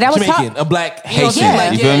But that was Jamaican, a black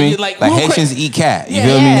Haitian. You feel me? Like Haitians eat cat. You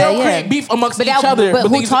feel me? They'll create beef amongst each other. But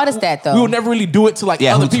who taught us that, though? We would never really do it to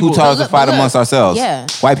other people. Who taught us to fight amongst ourselves? Yeah.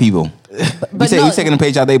 White people. We taking a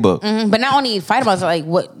page out of their book. But not only fight about it, like,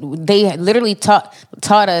 what they literally taught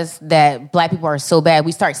us that black people are so bad.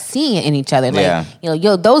 We start seeing it in each other. Like,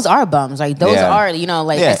 those are bums. Like, those are,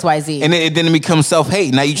 XYZ. And then it becomes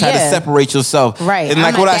self-hate. Now you try to separate yourself. Right. And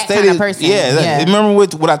like what I that stated, kind of person.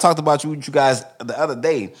 remember what I talked about with you guys the other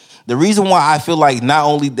day. the reason why I feel like not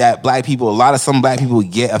only that some black people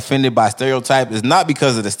get offended by stereotype is not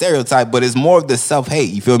because of the stereotype, but it's more of the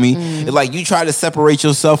self-hate. You feel me? It's like you try to separate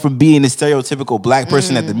yourself from being the stereotypical black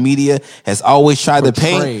person that the media has always tried to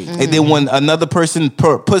paint. And then when another person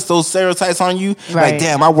puts those stereotypes on you, like,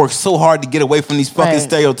 damn, I worked so hard to get away from these fucking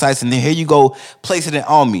stereotypes, and then here you go placing it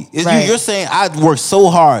on me. You're saying I worked so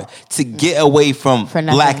hard to get away from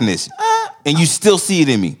blackness, and you still see it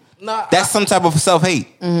in me. Nah, that's some type of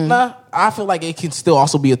self-hate. Nah, I feel like it can still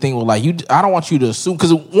also be a thing where like I don't want you to assume,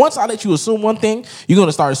 because once I let you assume one thing, you're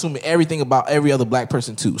gonna start assuming everything about every other black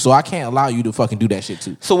person too. So I can't allow you to fucking do that shit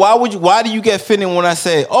too. So why do you get offended when I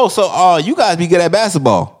say, you guys be good at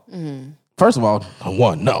basketball? First of all,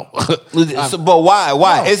 no. But why?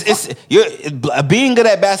 No, it's being good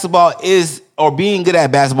at basketball being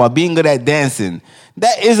good at dancing.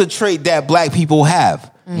 That is a trait that black people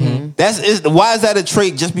have. Why is that a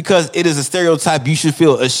trait? Just because it is a stereotype, you should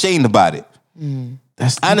feel ashamed about it.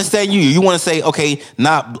 I understand you. You want to say, okay,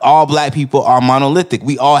 not all black people are monolithic.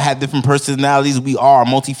 We all have different personalities. We are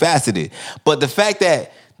multifaceted. But the fact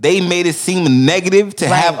that they made it seem negative to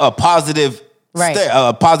have a positive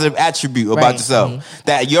a positive attribute about yourself.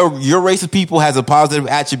 That your race of people has a positive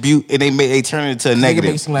attribute, and they turn it into a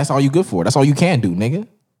negative. That's all you good for. That's all you can do, nigga.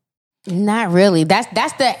 Not really. That's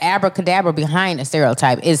the abracadabra behind a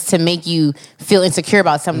stereotype, is to make you feel insecure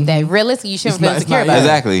about something that realistically you shouldn't feel insecure about.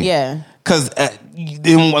 Exactly. Yeah. Because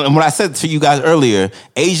when I said to you guys earlier,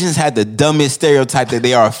 Asians had the dumbest stereotype that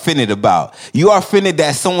they are offended about. You are offended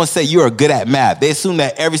that someone say you are good at math. They assume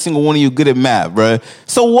that every single one of you are good at math, bro.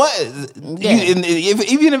 So what? Yeah.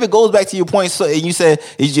 Even if it goes back to your point, and you said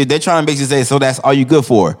they're trying to basically say, so that's all you good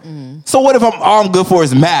for. So what if all I'm good for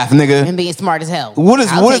is math, nigga? And being smart as hell. What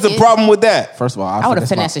is the problem with that? First of all, I would have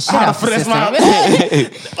finessed the shit out of the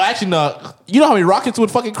system. Actually, no. You know how many rockets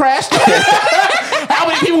would fucking crash? How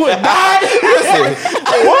many people would die? Listen,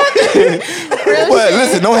 what? Well,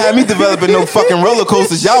 listen, don't have me developing no fucking roller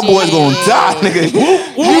coasters. Y'all boys gonna die, nigga.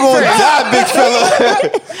 You gonna die, big fella.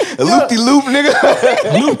 Loop-de-loop,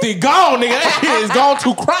 nigga. Loop-de gone, nigga. That shit is gone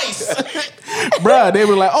to Christ. Bruh, they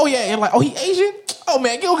were like, oh yeah, and like, oh, he Asian? Oh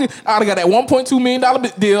man, okay. I got that $1.2 million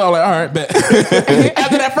deal. I'm like, all right, bet.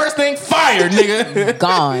 After that first thing, fired, nigga.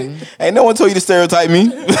 Gone. Ain't no one told you to stereotype me.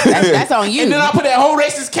 That's on you. And then I put that whole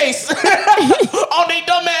racist case on they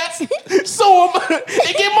dumbass. Sue them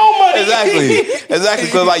and get more money. Exactly.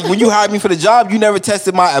 Because like when you hired me for the job, you never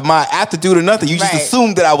tested my aptitude or nothing. You just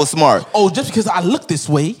assumed that I was smart. Oh, just because I look this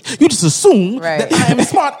way, you just assume that I am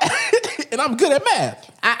smart and I'm good at math.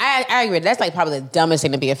 I agree. That's like probably the dumbest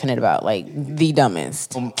thing to be offended about. Like the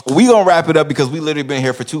dumbest. We gonna wrap it up because we literally been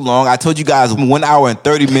here for too long. I told you guys 1 hour and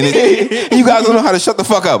 30 minutes. You guys don't know how to shut the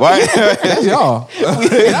fuck up, all right? That's y'all.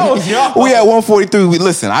 That was y'all. We at 143.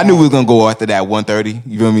 Listen, I knew we were gonna go after that 130.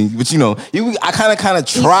 You feel me? But you know, I kind of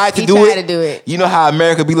tried to do it. You know how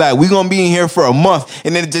America be like, we gonna be in here for a month,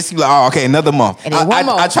 and then it just be like, oh, okay, another month.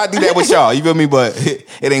 I tried to do that with y'all. You feel me? But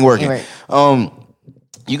it ain't working.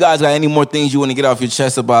 You guys got any more things you want to get off your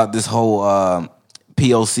chest about this whole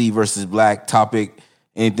POC versus black topic?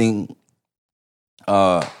 Anything?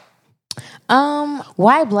 Why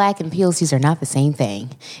black and POCs are not the same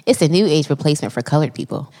thing. It's a new age replacement for colored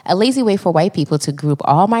people. A lazy way for white people to group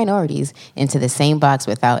all minorities into the same box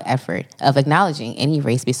without effort of acknowledging any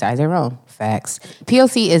race besides their own. Facts.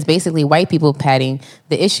 POC is basically white people padding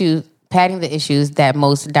the issues that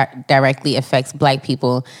most directly affects black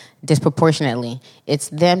people disproportionately. It's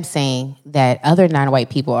them saying that other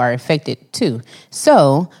non-white people are affected too.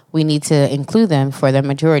 So we need to include them for the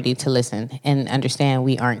majority to listen and understand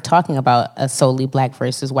we aren't talking about a solely black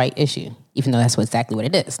versus white issue, even though that's exactly what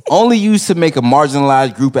it is. Only used to make a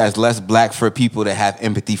marginalized group as less black for people that have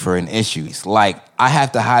empathy for an issue. It's like, I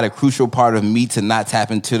have to hide a crucial part of me to not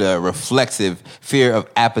tap into the reflexive fear of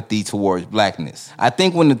apathy towards blackness. I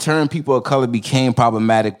think when the term people of color became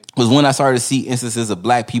problematic was when I started to see instances of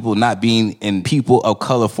black people not being in people of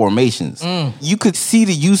color formations. You could see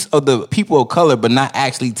the use of the people of color, but not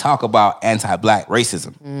actually talk about anti-black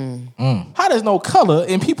racism. How there's no color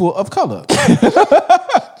in people of color?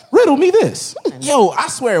 Riddle me this. Yo, I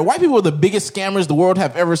swear, white people are the biggest scammers the world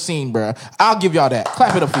have ever seen, bruh. I'll give y'all that.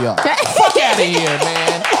 Clap it up for y'all. Fuck out of here,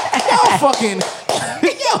 man. Y'all fucking...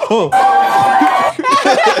 Yo.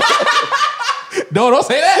 Don't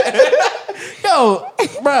say that. Yo,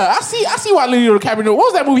 I see why Leonardo DiCaprio. What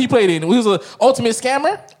was that movie he played in? He was an ultimate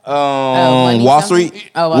scammer. Wall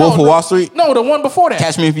Street. Wolf of Wall Street. No, the one before that.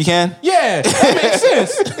 Catch Me If You Can. Yeah, that makes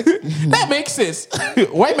sense. That makes sense.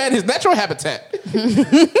 White man, his natural habitat.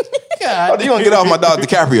 God, you gonna get off my dog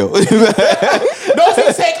DiCaprio? No,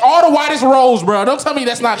 he take all the whitest roles, bro. Don't tell me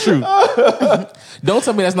that's not true. Don't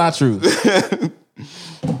tell me that's not true.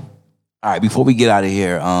 All right, before we get out of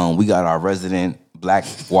here, we got our resident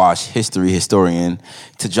Blackwash history historian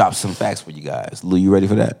to drop some facts for you guys. Lou, you ready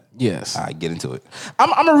for that? Yes. All right, get into it. I'm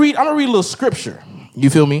gonna read a little scripture. You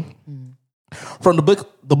feel me? From the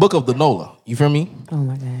book of the Nola. You feel me? Oh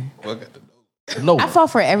my God. Nola. I fall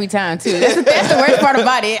for it every time too. That's the worst part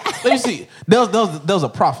about it. Let me see. There was a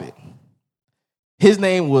prophet. His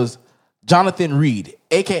name was Jonathan Reed,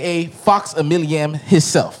 aka Fox Emilian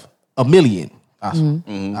himself. A million.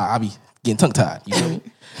 I'll be getting tongue tied. You feel me?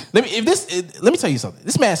 Let me tell you something.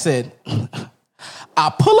 This man said,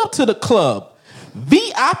 I pull up to the club,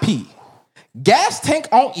 VIP, gas tank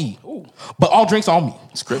on E, but all drinks on me.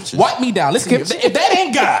 Scripture. Wipe me down. Listen, if that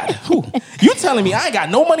ain't God, you telling me I ain't got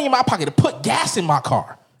no money in my pocket to put gas in my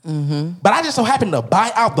car, but I just so happen to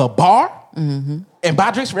buy out the bar and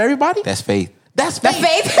buy drinks for everybody? That's faith. That's faith.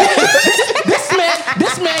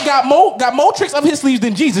 This man got more tricks up his sleeves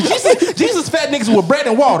than Jesus. Jesus fed niggas with bread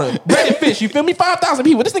and water, bread and fish. You feel me? 5,000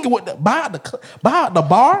 people. This nigga would buy out the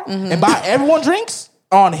bar and buy everyone drinks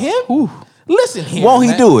on him. Ooh. Listen here. Won't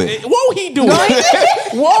he do it? Won't he do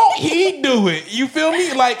it? Won't he do it? You feel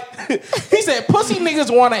me? Like he said, pussy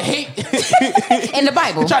niggas want to hate in the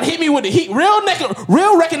Bible. Try to hit me with the heat.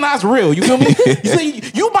 Real recognize real. You feel me?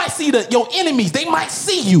 You might see your enemies. They might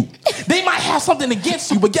see you. They might have something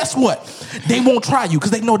against you, but guess what? They won't try you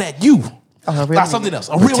because they know that you got something else.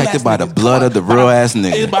 A real protected by the blood of the real ass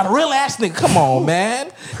nigga. It's by the real ass nigga. Come on, man.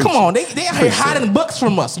 Come on. They out here hiding books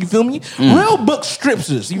from us. You feel me? Real book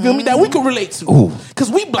scriptures. You feel me? That we can relate to. Because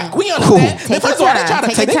we black. We understand.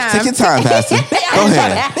 Take your time, Pastor. Go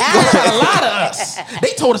ahead. They try to lie to us.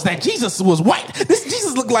 They told us that Jesus was white. This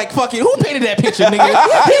Jesus looked like fucking. Who painted that picture, nigga?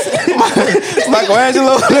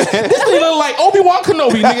 Michelangelo. This thing look like Obi-Wan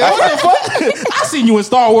Kenobi, nigga. What the fuck? I seen you in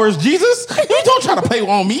Star Wars, Jesus. You don't try to play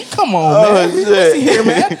on me. Come on, man. Listen here,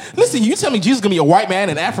 man. Listen, you tell me Jesus gonna be a white man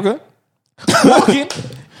in Africa walking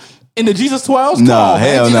in the Jesus 12s? No,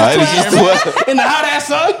 hell no. In the hot ass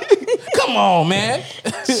sun? Come on, man.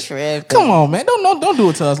 Come on, man. Don't do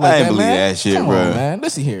it to us like that, man. I ain't believe that shit, Come bro. on, man.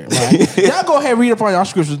 Listen here, man. Y'all go ahead and read up on y'all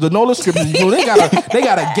scriptures. The Nola scriptures. You know, they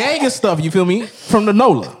got a gang of stuff. You feel me? From the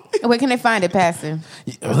Nola. Where can they find it, Pastor?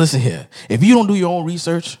 Listen here. If you don't do your own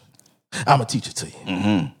research, I'm gonna teach it to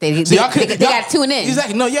you. They got to tune in.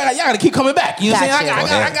 Exactly. No, y'all got to keep coming back. You know what I'm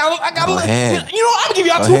saying? I got. Go ahead. You know, I'm gonna give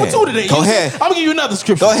y'all 2 for 2 today. Go ahead. I'm gonna give you another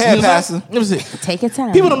scripture. Go ahead, Pastor. Let me see. Take your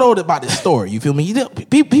time. People don't know about this story. You feel me?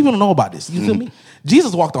 People don't know about this. You feel me?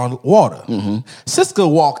 Jesus walked on water.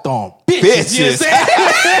 Siska walked on bitches. You know what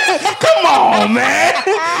I'm saying? Come on, man.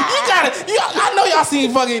 You got it. I know y'all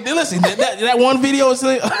seen fucking. Listen, that one video.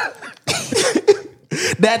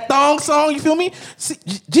 That thong song, you feel me? See,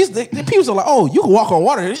 the people are like, oh, you can walk on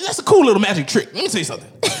water. That's a cool little magic trick. Let me tell you something.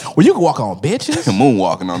 Well, you can walk on bitches.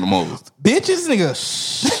 Moonwalking on the most. Bitches, nigga,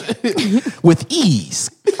 with ease.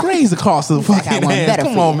 Graze across the fucking hands.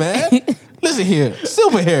 Come on, man. Listen here.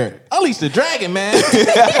 Silver hair. Unleash the dragon, man.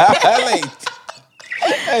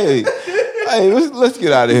 Hey, let's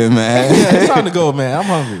get out of here, man. Yeah, it's time to go, man. I'm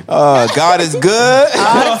hungry. God is good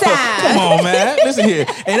all the time. Come on, man. Listen here,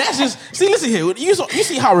 and that's just listen here. You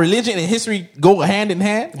see how religion and history go hand in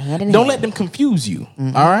hand. Don't let them confuse you.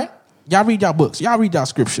 All right, y'all read y'all books. Y'all read y'all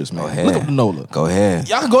scriptures, man. Look up the Nola. Go ahead.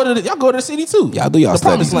 Y'all can go to the city too. Y'all do y'all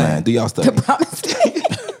studies, man. Man. Do y'all studies. The promised land.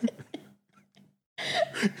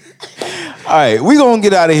 All right, we gonna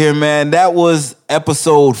get out of here, man. That was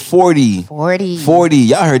episode 40. 40.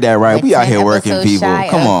 Y'all heard that right. We out here working, people.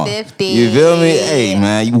 Come on. 50. You feel me? Hey,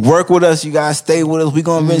 man, you work with us. You guys stay with us. We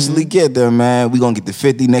gonna eventually get there, man. We gonna get to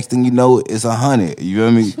 50. Next thing you know, it's 100. You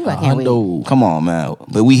feel me? Ooh, I can't wait. Come on, man.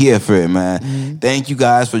 But we here for it, man. Thank you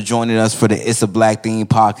guys for joining us for the It's a Black Thing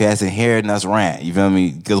podcast and hearing us rant. You feel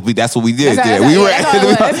me? Because that's what we did there.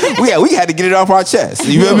 We had to get it off our chest.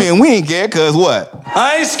 You feel me? And we ain't care because what?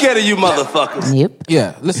 I ain't scared of you motherfuckers. Yep.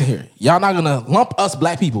 Yeah, listen here. Y'all not gonna lump us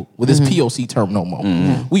black people with this POC term no more.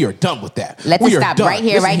 We are done with that. Let's stop right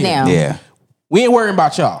here, right now. Yeah. We ain't worrying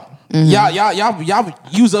about y'all. Y'all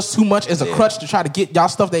use us too much as a crutch to try to get y'all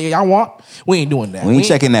stuff that y'all want. We ain't doing that. We ain't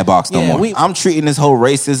checking that box no more. I'm treating this whole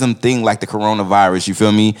racism thing like the coronavirus. You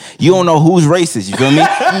feel me? You don't know who's racist. You feel me?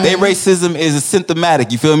 Their racism is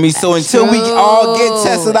symptomatic. You feel me? So until we all get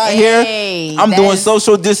tested out here, I'm doing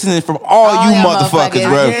social distancing from all you motherfuckers,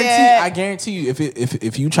 bro. I guarantee you,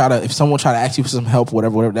 if someone try to ask you for some help,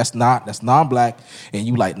 whatever, that's non-black, and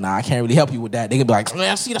you like, nah, I can't really help you with that. They can be like,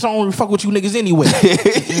 man, see, that's why I don't really fuck with you niggas anyway.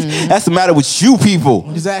 That's the matter with you people.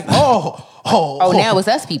 Exactly. Now it's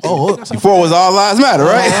us people. Before it was all lives matter,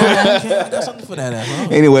 right? I got something for that.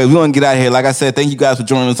 Anyway, we're gonna get out of here. Like I said, thank you guys for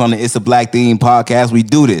joining us on the It's a Black Thing podcast. We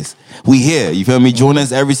do this. We here. You feel me? Join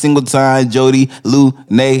us every single time. Jody, Lou,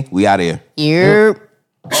 Nay, we out of here. Yep.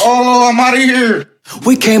 Oh, I'm out of here.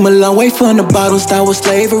 We came a long way from the bottom, start with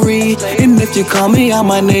slavery. And if you call me out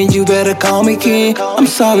my name, you better call me king. I'm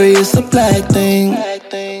sorry, it's a black thing.